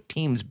talk about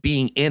teams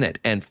being in it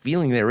and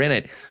feeling they're in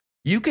it,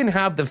 you can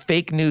have the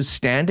fake news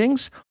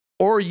standings,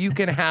 or you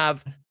can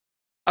have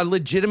a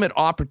legitimate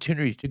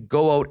opportunity to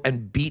go out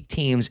and beat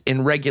teams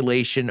in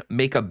regulation,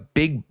 make a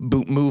big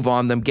move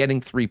on them,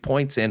 getting 3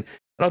 points in.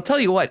 And I'll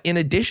tell you what, in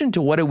addition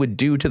to what it would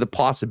do to the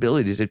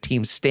possibilities of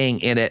teams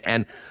staying in it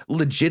and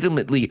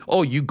legitimately,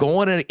 you go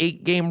on an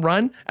 8-game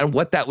run and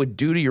what that would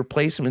do to your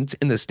placements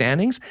in the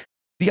standings.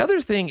 The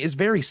other thing is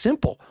very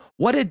simple.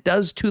 What it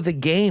does to the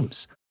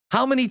games.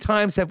 How many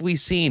times have we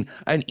seen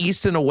an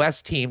East and a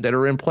West team that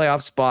are in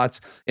playoff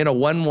spots in a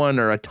 1-1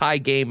 or a tie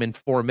game in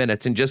 4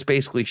 minutes and just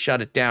basically shut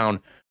it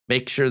down,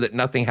 make sure that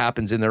nothing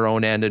happens in their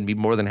own end, and be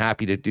more than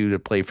happy to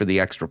play for the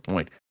extra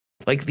point?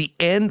 Like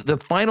the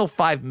final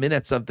 5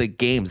 minutes of the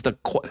games, the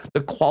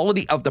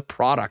quality of the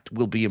product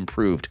will be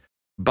improved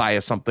by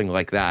something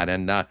like that.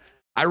 And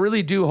I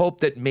really do hope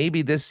that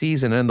maybe this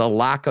season, and the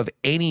lack of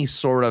any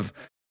sort of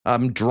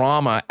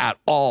drama at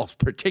all,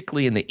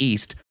 particularly in the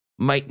East,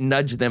 might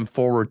nudge them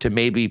forward to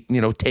maybe,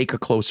 take a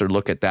closer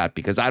look at that,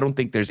 because I don't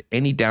think there's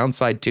any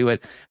downside to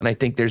it. And I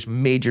think there's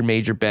major,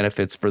 major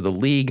benefits for the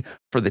league,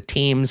 for the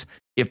teams,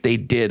 if they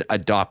did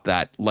adopt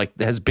that, like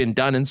has been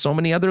done in so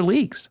many other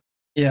leagues.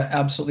 Yeah,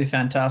 absolutely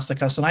fantastic,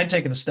 Huston. I'd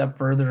take it a step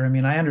further. I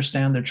mean, I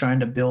understand they're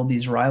trying to build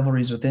these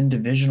rivalries within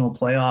divisional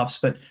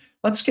playoffs, but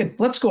let's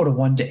go to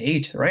 1 to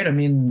 8, right? I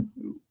mean,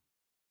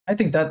 I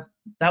think that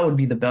would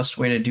be the best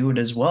way to do it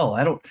as well.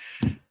 I don't,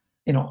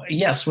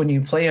 yes, when you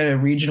play a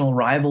regional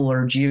rival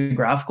or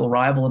geographical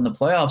rival in the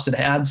playoffs, it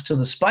adds to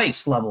the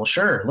spice level.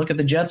 Sure, look at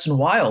the Jets and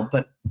Wild,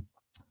 but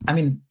I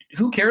mean,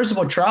 who cares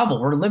about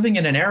travel? We're living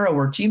in an era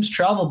where teams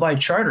travel by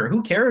charter.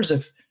 Who cares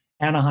if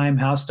Anaheim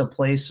has to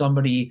play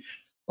somebody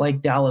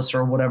like Dallas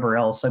or whatever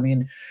else? I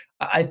mean,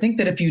 I think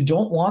that if you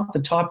don't want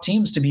the top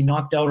teams to be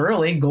knocked out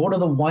early, go to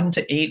the 1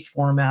 to 8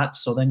 format,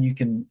 so then you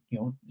can,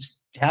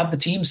 have the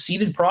teams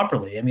seated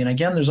properly. I mean,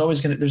 again, there's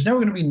never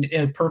going to be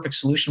a perfect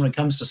solution when it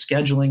comes to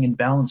scheduling and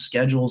balanced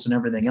schedules and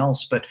everything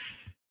else. But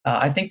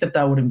I think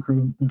that would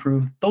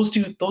improve those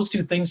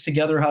two things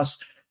together.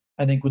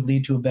 I think would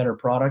lead to a better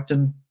product.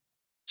 And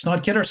let's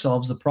not kid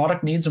ourselves. The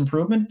product needs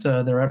improvement.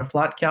 They're at a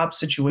flat cap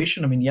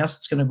situation. I mean, yes,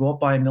 it's going to go up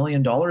by $1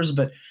 million,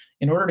 but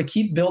in order to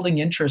keep building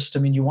interest,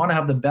 I mean, you want to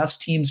have the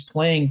best teams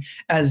playing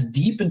as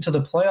deep into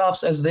the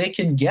playoffs as they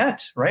can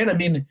get, right? I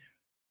mean,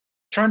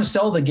 trying to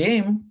sell the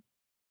game.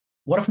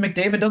 What if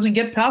McDavid doesn't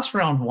get past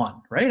round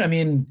 1, right? I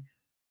mean,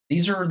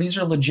 these are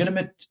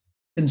legitimate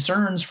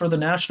concerns for the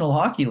National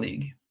Hockey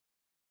League.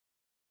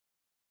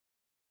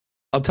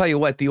 I'll tell you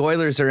what, the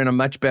Oilers are in a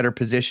much better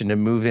position to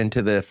move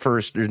into the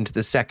first or into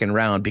the second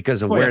round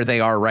because of where they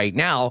are right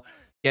now,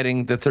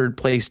 getting the third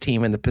place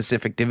team in the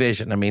Pacific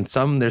Division. I mean,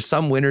 there's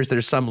some winners,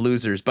 there's some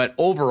losers, but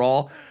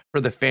overall, for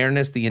the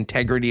fairness, the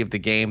integrity of the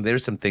game,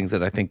 there's some things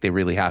that I think they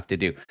really have to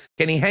do.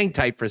 Kenny, hang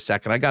tight for a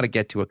second. I got to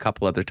get to a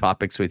couple other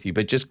topics with you,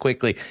 but just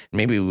quickly,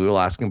 maybe we will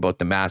ask about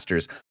the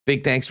Masters.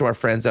 Big thanks to our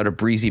friends out of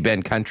Breezy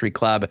Bend Country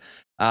Club.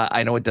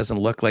 I know it doesn't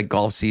look like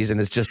golf season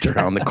is just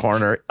around the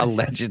corner.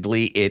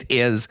 Allegedly, it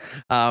is.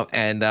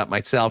 And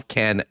myself,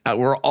 Ken,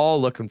 we're all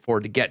looking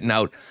forward to getting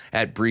out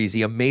at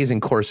Breezy.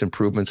 Amazing course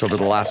improvements over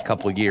the last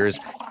couple of years.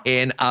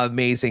 An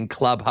amazing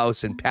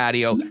clubhouse and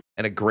patio,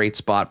 and a great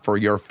spot for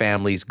your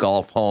family's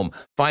golf home.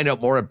 Find out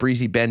more at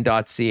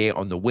breezybend.ca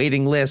on the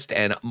waiting list,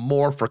 and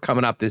more for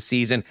coming up this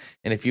season.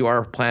 And if you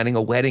are planning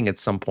a wedding at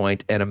some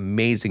point, an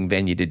amazing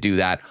venue to do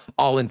that.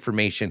 All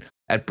information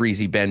at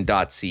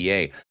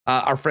breezybend.ca.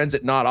 Our friends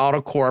at Knott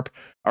Auto Corp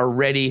are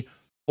ready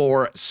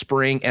for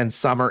spring and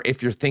summer.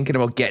 If you're thinking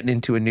about getting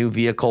into a new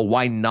vehicle,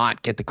 why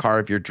not get the car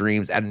of your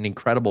dreams at an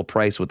incredible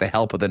price with the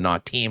help of the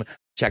Knott team?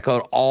 Check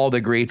out all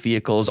the great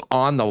vehicles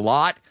on the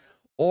lot,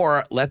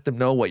 or let them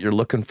know what you're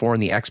looking for,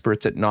 and the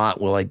experts at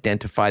Knott will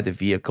identify the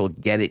vehicle,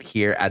 get it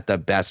here at the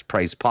best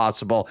price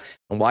possible.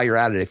 And while you're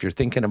at it, if you're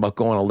thinking about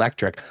going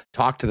electric,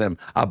 talk to them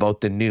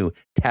about the new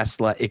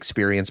Tesla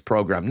Experience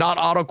program. Knott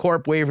Auto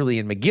Corp, Waverly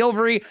and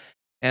McGillivray,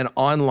 and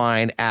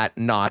online at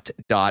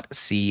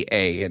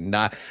knott.ca. And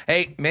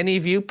hey, many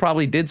of you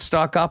probably did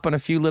stock up on a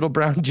few Little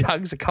Brown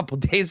Jugs a couple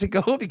days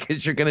ago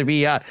because you're going to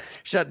be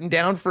shutting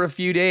down for a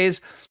few days.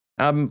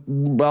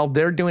 Well,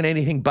 they're doing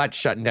anything but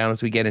shutting down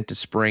as we get into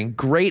spring.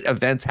 Great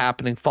events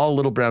happening. Follow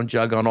Little Brown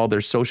Jug on all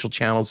their social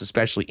channels,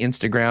 especially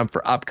Instagram,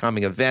 for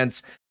upcoming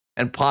events,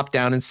 and pop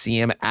down and see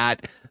them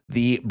at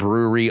the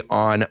brewery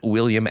on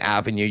William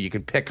Avenue. You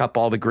can pick up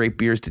all the great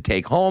beers to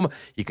take home.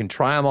 You can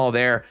try them all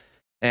there,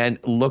 and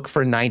look for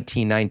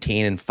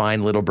 1919 and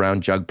find Little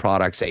Brown Jug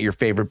products at your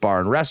favorite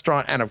bar and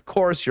restaurant, and of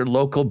course your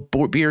local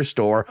beer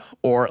store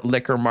or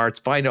liquor marts.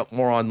 Find out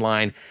more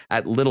online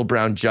at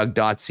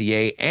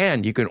littlebrownjug.ca,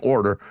 and you can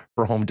order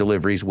for home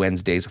deliveries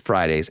Wednesdays,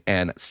 Fridays,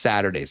 and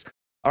Saturdays.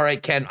 All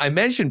right, Ken, I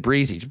mentioned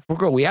Breezy.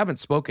 We haven't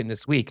spoken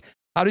this week.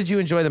 How did you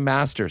enjoy the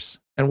Masters?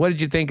 And what did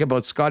you think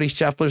about Scotty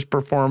Scheffler's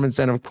performance,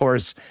 and of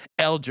course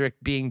Eldrick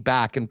being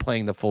back and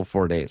playing the full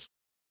 4 days?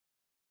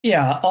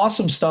 Yeah,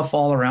 awesome stuff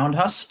all around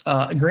us.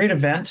 A great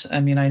event. I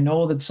mean, I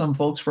know that some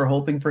folks were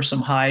hoping for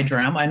some high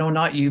drama. I know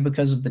not you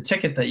because of the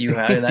ticket that you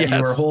had that you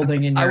were Yes.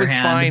 holding in your I was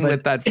hand. fine but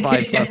with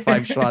that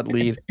five shot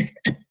lead.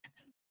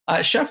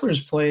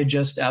 Scheffler's play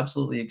just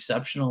absolutely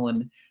exceptional,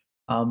 and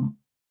um,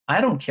 I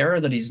don't care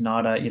that he's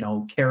not a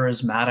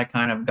charismatic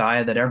kind of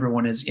guy that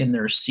everyone is in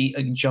their seat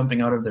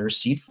jumping out of their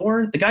seat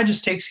for. The guy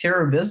just takes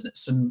care of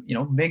business and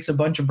makes a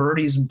bunch of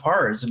birdies and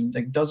pars and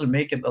doesn't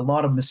make a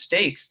lot of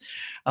mistakes.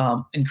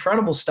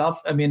 Incredible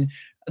stuff. I mean,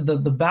 the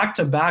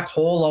back-to-back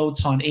hole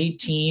outs on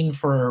 18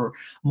 for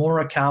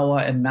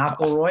Morikawa and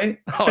McIlroy,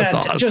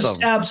 Awesome.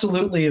 just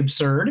absolutely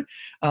absurd.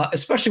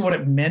 Especially what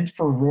it meant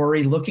for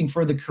Rory looking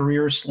for the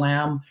career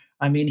slam.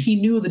 I mean, he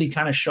knew that he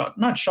kind of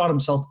not shot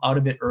himself out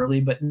of it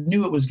early, but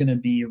knew it was going to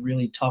be a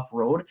really tough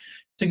road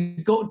to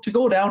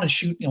go down and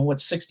shoot.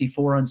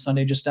 64 on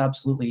Sunday, just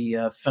absolutely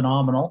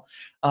phenomenal.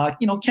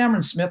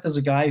 Cameron Smith is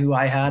a guy who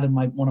I had in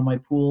one of my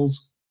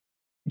pools.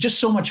 Just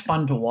so much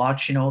fun to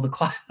watch.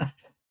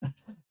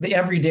 The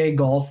everyday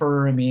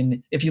golfer. I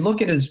mean, if you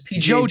look at his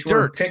PGA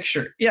Tour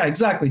picture, yeah,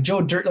 exactly,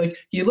 Joe Dirt. Like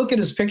you look at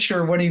his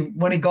picture when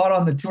he got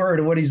on the tour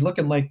to what he's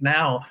looking like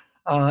now.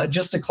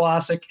 Just a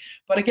classic.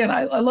 But again,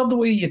 I love the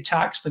way he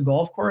attacks the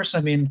golf course.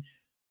 I mean,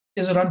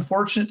 is it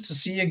unfortunate to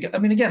see?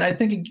 Again, I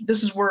think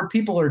this is where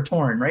people are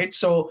torn, right?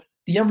 So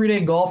the everyday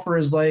golfer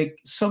is like,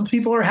 some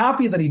people are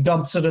happy that he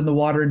dumps it in the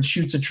water and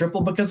shoots a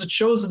triple because it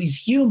shows that he's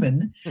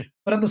human.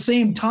 But at the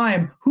same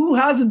time, who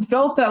hasn't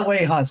felt that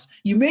way, Huss?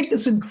 You make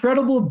this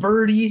incredible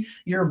birdie.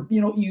 You're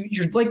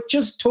like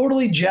just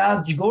totally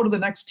jazzed. You go to the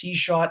next tee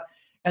shot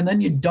and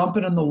then you dump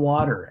it in the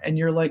water and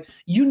you're like,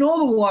 the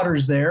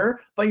water's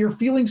there, but you're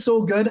feeling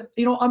so good.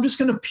 I'm just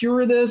going to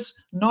pure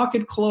this, knock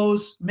it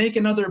close, make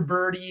another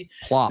birdie.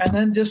 Plop. And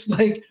then just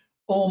like,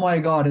 oh my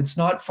God, it's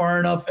not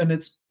far enough. And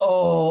it's,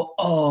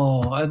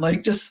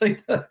 and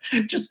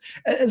just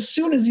as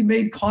soon as he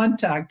made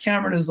contact,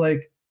 Cameron is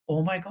like,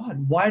 oh my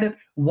God, why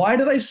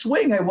did I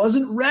swing? I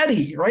wasn't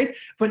ready, right?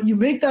 But you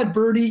make that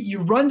birdie, you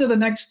run to the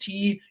next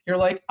tee, you're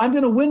like, I'm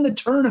going to win the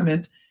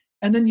tournament.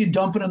 And then you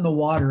dump it in the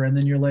water, and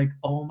then you're like,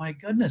 "Oh my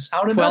goodness,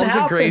 how did that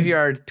happen?"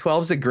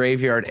 12's a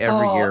graveyard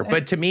every year.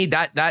 But to me,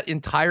 that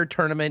entire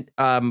tournament,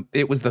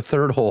 it was the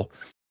third hole.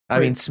 I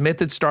mean, Smith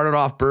had started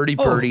off birdie.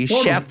 Totally.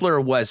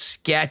 Scheffler was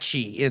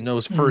sketchy in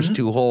those first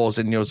two holes,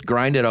 and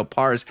grinded out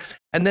pars.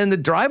 And then the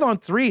drive on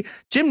 3,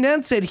 Jim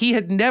Nantz said he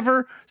had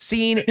never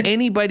seen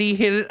anybody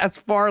hit it as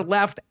far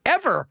left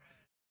ever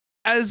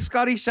as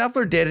Scotty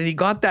Scheffler did, and he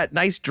got that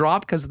nice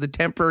drop because of the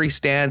temporary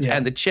stands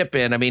and the chip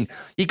in. I mean,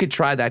 he could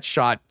try that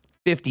shot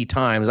 50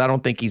 times. I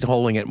don't think he's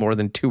holding it more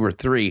than 2 or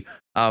 3.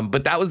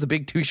 But that was the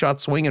big 2-shot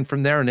swing, and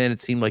from there and then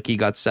it seemed like he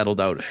got settled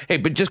out. Hey,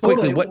 but just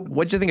quickly,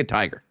 what'd you think of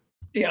Tiger?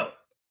 Yeah,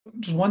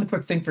 just one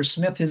quick thing for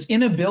Smith, his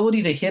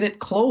inability to hit it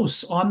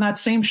close on that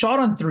same shot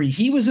on 3.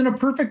 He was in a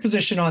perfect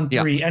position on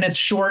 3, and it's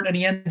short, and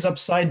he ends up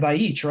side by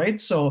each, right?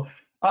 So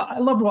I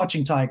loved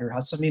watching Tiger,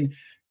 Huss. I mean,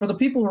 for the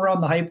people who were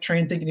on the hype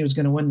train thinking he was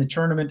going to win the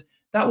tournament,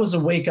 that was a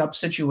wake-up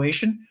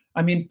situation.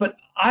 I mean, but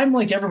I'm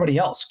like everybody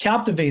else,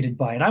 captivated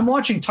by it. I'm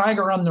watching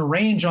Tiger on the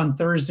range on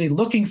Thursday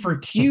looking for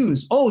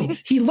cues. Oh,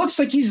 he looks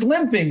like he's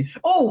limping.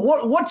 Oh,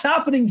 what's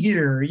happening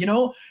here?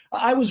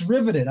 I was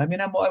riveted. I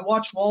mean, I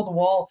watched wall to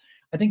wall.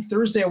 I think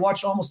Thursday I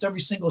watched almost every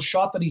single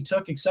shot that he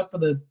took except for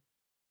the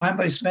time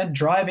that I spent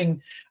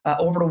driving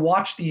over to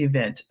watch the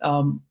event.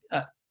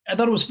 I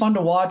thought it was fun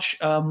to watch.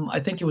 I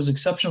think it was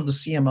exceptional to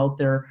see him out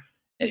there.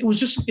 It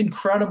was just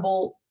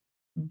incredible.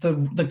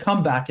 The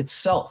comeback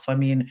itself. I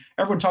mean,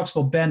 everyone talks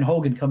about Ben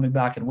Hogan coming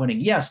back and winning.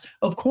 Yes,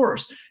 of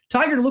course.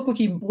 Tiger looked like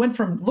he went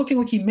from looking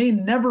like he may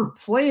never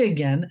play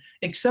again,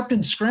 except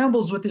in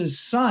scrambles with his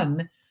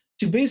son,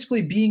 to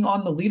basically being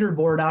on the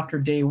leaderboard after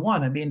day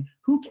 1. I mean,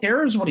 who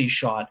cares what he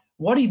shot?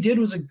 What he did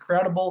was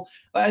incredible.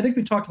 I think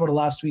we talked about it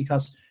last week,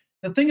 Huss.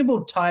 The thing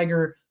about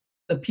Tiger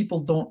that people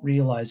don't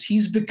realize,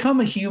 he's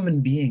become a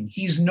human being.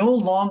 He's no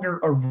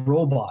longer a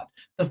robot.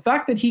 The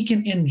fact that he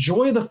can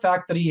enjoy the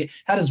fact that he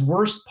had his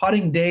worst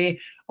putting day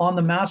on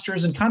the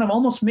Masters and kind of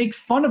almost make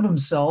fun of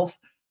himself,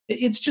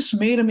 it's just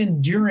made him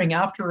enduring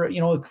after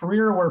a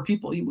career where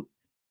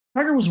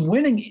Tiger was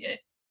winning.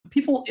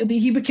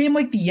 He became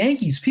like the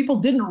Yankees. People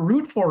didn't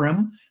root for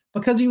him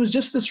because he was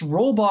just this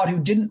robot who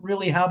didn't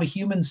really have a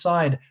human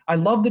side. I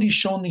love that he's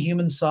shown the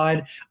human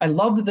side. I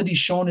love that he's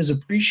shown his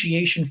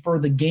appreciation for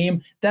the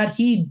game that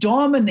he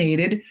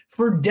dominated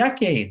for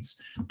decades.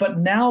 But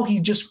now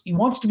he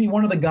wants to be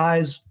one of the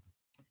guys.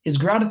 His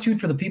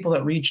gratitude for the people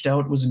that reached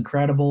out was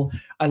incredible.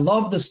 I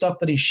love the stuff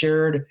that he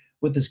shared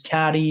with his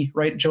caddy,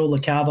 right, Joe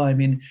LaCava. I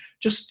mean,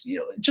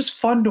 just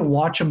fun to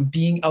watch him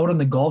being out on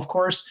the golf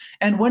course.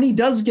 And when he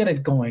does get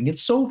it going,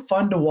 it's so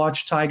fun to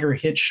watch Tiger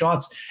hit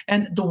shots.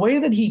 And the way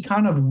that he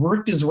kind of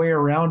worked his way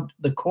around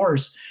the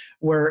course,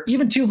 where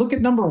even look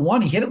at number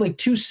 1, he hit it like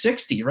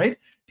 260, right?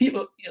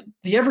 People,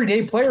 the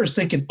everyday player is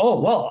thinking, oh,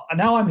 well,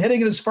 now I'm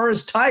hitting it as far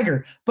as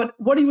Tiger. But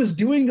what he was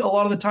doing a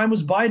lot of the time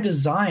was by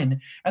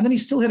design. And then he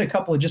still hit a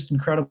couple of just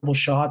incredible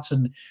shots.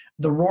 And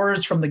the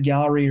roars from the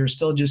gallery are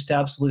still just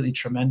absolutely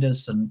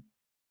tremendous. And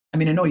I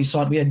mean, I know you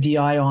saw it. We had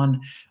DI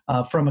on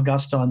from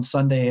Augusta on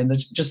Sunday, and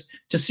just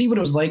to see what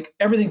it was like,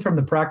 everything from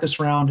the practice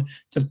round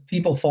to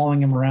people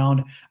following him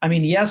around. I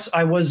mean, yes,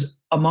 I was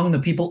among the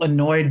people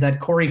annoyed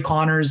that Corey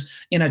Connors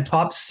in a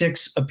top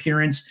 6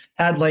 appearance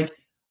had like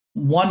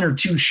 1 or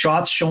 2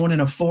 shots shown in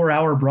a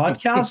 4-hour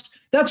broadcast.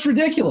 That's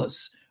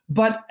ridiculous.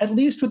 But at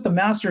least with the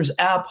Masters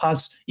app,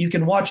 Huss, you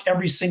can watch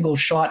every single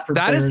shot for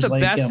players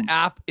like him. That is the best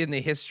app in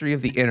the history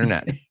of the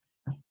internet.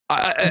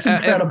 It's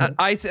incredible.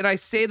 And I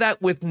say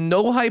that with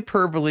no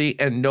hyperbole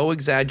and no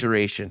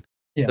exaggeration.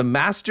 Yeah. The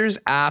Masters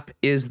app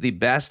is the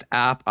best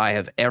app I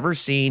have ever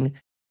seen.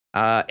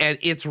 And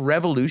it's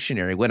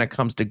revolutionary when it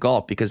comes to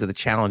golf because of the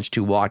challenge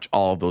to watch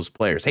all of those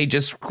players. Hey,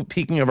 just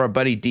speaking of our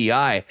buddy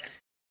DI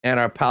and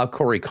our pal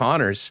Corey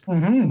Connors,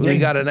 we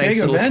got a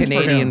nice little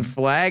Canadian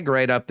flag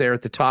right up there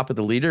at the top of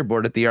the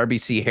leaderboard at the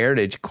RBC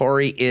Heritage.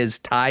 Corey is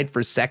tied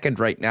for second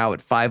right now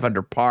at 5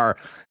 under par.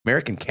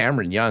 American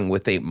Cameron Young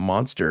with a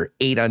monster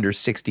 8 under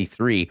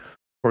 63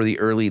 for the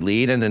early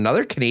lead. And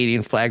another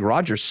Canadian flag,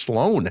 Roger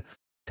Sloan,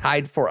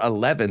 tied for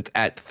 11th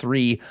at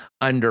 3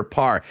 under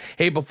par.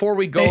 Hey, before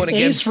we go, and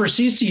again, ace for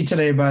CC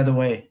today, by the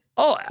way.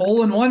 Oh,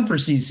 hole in one for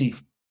CC.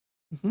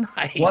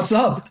 Nice. What's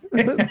up?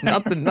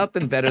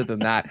 nothing better than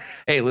that.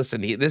 Hey,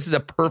 listen, this is a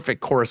perfect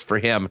course for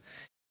him.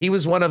 He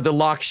was one of the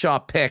lock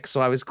shop picks,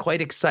 so I was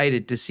quite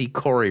excited to see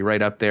Corey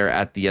right up there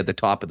at the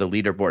top of the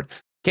leaderboard.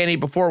 Kenny,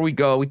 before we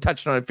go, we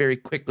touched on it very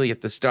quickly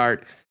at the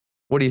start.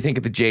 What do you think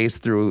of the Jays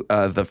through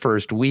the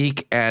first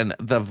week and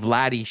the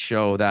Vladdy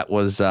show? That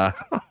was, I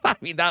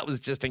mean, that was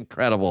just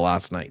incredible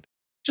last night.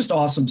 Just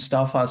awesome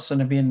stuff, Huss.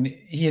 And I mean,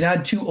 he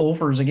had 2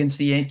 overs against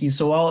the Yankees.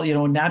 So,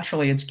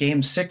 naturally it's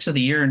game 6 of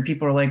the year and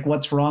people are like,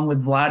 what's wrong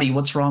with Vladdy?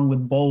 What's wrong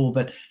with Bo?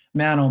 But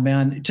man, oh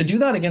man, to do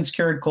that against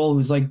Garrett Cole,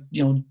 who's like,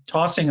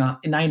 tossing a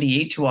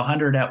 98 to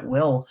 100 at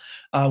will,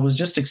 was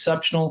just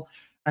exceptional.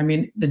 I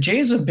mean, the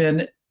Jays have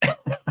been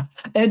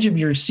edge of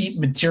your seat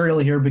material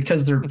here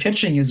because their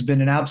pitching has been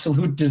an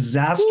absolute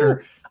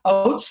disaster.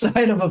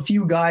 Outside of a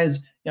few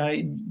guys,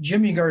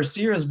 Jimmy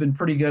Garcia has been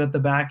pretty good at the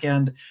back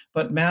end,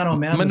 but man, oh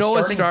man,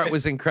 Manoah's start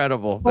was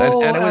incredible.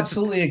 Oh, and it was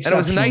absolutely exceptional.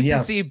 And it was nice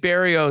to see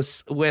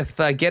Barrios with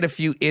get a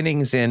few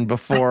innings in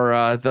before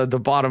the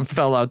bottom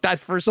fell out. That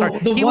first start,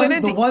 the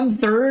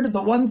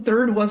one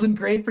third wasn't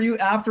great for you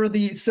after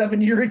the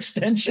 7-year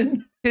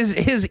extension.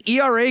 His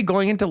ERA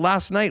going into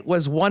last night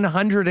was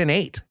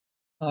 108.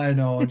 I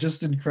know,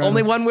 just incredible.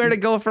 Only one way to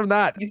go from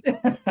that.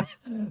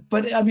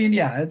 But I mean,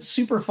 yeah, it's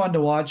super fun to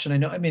watch. And I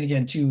know, I mean,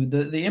 again, too,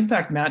 the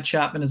impact Matt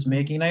Chapman is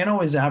making, I know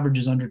his average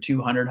is under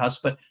 200, Huss,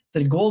 but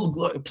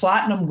the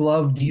platinum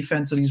glove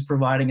defense that he's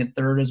providing at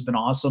third has been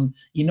awesome.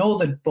 You know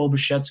that Bo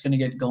Bichette's going to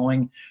get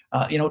going.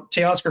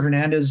 Teoscar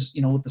Hernandez,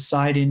 with the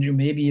side injury,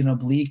 maybe an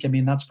oblique. I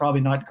mean, that's probably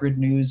not good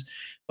news.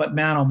 But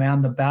man, oh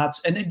man, the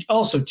bats. And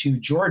also, too,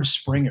 George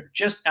Springer,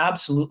 just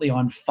absolutely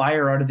on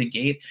fire out of the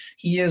gate.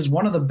 He is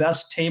one of the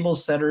best table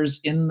setters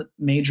in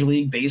Major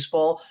League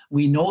Baseball.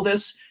 We know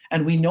this,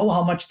 and we know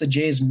how much the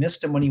Jays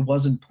missed him when he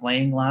wasn't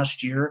playing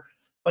last year.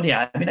 But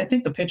yeah, I mean, I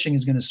think the pitching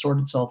is going to sort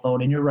itself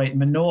out. And you're right,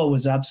 Manoah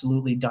was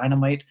absolutely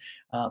dynamite,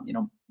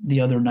 the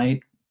other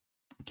night.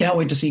 Can't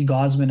wait to see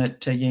Gosman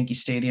at Yankee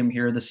Stadium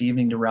here this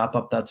evening to wrap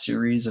up that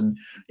series. And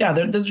yeah,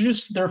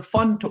 they're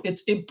fun.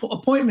 It's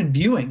appointment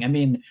viewing. I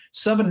mean,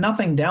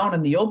 7-0 down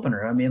in the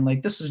opener. I mean,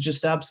 like, this is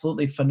just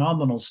absolutely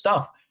phenomenal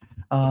stuff.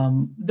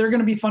 They're going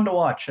to be fun to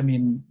watch. I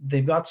mean,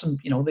 they've got some,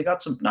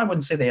 I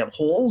wouldn't say they have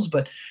holes,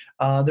 but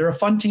they're a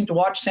fun team to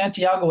watch.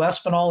 Santiago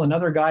Espinal,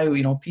 another guy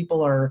who,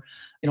 people are,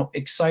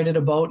 excited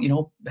about,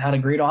 had a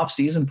great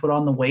offseason, put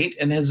on the weight,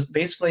 and has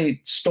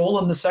basically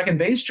stolen the second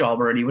base job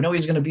already. We know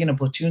he's going to be in a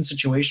platoon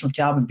situation with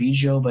Calvin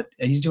Biggio, but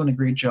he's doing a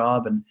great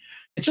job. And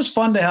it's just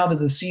fun to have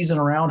the season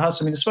around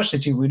us. I mean, especially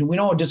too, we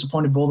know how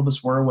disappointed both of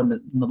us were when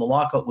the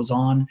lockout was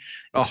on.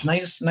 It's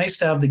nice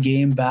to have the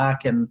game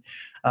back, and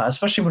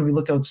especially when we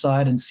look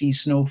outside and see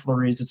snow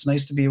flurries. It's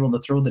nice to be able to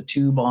throw the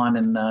tube on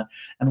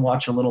and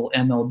watch a little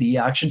MLB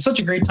action. Such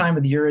a great time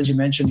of the year, as you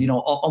mentioned.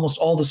 Almost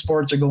all the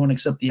sports are going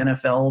except the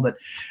NFL, but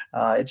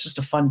it's just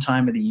a fun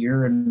time of the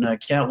year, and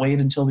can't wait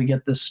until we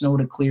get this snow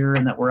to clear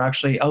and that we're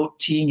actually out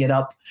teeing it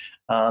up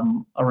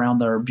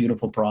around our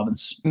beautiful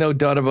province. No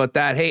doubt about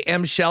that. Hey,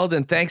 M.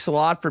 Sheldon, thanks a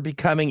lot for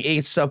becoming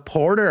a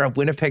supporter of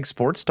Winnipeg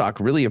Sports Talk.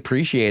 Really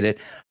appreciate it.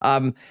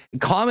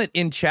 Comment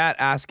in chat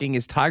asking,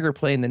 is Tiger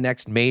playing the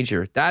next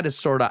major? That is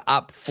sort of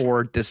up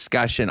for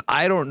discussion.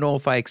 I don't know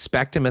if I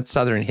expect him at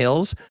Southern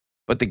Hills,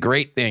 but the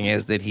great thing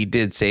is that he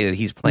did say that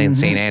he's playing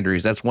St.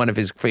 Andrews. That's one of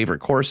his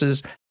favorite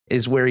courses,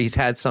 is where he's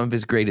had some of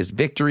his greatest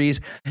victories.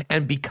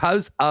 And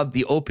because of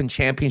the Open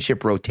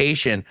Championship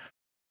rotation,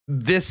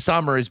 this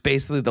summer is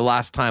basically the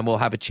last time we'll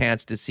have a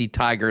chance to see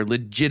Tiger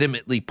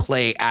legitimately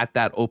play at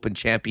that Open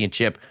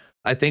Championship.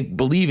 I think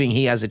believing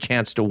he has a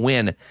chance to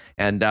win,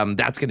 and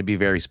that's going to be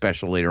very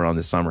special later on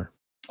this summer.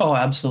 Oh,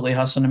 absolutely,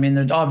 Hassan. I mean,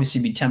 there'd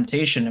obviously be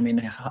temptation. I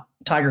mean,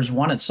 Tiger's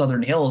won at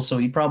Southern Hills, so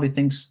he probably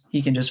thinks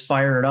he can just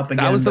fire it up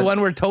again. That was the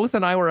one where Toth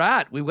and I were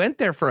at. We went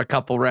there for a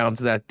couple rounds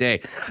that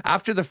day.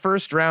 After the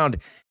first round,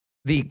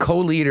 the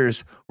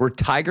co-leaders were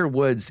Tiger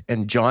Woods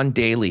and John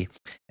Daly.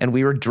 And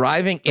we were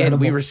driving in.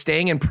 Incredible. We were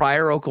staying in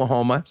Pryor,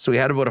 Oklahoma. So we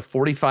had about a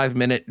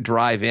 45-minute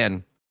drive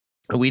in.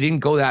 And we didn't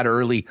go that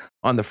early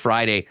on the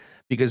Friday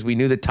because we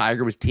knew that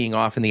Tiger was teeing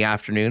off in the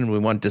afternoon, and we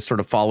wanted to sort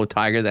of follow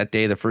Tiger that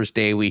day. The first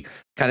day, we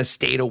kind of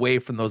stayed away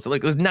from those.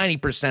 Like, it was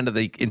 90% of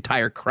the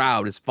entire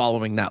crowd is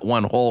following that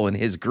one hole in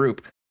his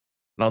group.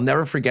 And I'll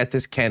never forget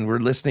this, Ken. We're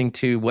listening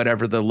to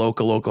whatever the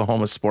local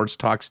Oklahoma sports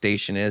talk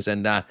station is,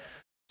 and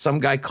some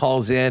guy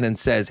calls in and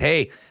says,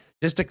 "Hey,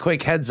 just a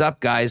quick heads up,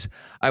 guys.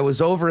 I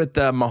was over at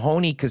the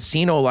Mahoney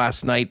Casino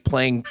last night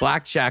playing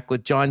blackjack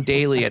with John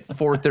Daly at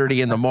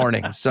 4:30 in the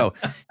morning. So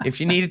if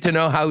you needed to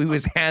know how he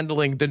was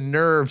handling the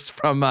nerves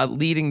from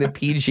leading the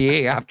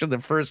PGA after the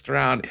first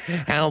round,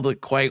 handled it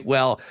quite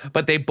well.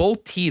 But they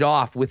both teed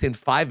off within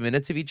 5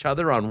 minutes of each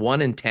other on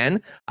 1 and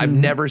 10. I've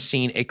never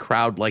seen a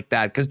crowd like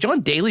that, because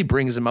John Daly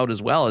brings him out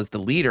as well as the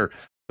leader.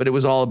 But it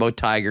was all about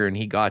Tiger, and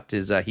he got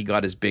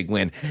his big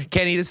win.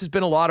 Kenny, this has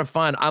been a lot of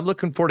fun. I'm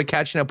looking forward to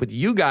catching up with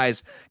you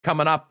guys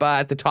coming up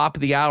at the top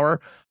of the hour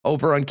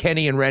over on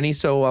Kenny and Rennie.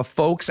 So,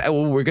 folks,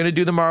 we're going to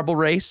do the marble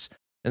race,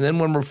 and then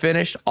when we're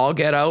finished, I'll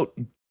get out,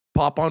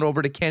 pop on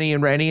over to Kenny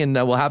and Rennie, and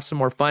we'll have some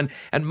more fun.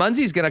 And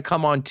Munsey's going to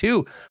come on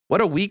too.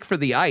 What a week for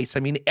the ice. I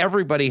mean,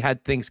 everybody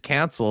had things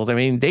canceled. I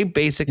mean, they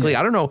basically,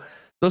 I don't know.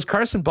 Those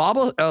Carson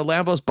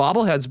Lambos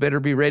bobbleheads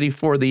better be ready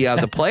for the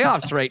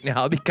playoffs right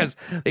now, because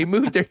they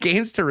moved their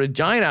games to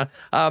Regina.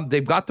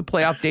 They've got the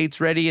playoff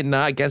dates ready, and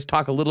I guess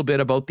talk a little bit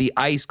about the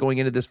ice going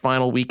into this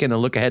final weekend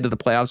and look ahead to the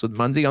playoffs with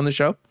Munsey on the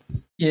show.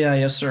 Yeah,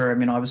 yes, sir. I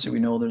mean, obviously, we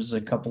know there's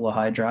a couple of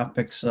high draft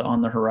picks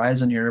on the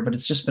horizon here, but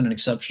it's just been an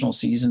exceptional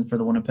season for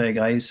the Winnipeg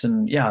Ice.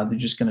 And yeah, they're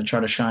just going to try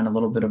to shine a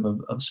little bit of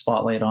a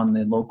spotlight on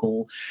the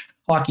local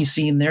hockey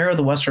scene there,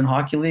 the Western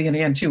Hockey League. And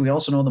again, too, we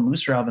also know the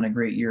Moose are having a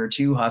great year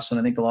too, Huss. And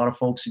I think a lot of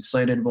folks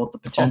excited about the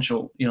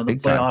potential, the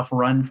playoff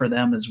run for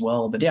them as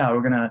well. But yeah,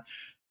 we're gonna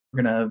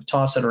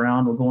toss it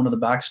around. We'll go into the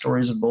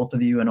backstories of both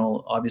of you, and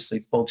obviously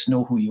folks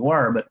know who you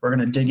are, but we're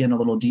gonna dig in a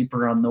little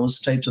deeper on those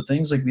types of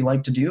things like we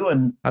like to do.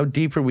 And how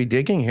deep are we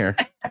digging here?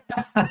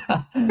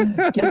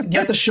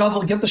 get the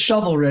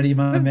shovel ready,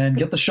 my man.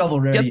 Get the shovel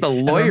ready. Get the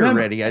lawyer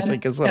ready, I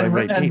think is what I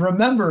might need. And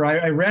remember,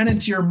 I ran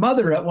into your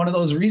mother at one of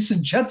those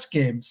recent Jets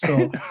games.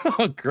 So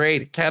oh,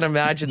 great. Can't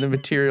imagine the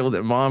material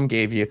that mom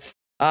gave you.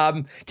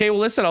 Okay, well,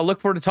 listen, I'll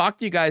look forward to talking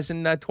to you guys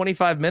in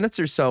 25 minutes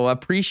or so.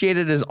 Appreciate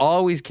it as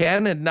always,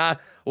 Ken. And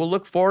we'll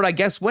look forward, I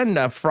guess,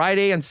 when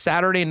Friday and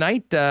Saturday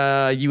night,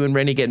 you and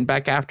Rennie getting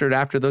back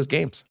after those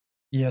games.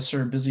 Yes,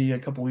 sir. Busy a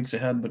couple weeks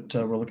ahead, but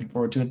we're looking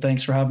forward to it.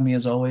 Thanks for having me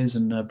as always,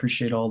 and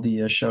appreciate all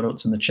the shout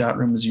outs in the chat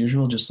room as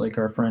usual, just like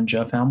our friend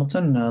Jeff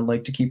Hamilton.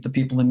 Like to keep the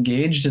people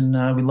engaged, and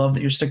we love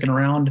that you're sticking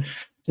around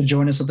to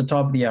join us at the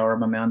top of the hour,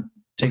 my man.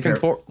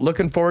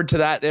 Looking forward to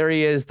that. There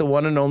he is, the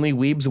one and only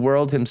Weeb's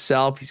World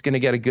himself. He's going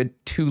to get a good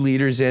 2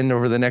 liters in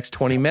over the next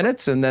 20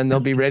 minutes, and then they'll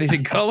be ready to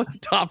go at the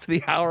top of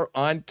the hour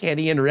on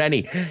Kenny and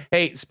Rennie.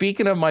 Hey,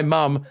 speaking of my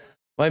mom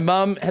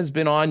has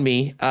been on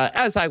me,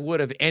 as I would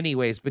have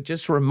anyways, but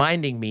just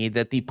reminding me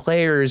that the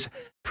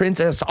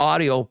Princess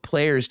Audio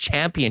Players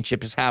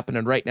Championship is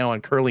happening right now on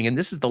curling, and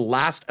this is the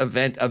last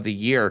event of the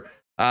year.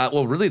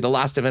 Well, really the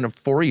last event of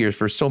 4 years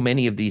for so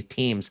many of these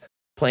teams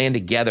playing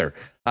together.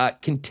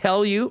 Can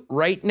tell you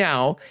right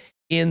now,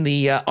 in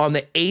the on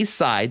the A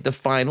side, the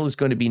final is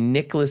going to be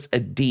Nicholas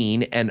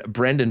Adine and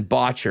Brendan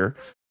Botcher,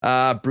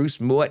 Bruce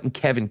Mouat and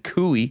Kevin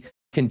Cooey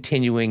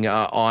continuing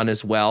on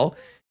as well.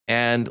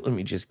 And let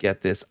me just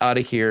get this out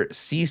of here.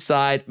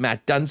 Seaside,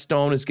 Matt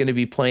Dunstone is going to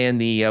be playing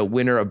the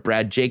winner of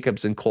Brad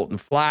Jacobs and Colton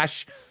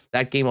Flash.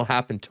 That game will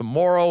happen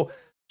tomorrow.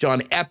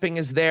 John Epping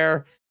is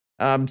there.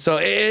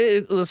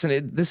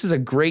 Listen, this is a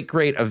great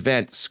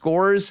event.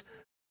 Scores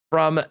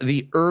from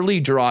the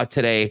early draw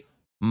today: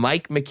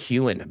 Mike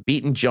McEwen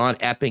beating John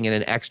Epping in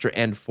an extra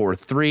end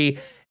 4-3.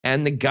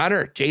 And the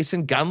gunner,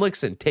 Jason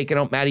Gunlickson, taking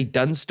out Matty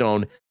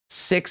Dunstone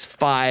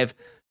 6-5.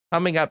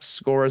 Coming up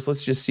scores,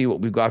 let's just see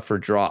what we've got for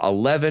draw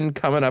 11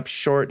 coming up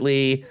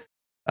shortly.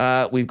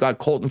 We've got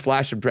Colton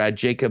Flash and Brad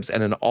Jacobs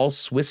and an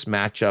all-Swiss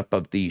matchup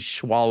of the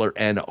Schwaller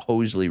and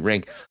Hosley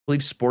rink. I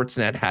believe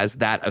Sportsnet has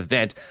that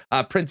event.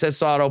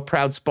 Princess Auto,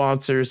 proud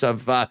sponsors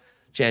of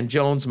Jan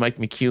Jones, Mike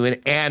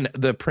McEwen, and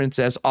the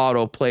Princess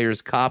Auto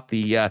Players Cup,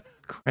 the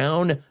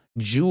crown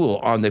jewel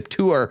on the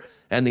tour.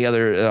 And the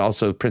other,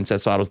 also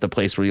Princess Auto is the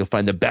place where you'll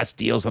find the best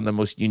deals on the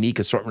most unique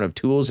assortment of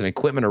tools and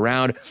equipment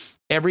around.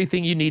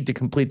 Everything you need to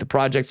complete the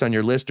projects on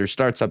your list or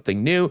start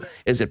something new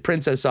is at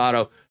Princess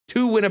Auto,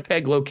 2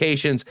 Winnipeg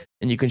locations,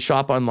 and you can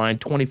shop online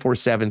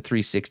 24/7,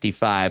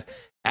 365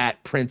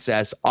 at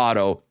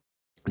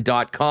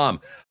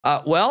princessauto.com.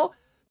 Well,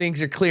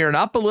 things are clearing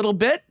up a little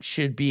bit.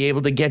 Should be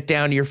able to get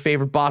down to your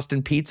favorite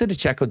Boston Pizza to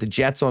check out the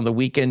Jets on the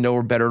weekend.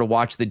 Nowhere better to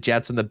watch the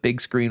Jets on the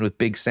big screen with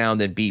big sound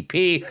than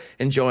BP.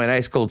 Enjoying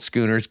ice cold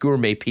schooners,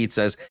 gourmet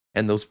pizzas,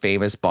 and those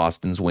famous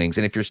Boston's wings.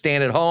 And if you're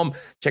staying at home,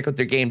 check out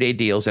their game day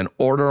deals and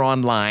order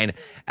online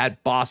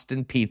at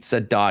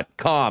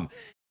bostonpizza.com.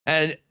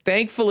 And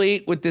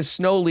thankfully, with this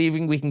snow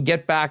leaving, we can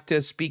get back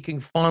to speaking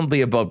fondly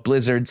about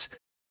blizzards.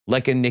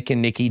 like a Nick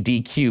and Nicky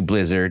DQ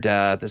blizzard.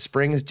 The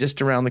spring is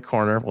just around the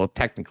corner. Well,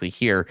 technically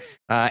here.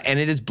 And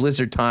it is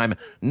blizzard time,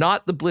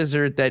 not the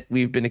blizzard that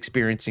we've been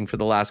experiencing for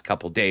the last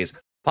couple days.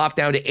 Pop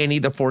down to any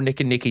of the 4 Nick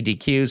and Nicky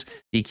DQs,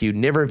 DQ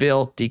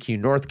Niverville, DQ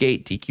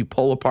Northgate, DQ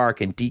Polo Park,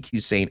 and DQ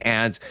St.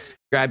 Anne's.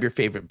 Grab your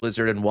favorite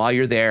blizzard, and while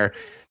you're there,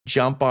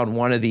 jump on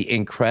one of the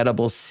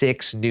incredible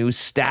 6 new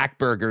stack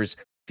burgers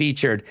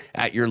featured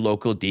at your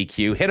local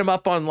DQ. Hit them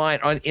up online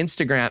on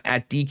Instagram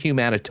at DQ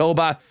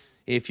Manitoba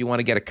if you want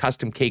to get a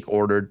custom cake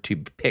ordered to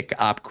pick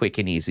up quick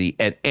and easy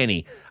at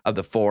any of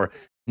the 4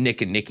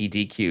 Nick and Nicky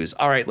DQs.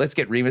 All right, let's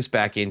get Remus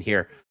back in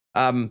here.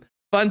 Fun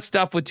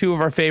stuff with 2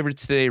 of our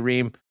favorites today,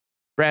 Reem.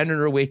 Brandon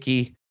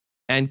Rewucki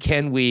and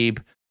Ken Wiebe.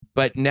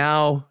 But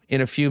now,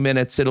 in a few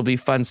minutes, it'll be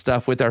fun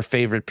stuff with our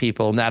favorite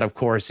people. And that, of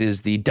course,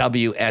 is the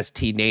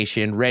WST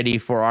Nation, ready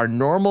for our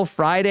normal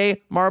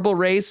Friday marble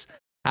race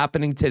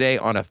happening today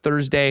on a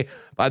Thursday.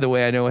 By the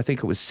way, I think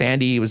it was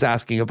Sandy was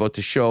asking about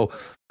the show.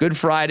 Good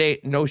Friday,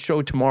 no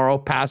show tomorrow,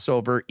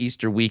 Passover,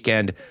 Easter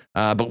weekend.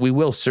 But we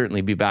will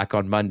certainly be back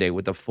on Monday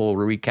with a full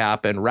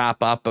recap and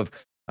wrap up of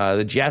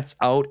the Jets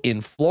out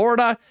in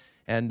Florida.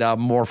 And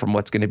more from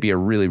what's going to be a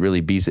really,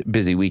 really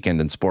busy weekend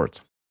in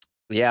sports.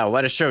 Yeah,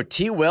 what a show.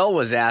 T. Will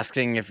was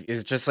asking if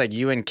it's just like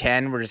you and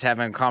Ken were just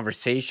having a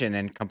conversation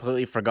and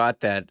completely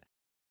forgot that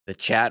the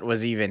chat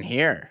was even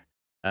here.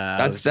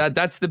 That's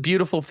the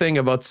beautiful thing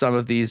about some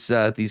of these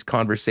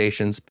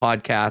conversations,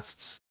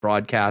 podcasts,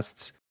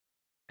 broadcasts.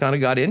 Kind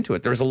of got into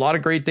it. There's a lot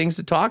of great things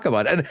to talk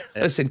about. And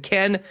listen,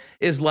 Ken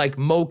is like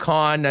Mo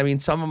Khan. I mean,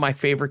 some of my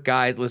favorite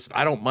guys. Listen,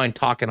 I don't mind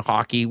talking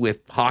hockey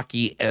with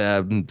hockey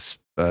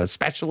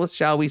specialists,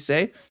 shall we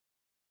say.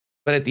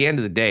 But at the end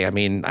of the day, I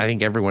mean, I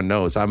think everyone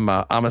knows I'm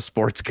a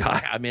sports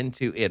guy. I'm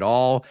into it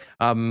all,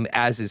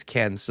 as is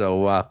Ken.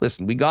 So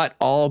listen, we got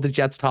all the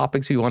Jets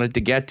topics we wanted to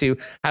get to.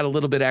 Had a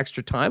little bit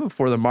extra time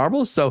before the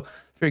marbles, so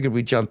figured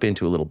we'd jump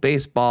into a little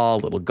baseball,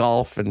 a little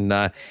golf, and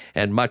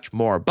much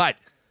more. But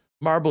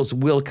marbles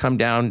will come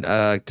down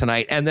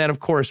tonight. And then,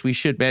 of course, we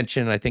should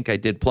mention, I think I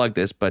did plug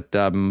this, but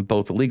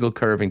both Illegal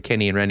Curve and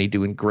Kenny and Rennie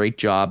doing great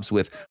jobs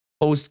with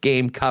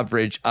post-game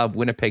coverage of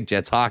Winnipeg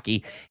Jets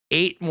hockey.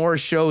 8 more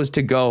shows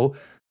to go.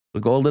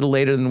 We'll go a little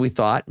later than we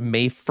thought.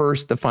 May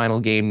 1st, the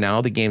final game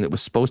now, the game that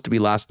was supposed to be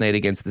last night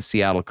against the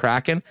Seattle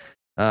Kraken.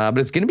 But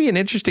it's going to be an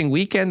interesting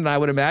weekend, and I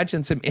would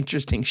imagine some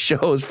interesting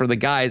shows for the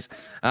guys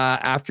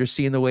after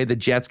seeing the way the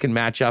Jets can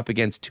match up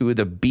against 2 of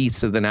the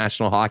beasts of the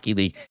National Hockey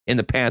League in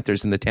the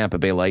Panthers and the Tampa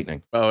Bay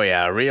Lightning. Oh,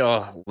 yeah.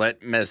 Real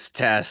litmus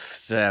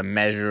test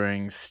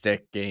measuring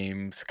stick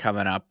games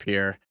coming up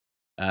here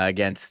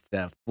against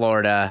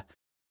Florida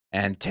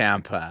and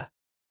Tampa.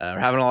 We're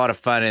having a lot of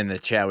fun in the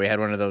chat. We had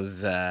one of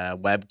those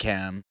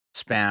webcam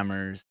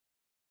spammers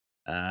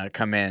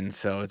come in.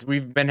 So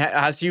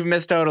you've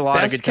missed out a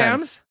lot of good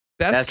times.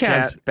 Best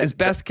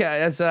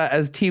cams.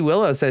 As T.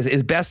 Willow says,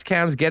 is Best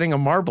Cams getting a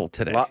marble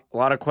today? A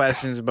lot of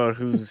questions about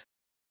who's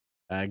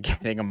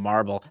getting a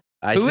marble.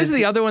 Who is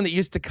the other one that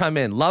used to come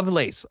in?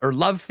 Lovelace or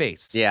Love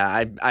Face?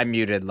 Yeah, I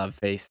muted Love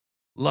Face.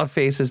 Love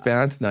Face is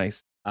banned.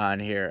 Nice.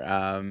 On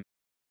here.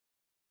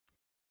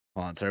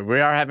 Hold on, sorry. We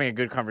are having a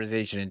good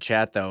conversation in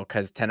chat, though,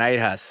 because tonight,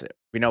 Huss,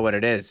 we know what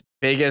it is.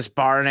 Biggest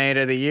bar night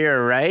of the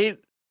year, right?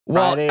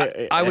 Well,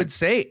 Friday, I would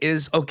say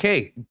is,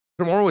 okay,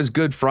 tomorrow is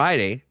Good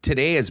Friday.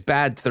 Today is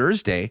Bad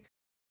Thursday.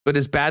 But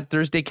is Bad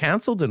Thursday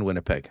canceled in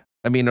Winnipeg?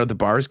 I mean, are the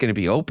bars going to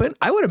be open?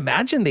 I would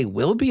imagine they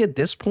will be at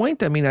this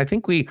point. I mean, I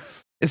think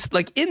it's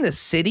like in the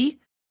city,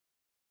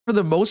 for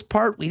the most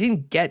part, we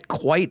didn't get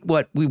quite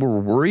what we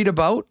were worried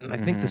about. And I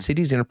think the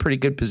city's in a pretty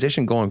good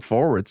position going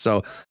forward.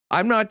 So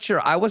I'm not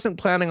sure. I wasn't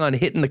planning on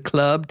hitting the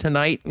club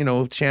tonight,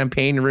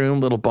 champagne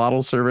room, little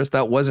bottle service.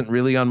 That wasn't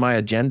really on my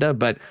agenda.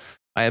 But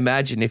I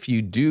imagine if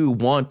you do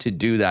want to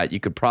do that, you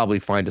could probably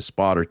find a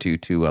spot or two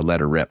to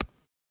let her rip.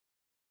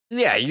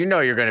 Yeah, you're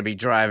going to be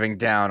driving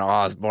down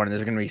Osborne.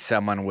 There's going to be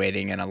someone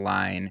waiting in a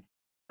line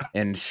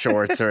in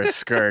shorts or a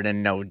skirt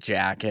and no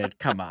jacket.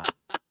 Come on.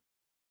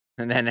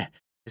 And then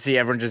see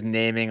everyone just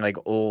naming like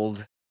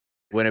old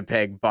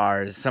Winnipeg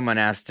bars. Someone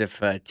asked if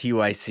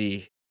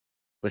TYC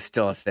was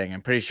still a thing.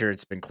 I'm pretty sure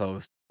it's been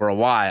closed for a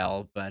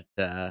while, but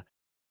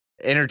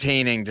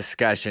entertaining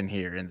discussion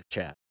here in the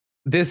chat.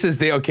 This is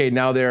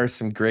now there are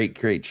some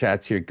great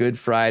chats here. Good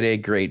Friday,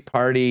 great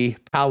party.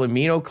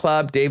 Palomino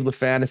Club, Dave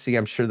LaFantasy.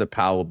 I'm sure the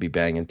Pal will be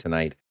banging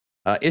tonight.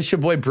 It's your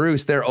boy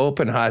Bruce. They're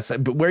open, Huss.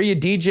 But where are you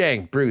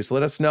DJing, Bruce?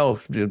 Let us know.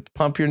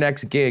 Pump your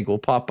next gig. We'll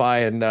pop by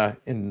and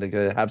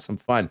have some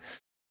fun.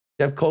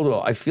 Jeff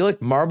Coldwell, I feel like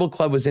Marble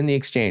Club was in the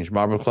Exchange.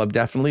 Marble Club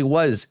definitely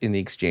was in the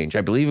Exchange.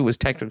 I believe it was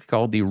technically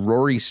called the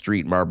Rory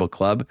Street Marble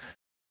Club,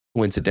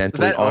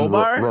 coincidentally on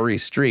Rory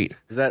Street.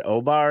 Is that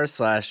O-Bar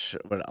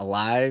 /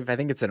 Alive? I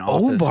think it's an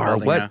office. O-Bar?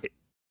 What now.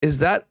 Is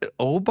that?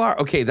 O-Bar?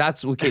 Okay,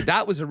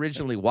 that was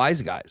originally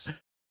Wise Guys.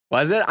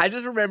 Was it? I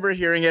just remember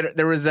hearing it.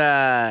 There was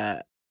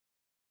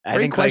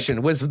Great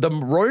question. Was the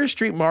Royer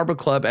Street Marble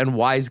Club and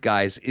Wise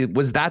Guys,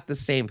 was that the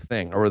same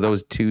thing, or were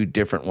those two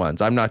different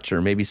ones? I'm not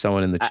sure. Maybe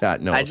someone in the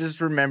chat knows. I just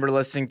remember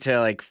listening to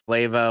like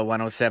Flava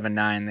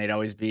 107.9. They'd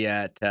always be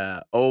at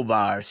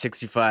O-Bar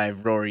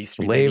 65 Rory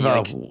Street.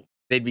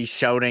 They'd be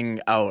shouting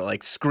out,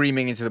 like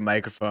screaming into the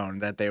microphone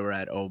that they were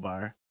at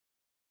O-Bar.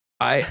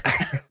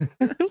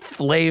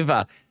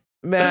 Flava.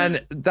 Man,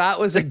 that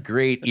was a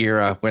great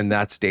era when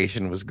that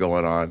station was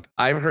going on.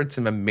 I've heard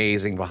some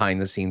amazing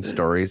behind the scenes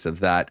stories of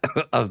that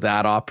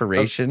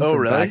operation from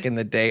really? back in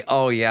the day.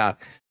 Oh yeah.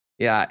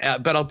 Yeah.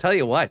 But I'll tell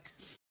you what,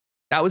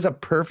 that was a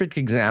perfect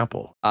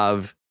example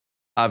of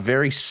a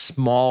very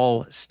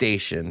small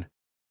station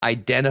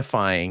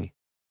identifying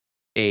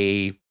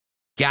a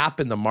gap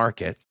in the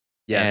market.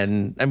 Yes.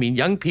 And I mean,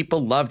 young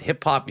people loved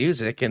hip hop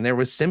music, and there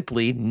was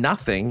simply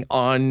nothing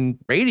on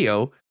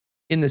radio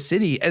in the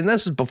city. And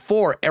this is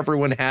before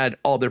everyone had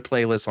all their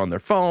playlists on their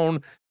phone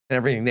and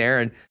everything there.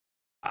 And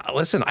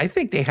listen, I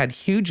think they had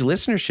huge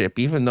listenership,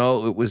 even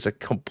though it was a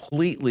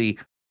completely,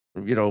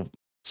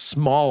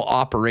 small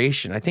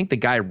operation. I think the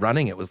guy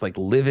running it was like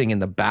living in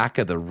the back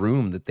of the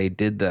room that they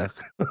did the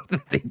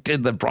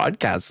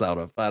broadcasts out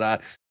of.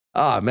 But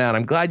oh man,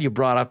 I'm glad you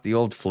brought up the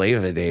old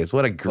Flava days.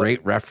 What a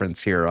great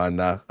reference here on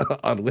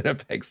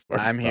Winnipeg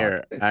Sports I'm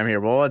here.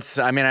 Well,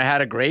 I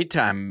had a great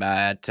time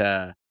at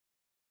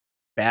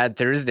Bad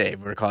Thursday,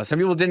 we're calling. Some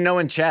people didn't know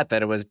in chat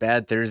that it was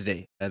Bad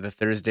Thursday, the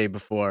Thursday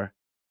before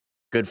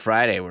Good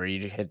Friday, where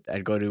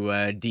I'd go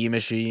to D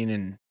Machine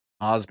and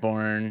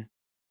Osborne.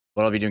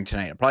 What I'll be doing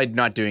tonight? I'm probably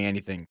not doing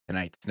anything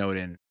tonight. Snowed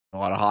in. A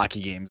lot of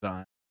hockey games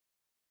on.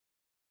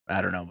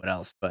 I don't know what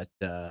else, but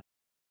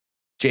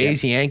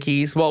Jays,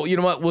 Yankees. Well, you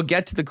know what? We'll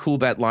get to the cool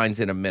bet lines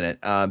in a minute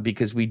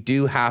because we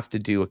do have to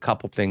do a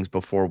couple things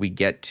before we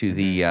get to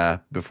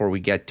it.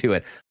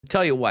 I'll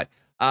tell you what.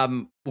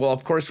 Well,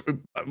 of course,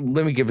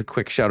 let me give a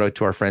quick shout out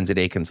to our friends at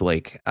Aikens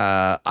Lake.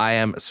 I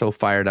am so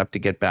fired up to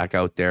get back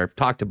out there.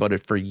 Talked about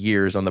it for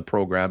years on the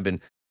program.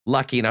 Been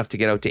lucky enough to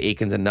get out to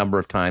Aikens a number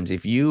of times.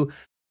 If you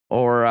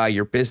or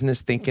your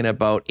business thinking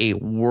about a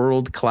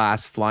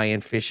world-class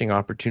fly-in fishing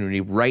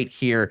opportunity right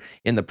here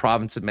in the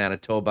province of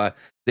Manitoba,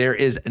 there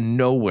is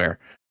nowhere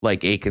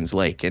like Aikens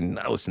Lake. And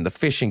listen, the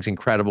fishing's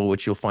incredible,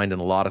 which you'll find in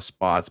a lot of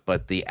spots,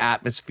 but the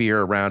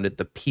atmosphere around it,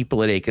 the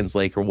people at Aikens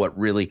Lake are what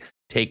really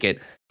take it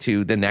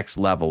to the next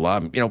level.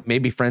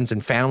 Maybe friends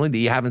and family that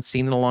you haven't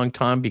seen in a long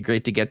time, be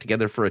great to get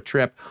together for a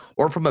trip.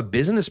 Or from a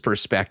business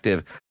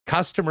perspective,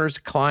 customers,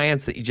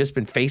 clients that you've just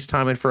been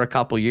FaceTiming for a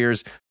couple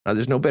years.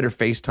 There's no better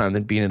FaceTime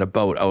than being in a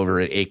boat over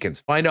at Aikens.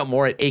 Find out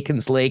more at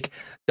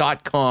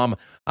aikenslake.com.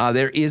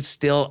 There is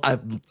still a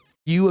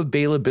few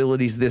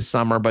availabilities this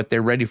summer, but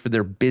they're ready for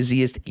their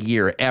busiest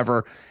year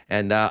ever.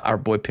 And our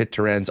boy Pitt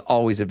Teren's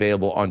always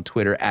available on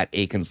Twitter at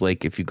Aikens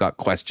Lake if you've got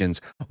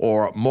questions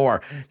or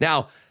more.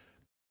 Now,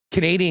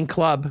 Canadian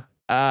Club,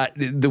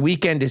 the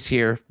weekend is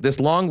here. This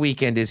long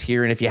weekend is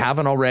here. And if you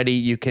haven't already,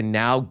 you can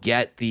now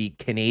get the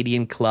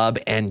Canadian Club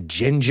and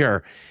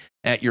Ginger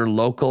at your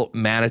local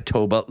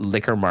Manitoba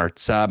liquor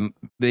marts.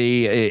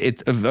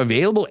 It's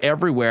available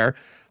everywhere.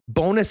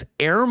 Bonus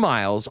air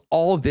miles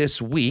all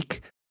this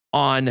week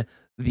on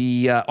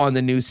the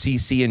new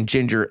CC and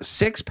Ginger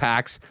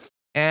 6-packs,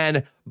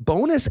 and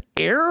bonus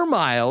air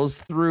miles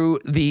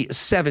through the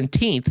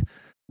 17th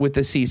with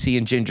the CC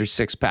and Ginger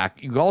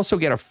 6-pack. You also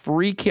get a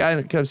free can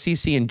of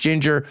CC and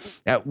Ginger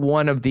at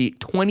one of the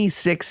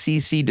 26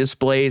 CC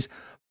displays.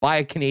 Buy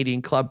a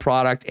Canadian Club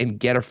product and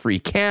get a free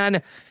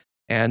can.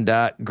 And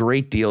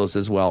great deals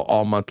as well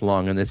all month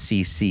long on the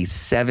CC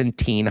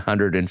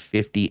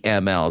 1,750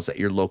 mLs at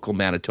your local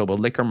Manitoba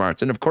liquor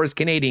marts. And of course,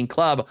 Canadian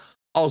Club,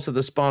 also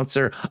the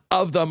sponsor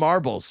of the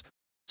Marbles.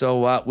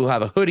 So we'll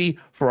have a hoodie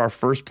for our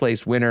first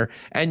place winner.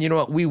 And you know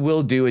what? We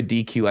will do a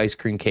DQ ice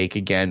cream cake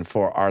again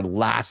for our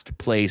last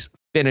place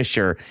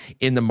finisher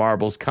in the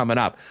Marbles coming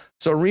up.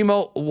 So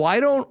Remo,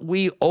 why don't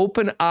we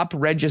open up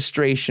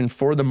registration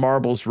for the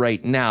Marbles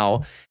right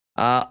now?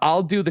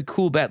 I'll do the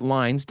cool bet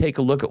lines, take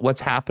a look at what's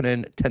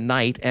happening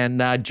tonight.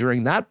 And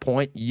during that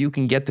point, you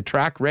can get the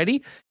track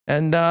ready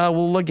and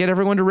we'll get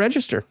everyone to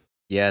register.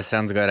 Yeah,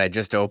 sounds good. I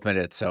just opened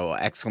it. So !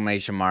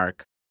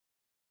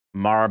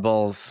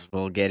 Marbles,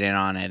 we'll get in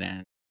on it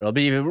and it'll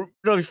be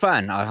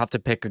fun. I'll have to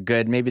pick a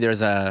good, maybe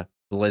there's a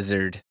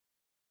Blizzard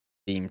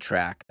theme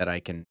track that I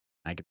can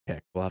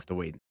pick. We'll have to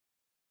wait.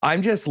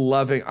 I'm just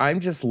loving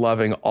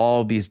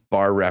all these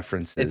bar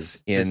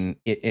references in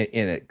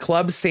it.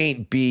 Club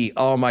St. B.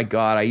 Oh my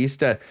God. I used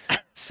to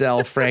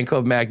sell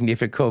Franco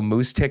Magnifico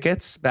Moose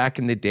tickets back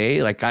in the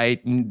day. Like I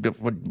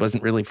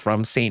wasn't really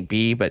from St.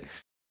 B, but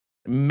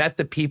met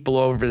the people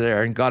over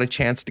there and got a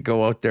chance to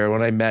go out there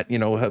when I met, Joe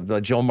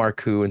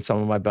Marcoux and some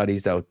of my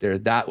buddies out there.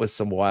 That was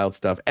some wild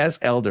stuff. S.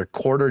 Elder,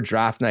 quarter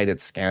draft night at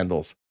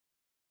Scandals.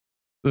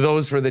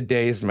 Those were the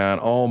days, man.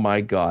 Oh my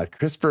God.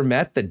 Christopher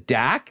met the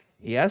DAC.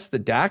 Yes, the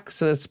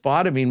DAC's a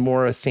spot. I mean,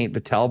 more a St.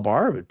 Vital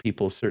bar, but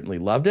people certainly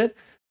loved it.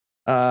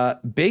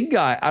 Big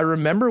guy. I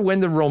remember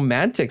when the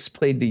Romantics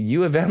played the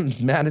U of M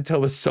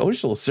Manitoba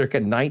Social circa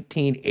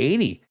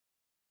 1980.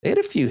 They had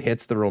a few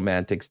hits, the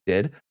Romantics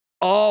did.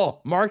 Oh,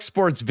 Mark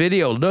Sports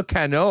Video, Le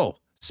Canot.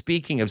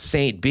 Speaking of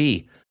St.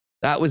 B,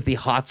 that was the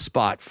hot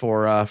spot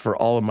for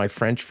all of my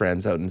French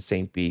friends out in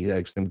St. B.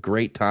 Some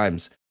great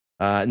times.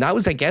 And that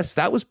was, I guess,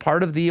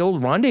 part of the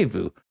old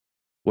Rendezvous,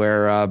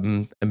 where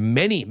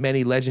many,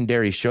 many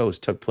legendary shows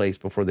took place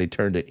before they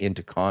turned it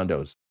into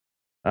condos.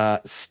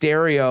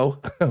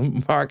 Stereo,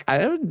 Mark,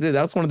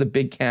 that's one of the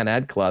big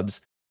Can-Ad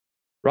clubs.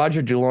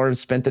 Roger DeLorme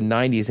spent the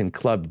 90s in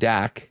Club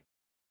DAC.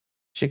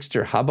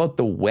 Chickster, how about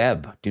the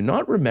Web? Do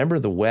not remember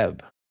the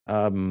Web.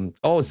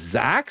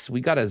 Zax.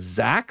 We got a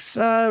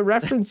Zax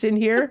reference in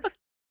here.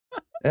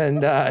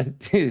 And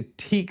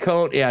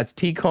T-Cone, it's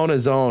T-Cona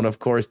Zone, of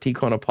course.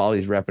 T-Cona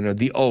Poly's repping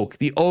the Oak.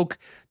 The Oak,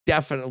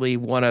 definitely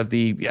one of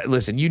the...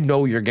 listen,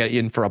 you're getting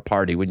in for a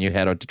party when you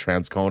head out to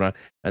Transcona,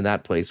 and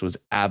that place was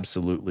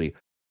absolutely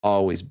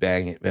always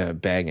banging.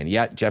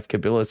 Yeah, Jeff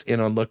Kabilas in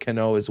on Le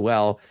Canot as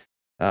well.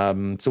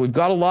 So we've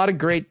got a lot of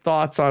great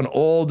thoughts on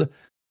old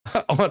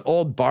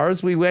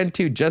bars we went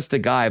to. Just a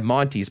Guy,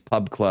 Monty's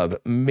Pub Club,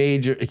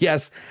 major,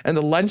 yes, and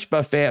the lunch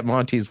buffet at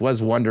Monty's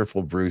was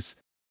wonderful, Bruce.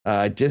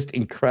 Just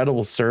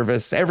incredible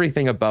service.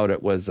 Everything about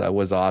it was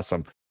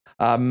awesome.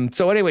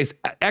 So anyways,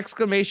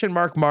 exclamation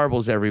mark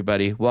marbles,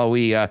 everybody, while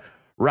we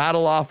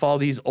rattle off all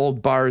these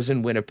old bars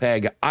in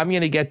Winnipeg. I'm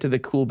going to get to the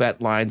cool bet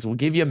lines. We'll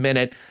give you a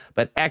minute,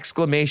 but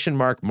exclamation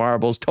mark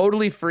marbles,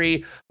 totally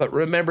free. But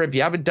remember, if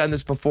you haven't done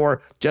this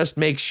before, just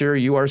make sure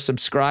you are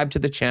subscribed to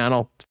the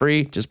channel. It's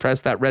free. Just press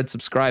that red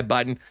subscribe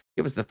button.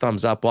 Give us the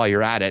thumbs up while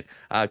you're at it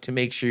to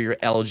make sure you're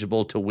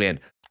eligible to win.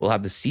 We'll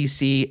have the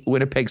CC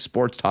Winnipeg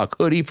Sports Talk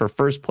hoodie for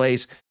first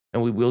place,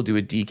 and we will do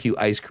a DQ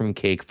ice cream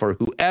cake for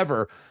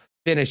whoever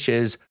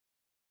finishes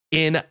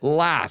in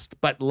last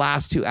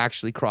to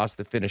actually cross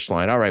the finish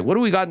line. All right, what do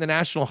we got in the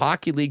National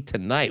Hockey League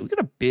tonight? We got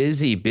a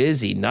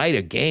busy night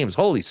of games.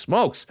 Holy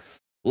smokes.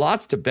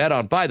 Lots to bet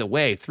on. By the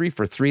way, 3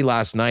 for 3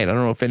 last night. I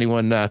don't know if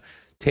anyone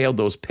tailed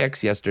those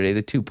picks yesterday,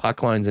 the 2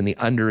 puck lines and the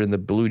under in the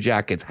Blue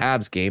Jackets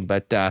Habs game,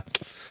 but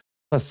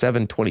plus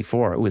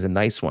 724. It was a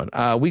nice one.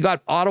 We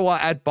got Ottawa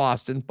at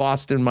Boston.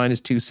 Boston minus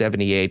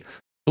 278.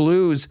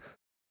 Blues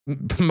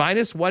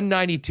minus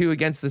 192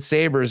 against the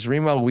Sabres.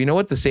 Remo, we know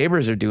what the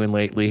Sabres are doing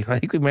lately. I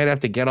think we might have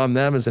to get on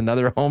them as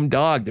another home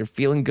dog. They're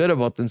feeling good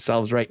about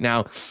themselves right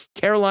now.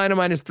 Carolina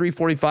minus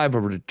 345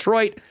 over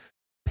Detroit.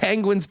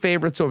 Penguins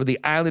favorites over the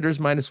Islanders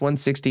minus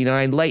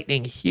 169.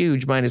 Lightning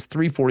huge minus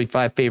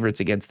 345 favorites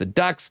against the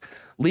Ducks.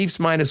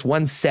 Leafs minus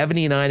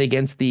 179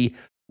 against the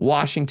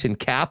Washington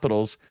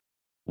Capitals.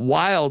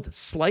 Wild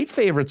slight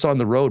favorites on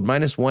the road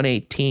minus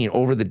 118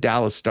 over the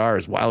Dallas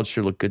Stars. Wild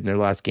sure looked good in their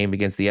last game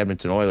against the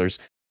Edmonton Oilers.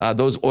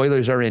 Those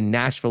Oilers are in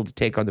Nashville to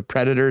take on the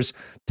Predators.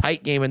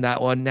 Tight game in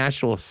that one.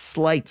 Nashville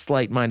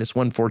slight minus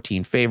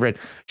 114 favorite.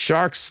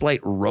 Sharks slight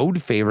road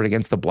favorite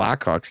against the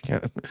Blackhawks. I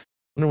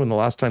wonder when the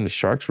last time the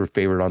Sharks were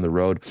favored on the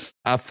road.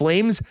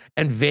 Flames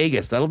and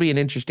Vegas. That'll be an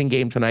interesting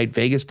game tonight.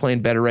 Vegas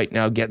playing better right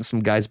now, getting some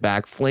guys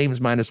back. Flames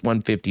minus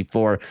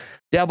 154.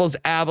 Devils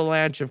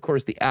Avalanche. Of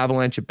course, the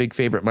Avalanche a big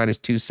favorite minus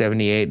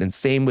 278. And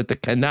same with the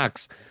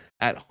Canucks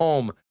at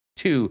home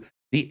to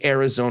the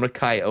Arizona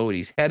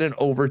Coyotes. Heading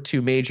over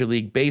to Major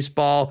League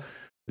Baseball.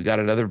 We got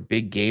another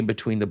big game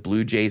between the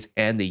Blue Jays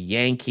and the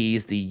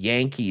Yankees. The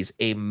Yankees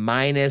a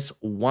minus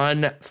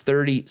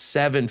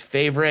 137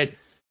 favorite.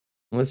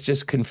 Let's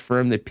just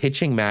confirm the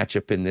pitching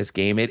matchup in this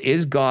game. It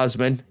is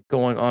Gausman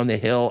going on the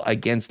hill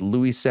against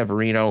Luis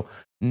Severino.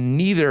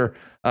 Neither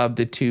of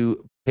the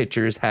two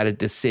pitchers had a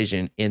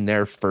decision in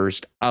their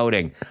first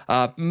outing.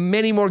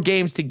 Many more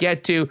games to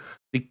get to.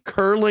 The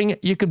curling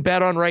you can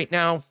bet on right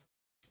now.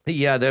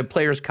 The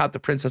Players Cup, the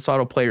Princess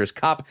Auto Players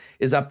Cup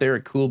is up there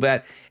at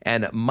CoolBet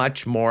and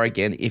much more.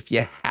 Again, if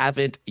you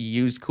haven't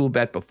used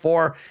CoolBet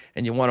before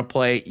and you want to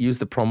play, use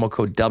the promo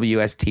code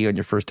WST on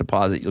your first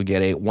deposit. You'll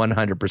get a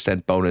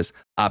 100% bonus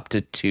up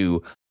to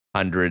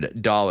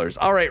 $200.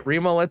 All right,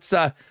 Remo, let's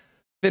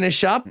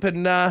finish up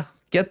and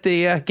get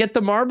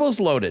the marbles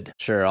loaded.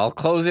 Sure, I'll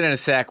close it in a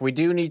sec. We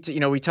do need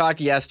to, we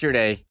talked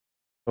yesterday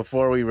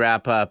before we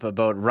wrap up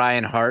about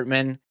Ryan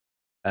Hartman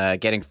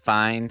getting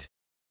fined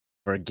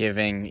for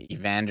giving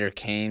Evander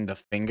Kane the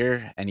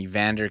finger, and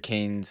Evander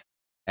Kane's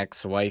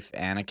ex-wife,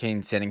 Anna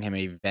Kane, sending him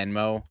a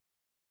Venmo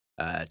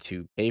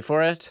to pay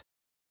for it.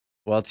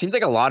 Well, it seems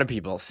like a lot of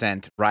people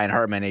sent Ryan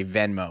Hartman a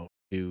Venmo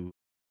to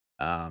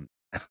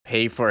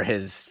pay for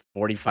his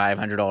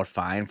 $4,500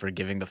 fine for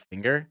giving the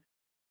finger.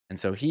 And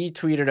so he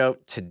tweeted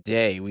out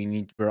today,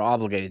 we're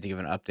obligated to give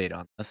an update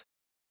on this.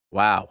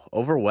 Wow,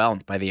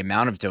 overwhelmed by the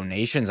amount of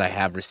donations I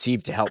have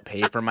received to help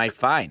pay for my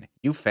fine.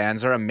 You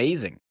fans are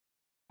amazing.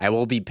 I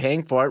will be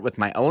paying for it with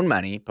my own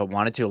money, but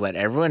wanted to let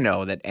everyone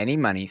know that any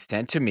money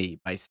sent to me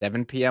by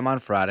 7 p.m. on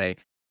Friday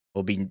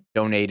will be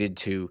donated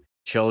to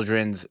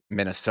Children's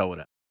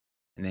Minnesota.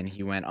 And then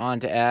he went on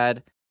to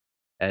add,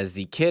 as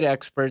the kid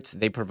experts,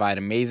 they provide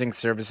amazing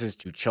services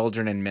to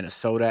children in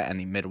Minnesota and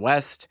the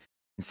Midwest.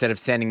 Instead of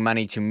sending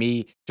money to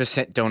me, just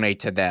donate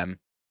to them.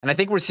 And I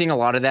think we're seeing a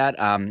lot of that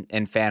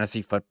in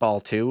fantasy football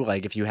too.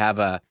 Like if you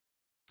have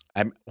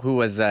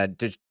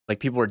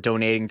people were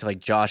donating to like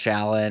Josh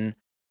Allen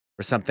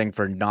or something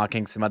for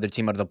knocking some other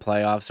team out of the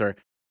playoffs, or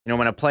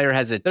when a player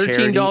has a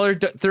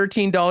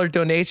 $13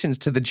 donations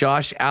to the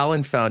Josh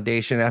Allen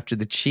Foundation after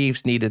the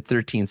Chiefs needed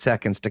 13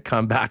 seconds to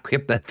come back,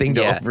 get that thing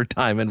to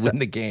overtime and win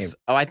the game. So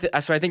I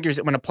think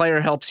when a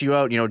player helps you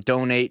out,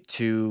 donate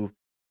to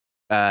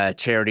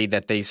charity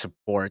that they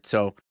support.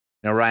 So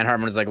Ryan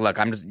Hartman was like, look,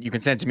 you can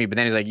send it to me, but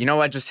then he's like, you know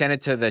what, just send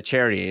it to the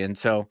charity. And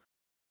so,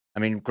 I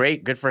mean,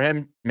 great, good for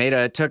him.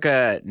 Took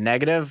a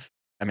negative.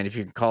 I mean, if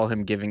you can call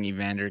him giving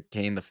Evander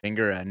Kane the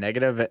finger a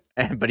negative,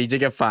 but he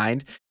did get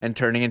fined and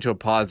turning into a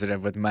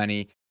positive with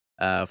money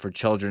for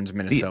Children's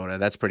Minnesota.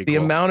 That's pretty cool.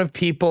 The amount of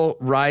people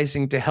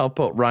rising to help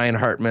out Ryan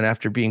Hartman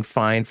after being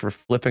fined for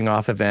flipping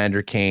off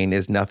Evander Kane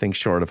is nothing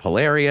short of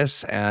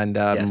hilarious. And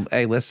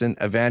hey, listen,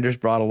 Evander's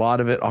brought a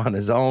lot of it on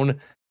his own.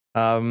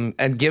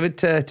 And give it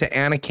to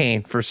Anna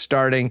Kane for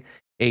starting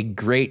a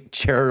great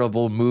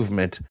charitable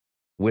movement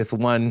with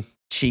one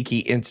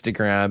cheeky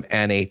Instagram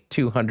and a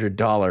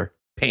 $200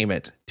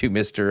 payment to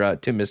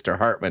Mr.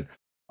 Hartman.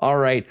 All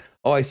right.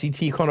 Oh, I see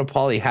T.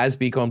 Konopali has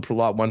begun for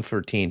lot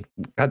 113.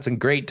 Had some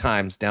great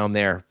times down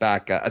there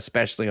back,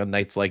 especially on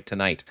nights like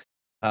tonight,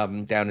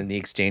 down in the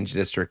Exchange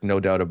District. No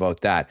doubt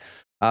about that.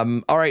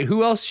 All right.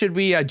 Who else should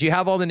we, do you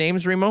have all the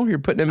names, Remo? You're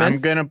putting them in? I'm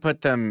going to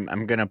put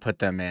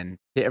them in.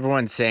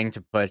 Everyone's saying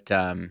to put,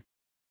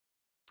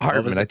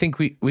 Hartman. I think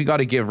we got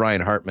to give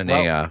Ryan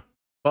Hartman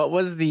what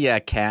was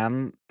the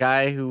Cam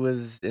guy who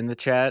was in the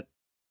chat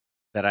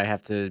that I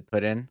have to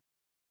put in?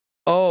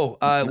 Oh,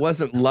 it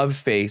wasn't Love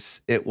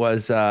Face. It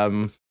was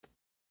I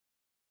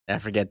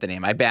forget the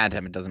name. I banned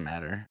him. It doesn't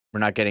matter.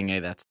 We're not getting any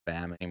of that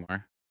spam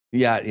anymore.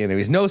 Yeah,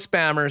 he's no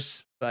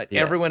spammers, but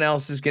everyone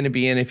else is going to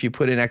be in if you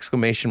put in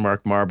exclamation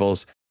mark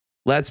marbles.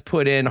 Let's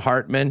put in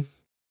Hartman.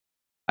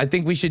 I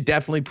think we should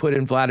definitely put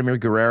in Vladimir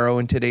Guerrero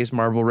in today's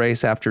marble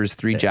race after his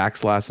 3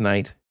 jacks last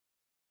night.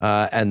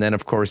 And then,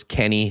 of course,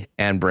 Kenny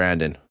and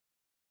Brandon.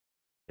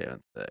 Yeah,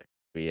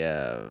 we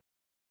have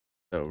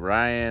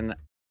Ryan,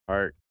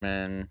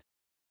 Hartman,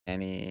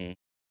 Kenny,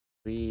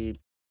 Wiebe,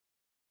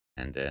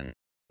 and then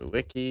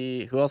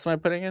Rewucki. Who else am I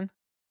putting in?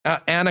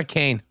 Anna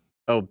Kane.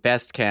 Oh,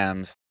 best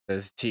cams,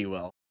 says T.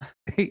 Will.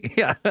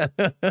 Yeah.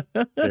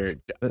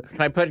 Can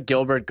I put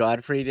Gilbert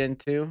Gottfried in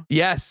too?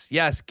 Yes.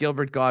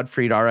 Gilbert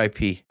Gottfried,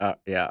 R.I.P.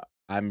 Yeah.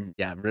 I'm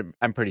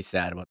pretty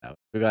sad about that.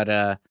 We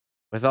got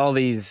with all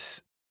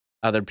these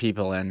other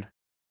people in,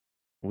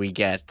 we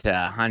get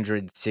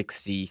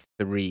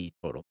 163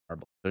 total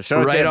marbles. So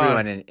shout out to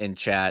everyone in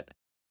chat.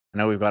 I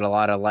know we've got a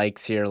lot of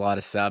likes here, a lot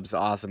of subs.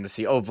 Awesome to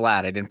see. Oh,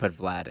 Vlad. I didn't put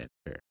Vlad in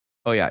here.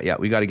 Oh, yeah.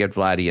 We got to get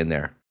Vladdy in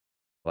there.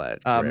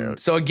 Vlad.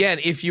 So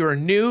again, if you are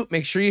new,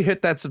 make sure you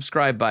hit that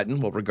subscribe button.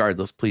 Well,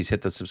 regardless, please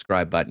hit the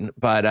subscribe button.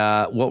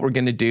 But what we're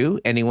going to do,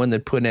 anyone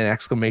that put in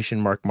exclamation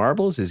mark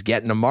marbles is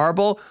getting a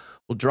marble.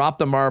 We'll drop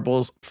the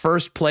marbles.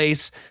 First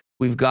place,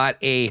 we've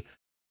got a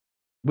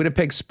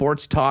Winnipeg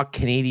Sports Talk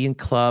Canadian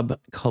Club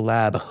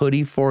collab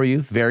hoodie for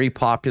you. Very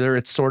popular.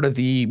 It's sort of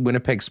the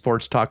Winnipeg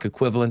Sports Talk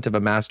equivalent of a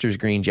Masters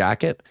green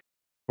jacket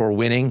for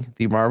winning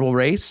the marble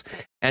race.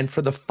 And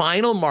for the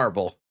final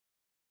marble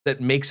that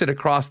makes it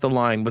across the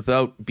line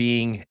without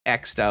being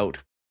X'd out,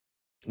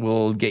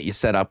 we'll get you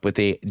set up with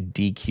a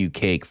DQ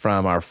cake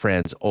from our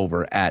friends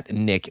over at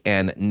Nick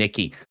and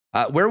Nikki.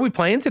 Where are we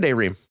playing today,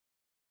 Reem?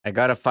 I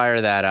got to fire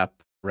that up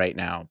right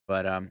now,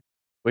 but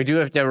we do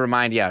have to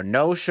remind you,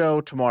 no show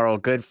tomorrow,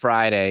 Good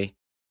Friday.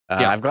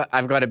 I've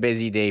got a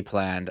busy day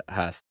planned,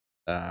 Huss.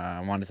 I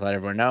wanted to let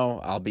everyone know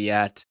I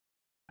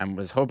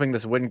was hoping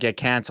this wouldn't get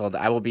canceled.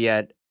 I will be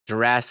at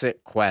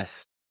Jurassic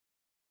Quest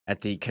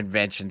at the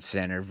Convention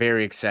Center.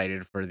 Very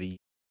excited for the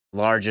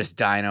largest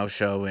dino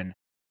show in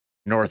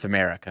North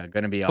America.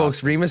 Going to be awesome.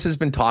 Folks, Remus has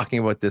been talking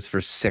about this for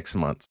 6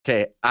 months.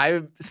 Okay,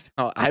 I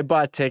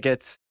bought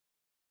tickets,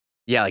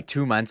 like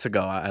 2 months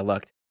ago. I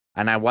looked.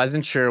 And I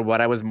wasn't sure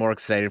what I was more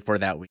excited for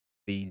that week,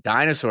 the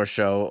dinosaur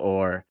show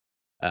or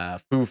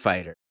Foo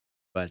Fighters.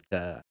 But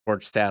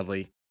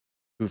sadly,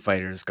 Foo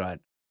Fighters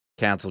got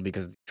canceled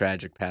because of the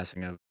tragic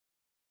passing of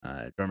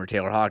drummer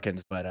Taylor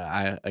Hawkins. But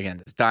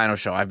this dino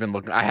show, I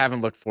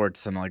haven't looked forward to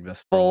something like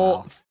this for a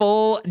while.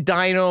 Full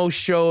dino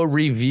show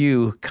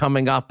review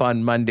coming up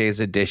on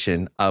Monday's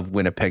edition of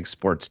Winnipeg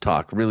Sports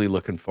Talk. Really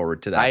looking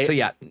forward to that.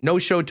 So no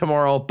show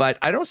tomorrow, but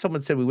I know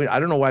someone said we would. I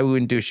don't know why we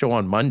wouldn't do a show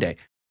on Monday.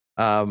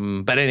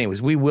 But anyways,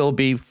 we will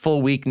be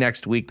full week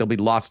next week. There'll be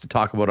lots to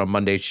talk about on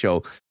Monday's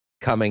show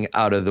coming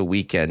out of the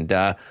weekend.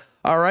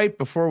 All right,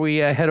 before we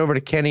head over to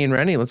Kenny and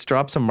Rennie, let's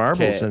drop some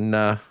marbles and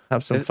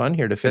have some fun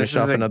here to finish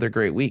off another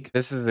great week.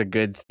 This is a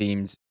good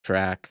themed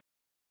track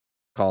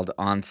called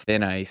On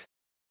Thin Ice.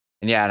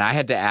 And I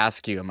had to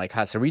ask you, I'm like,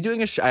 Huss, are we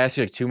doing a show? I asked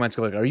you like 2 months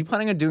ago, are you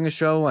planning on doing a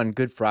show on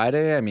Good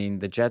Friday? I mean,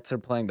 the Jets are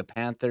playing the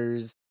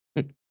Panthers.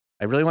 I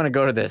really want to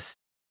go to this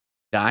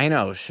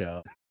dino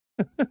show.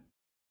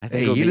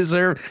 Hey, you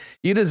deserve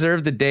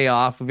the day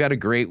off. We've got a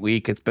great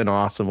week. It's been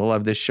awesome. We'll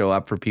have this show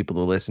up for people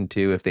to listen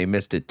to if they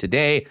missed it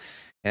today.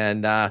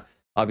 And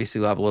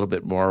Obviously, we'll have a little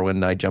bit more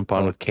when I jump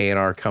on with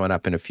KNR coming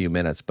up in a few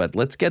minutes. But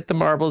let's get the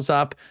marbles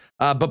up.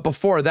 But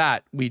before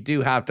that, we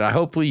do have to.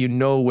 Hopefully, you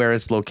know where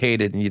it's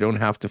located, and you don't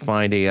have to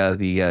find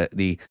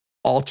the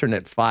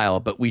alternate file.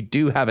 But we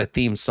do have a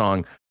theme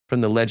song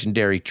from the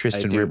legendary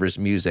Tristan Rivers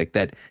Music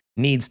that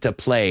needs to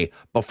play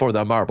before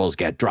the marbles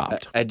get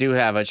dropped. I do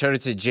have. I showed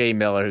it to Jay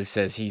Miller, who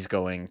says he's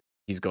going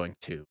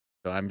too.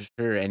 So I'm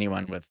sure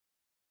anyone with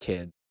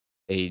kids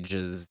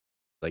ages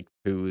like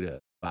 2 to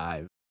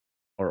 5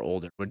 or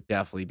older would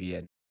definitely be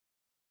in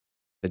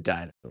the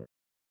dinosaur.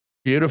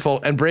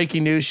 Beautiful. And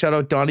breaking news, shout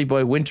out Donny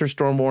Boy, winter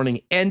storm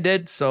warning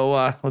ended. So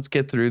let's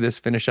get through this,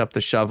 finish up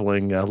the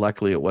shoveling.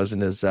 Luckily, it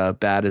wasn't as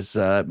bad as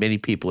many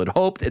people had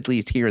hoped, at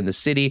least here in the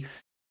city.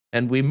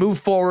 And we move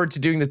forward to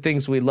doing the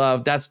things we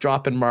love. That's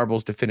dropping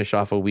marbles to finish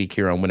off a week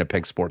here on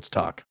Winnipeg Sports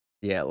Talk.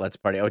 Yeah, let's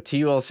party. Oh,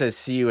 T-Will says,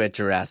 see you at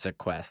Jurassic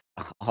Quest.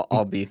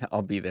 I'll be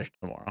there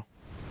tomorrow.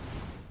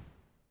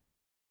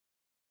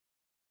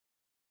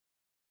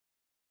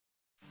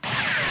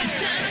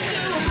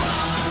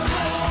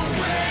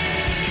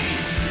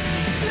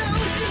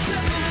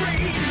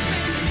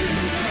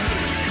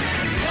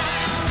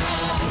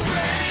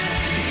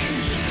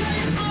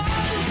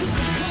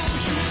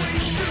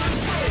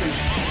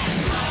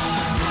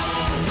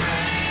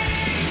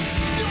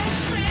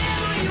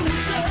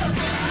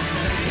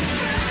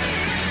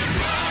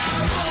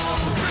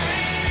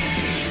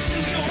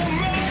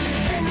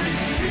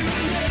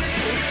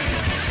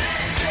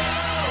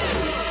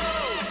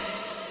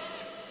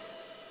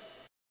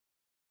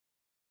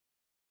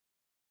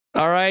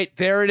 All right,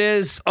 there it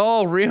is.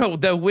 Oh, Rio,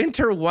 the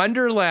Winter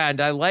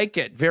Wonderland. I like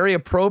it. Very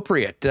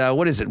appropriate.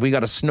 What is it? We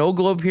got a snow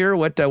globe here.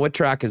 What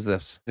track is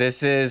this?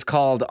 This is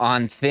called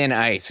On Thin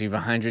Ice. We have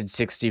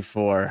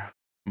 164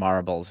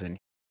 marbles in here.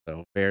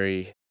 So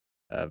very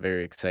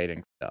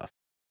exciting stuff.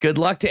 Good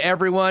luck to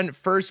everyone.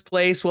 First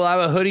place, we'll have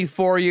a hoodie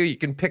for you. You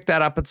can pick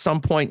that up at some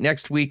point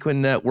next week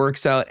when that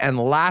works out. And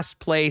last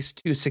place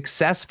to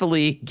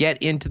successfully get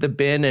into the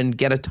bin and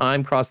get a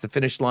time across the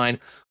finish line,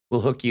 we'll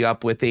hook you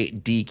up with a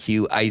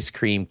DQ ice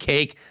cream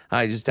cake.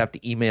 You just have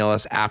to email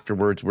us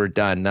afterwards. We're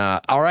done.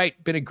 All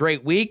right, been a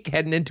great week.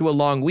 Heading into a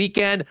long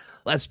weekend.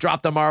 Let's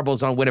drop the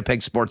marbles on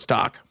Winnipeg Sports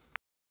Talk.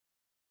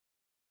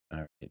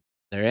 All right,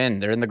 they're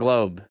in the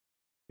globe.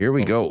 Here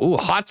we go. Ooh,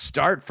 hot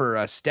start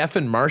for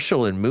Stefan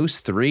Marshall and Moose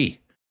 3.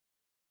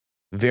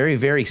 Very,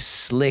 very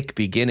slick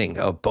beginning.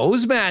 Oh,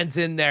 Bozeman's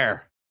in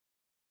there.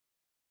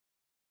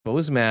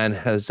 Bozeman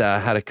has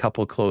had a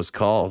couple close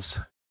calls.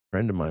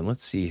 Friend of mine.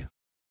 Let's see.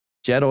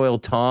 Jet Oil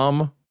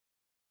Tom.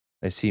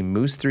 I see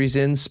Moose 3's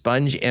in.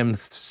 Sponge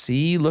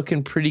MC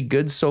looking pretty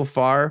good so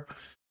far.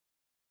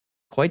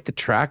 Quite the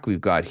track we've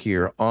got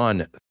here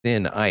on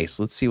thin ice.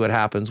 Let's see what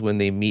happens when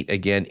they meet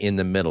again in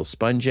the middle.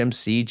 Sponge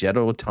MC, Jet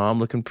Oil Tom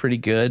looking pretty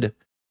good.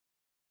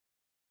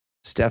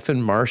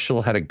 Stefan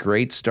Marshall had a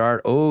great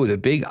start. Oh, the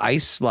big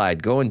ice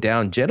slide going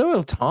down. Jet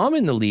Oil Tom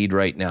in the lead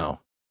right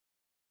now.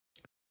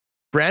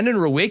 Brandon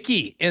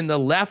Rewucki in the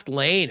left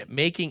lane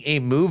making a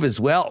move as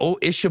well. Oh,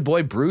 Isha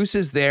Boy Bruce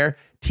is there.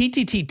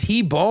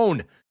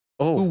 T-Bone,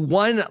 who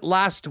won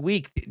last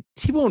week.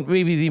 T-Bone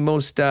may be the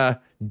most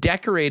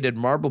decorated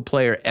marble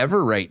player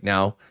ever right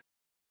now.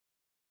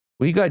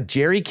 We got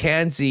Jerry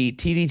Kanzi,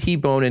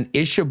 T-Bone, and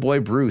Isha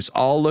Boy Bruce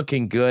all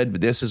looking good,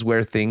 but this is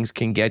where things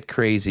can get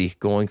crazy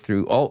going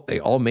through. Oh, they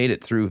all made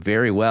it through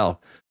very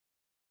well.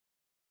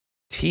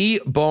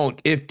 T-Bone,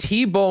 if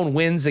T-Bone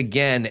wins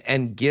again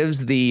and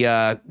gives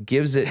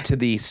it to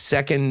the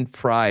second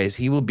prize,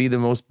 he will be the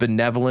most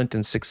benevolent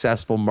and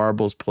successful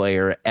marbles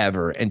player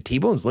ever. And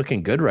T-Bone's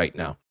looking good right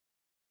now.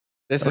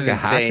 This like is a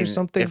insane. hack or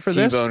something if for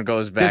T-Bone this.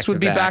 goes back This would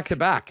be back to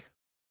back.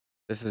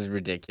 This is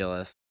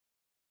ridiculous.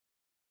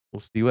 We'll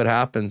see what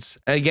happens.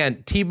 And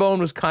again, T-Bone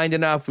was kind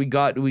enough. We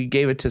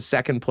gave it to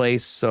second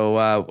place, so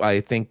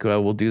I think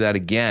we'll do that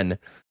again.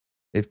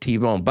 If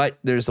T-Bone, but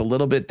there's a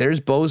little bit,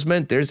 there's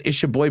Bozeman, there's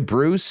Isha Boy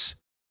Bruce.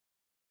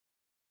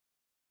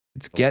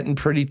 It's getting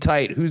pretty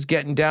tight. Who's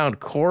getting down?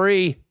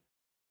 Corey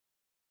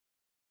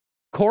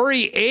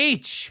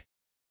H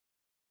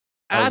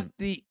at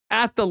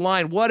the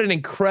line. What an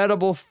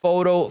incredible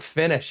photo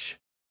finish.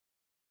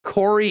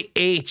 Corey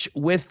H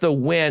with the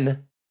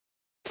win.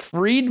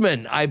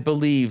 Friedman, I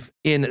believe,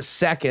 in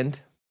second.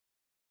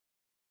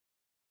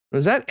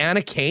 Was that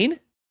Anna Kane?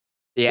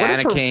 Yeah,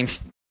 Anna Kane.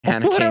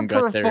 What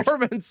a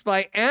performance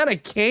by Anna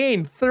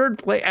Kane, third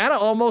place. Anna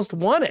almost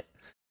won it.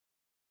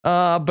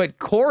 But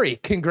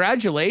Corey,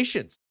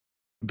 congratulations.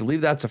 I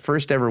believe that's a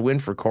first ever win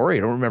for Corey.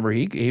 I don't remember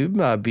he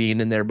being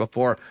in there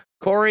before.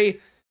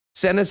 Corey,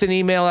 send us an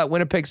email at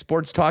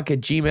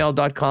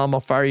winnipegsportstalk@gmail.com.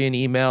 I'll fire you an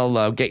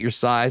email, get your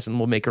size, and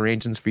we'll make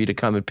arrangements for you to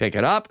come and pick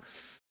it up.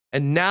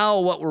 And now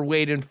what we're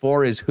waiting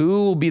for is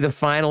who will be the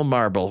final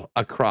marble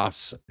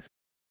across.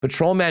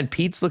 Patrolman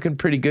Pete's looking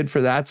pretty good for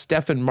that.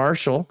 Stefan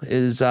Marshall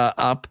is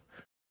up.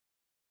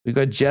 We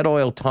got Jet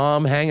Oil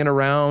Tom hanging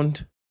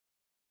around.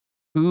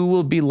 Who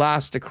will be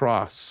last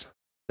across?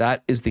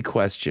 That is the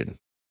question.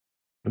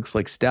 Looks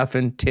like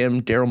Stefan,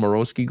 Tim, Daryl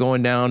Morosky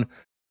going down.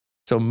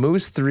 So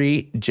Moose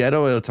 3, Jet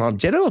Oil Tom.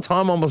 Jet Oil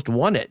Tom almost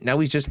won it. Now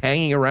he's just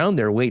hanging around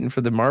there waiting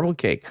for the marble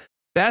cake.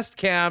 Best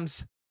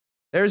cams.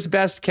 There's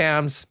best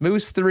cams.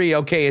 Moose 3.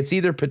 Okay, it's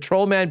either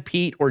Patrolman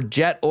Pete or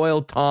Jet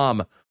Oil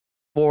Tom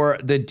for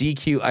the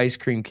DQ ice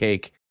cream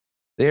cake.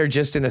 They're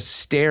just in a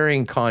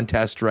staring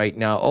contest right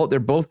now. Oh, they're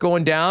both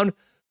going down.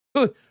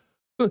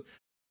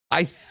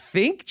 I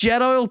think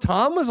Jet Oil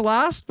Tom was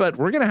last, but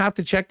we're going to have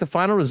to check the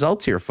final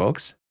results here,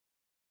 folks.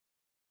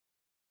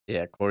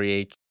 Yeah, Corey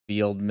H.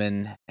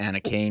 Fieldman,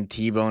 Anna Kane,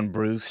 T-Bone,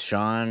 Bruce,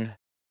 Sean,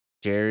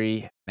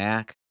 Jerry,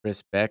 Mac,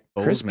 Chris Beck,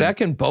 Bozeman. Chris Beck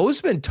and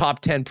Bozeman,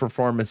 top 10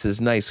 performances.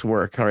 Nice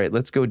work. All right,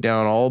 let's go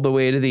down all the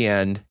way to the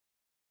end.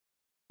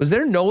 Was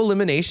there no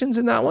eliminations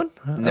in that one?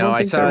 No,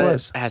 I saw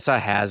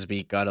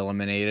Hasby got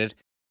eliminated.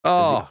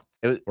 Oh,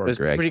 it was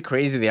pretty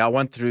crazy. They all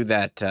went through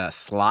that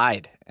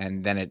slide,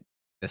 and then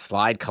the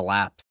slide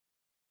collapsed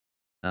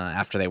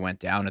after they went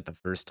down it the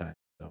first time.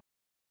 So I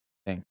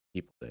think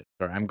people did.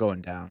 Sorry, I'm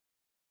going down.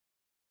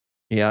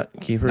 Yeah,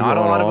 keep her Not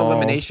going. A lot of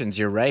eliminations.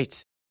 You're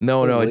right.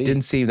 No, it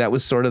didn't seem. That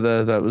was sort of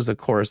the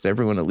course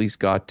everyone at least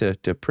got to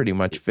pretty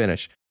much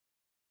finish.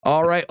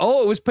 All right.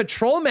 Oh, it was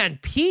Patrolman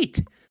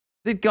Pete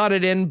that got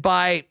it in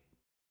by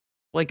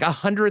like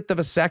 100th of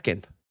a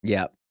second.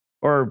 Yeah.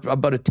 Or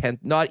about a 10th,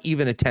 not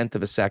even a 10th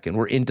of a second.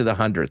 We're into the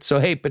 100th. So,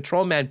 hey,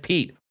 Patrolman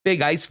Pete,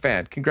 big ice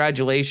fan.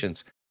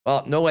 Congratulations.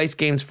 Well, no ice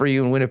games for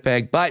you in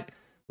Winnipeg, but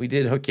we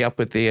did hook you up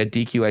with the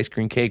DQ ice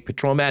cream cake.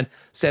 Patrolman,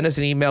 send us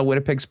an email,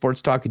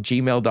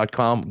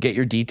 winnipegsportstalk@gmail.com. Get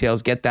your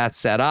details, get that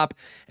set up.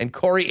 And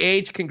Corey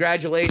H.,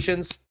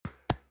 congratulations.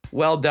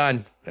 Well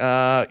done.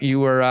 You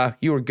were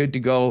good to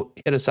go.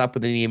 Hit us up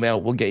with an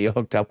email. We'll get you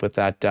hooked up with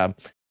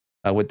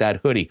that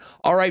hoodie.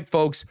 All right,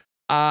 folks.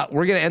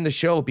 We're going to end the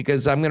show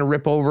because I'm going to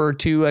rip over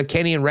to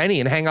Kenny and Rennie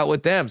and hang out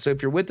with them. So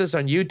if you're with us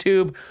on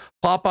YouTube,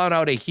 pop on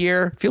out of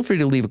here. Feel free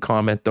to leave a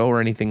comment, though,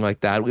 or anything like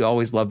that. We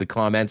always love the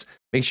comments.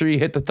 Make sure you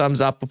hit the thumbs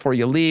up before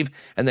you leave,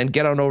 and then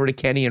get on over to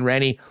Kenny and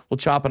Rennie. We'll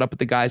chop it up with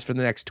the guys for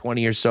the next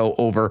 20 or so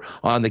over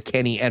on the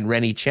Kenny and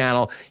Rennie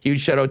channel.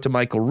 Huge shout out to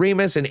Michael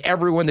Remus and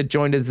everyone that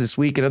joined us this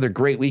week. Another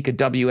great week at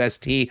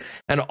WST,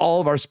 and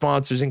all of our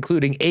sponsors,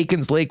 including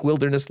Aikens Lake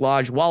Wilderness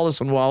Lodge,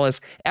 Wallace & Wallace,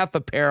 F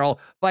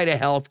Apparel, Vita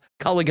Health,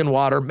 Culligan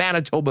Water,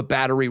 Manitoba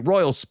Battery,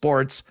 Royal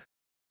Sports,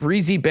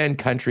 Breezy Bend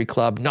Country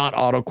Club, Not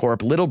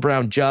AutoCorp, Little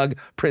Brown Jug,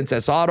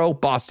 Princess Auto,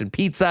 Boston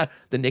Pizza,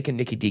 the Nick and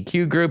Nicky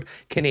DQ Group,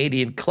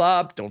 Canadian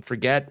Club. Don't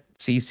forget,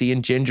 CC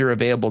and Ginger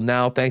available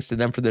now. Thanks to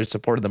them for their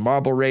support of the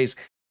marble race.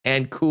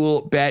 And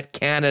Cool Bet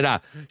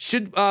Canada.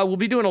 We'll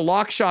be doing a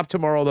lock shop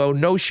tomorrow, though.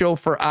 No show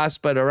for us,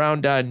 but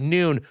around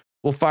noon,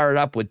 we'll fire it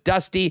up with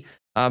Dusty.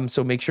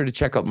 So make sure to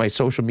check out my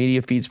social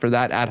media feeds for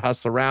that at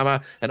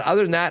Hustlerama. And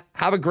other than that,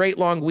 have a great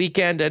long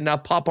weekend and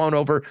pop on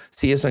over.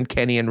 See us on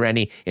Kenny and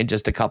Rennie in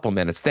just a couple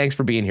minutes. Thanks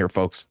for being here,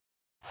 folks.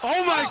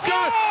 Oh my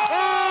God!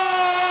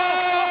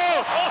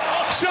 Oh!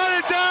 Shut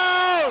it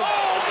down!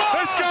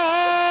 Let's go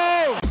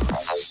home!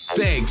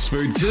 Thanks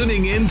for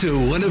tuning in to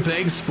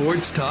Winnipeg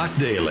Sports Talk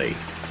Daily.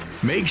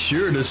 Make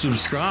sure to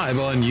subscribe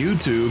on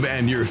YouTube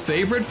and your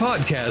favorite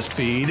podcast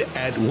feed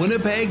at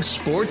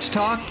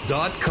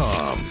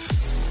winnipegsportstalk.com.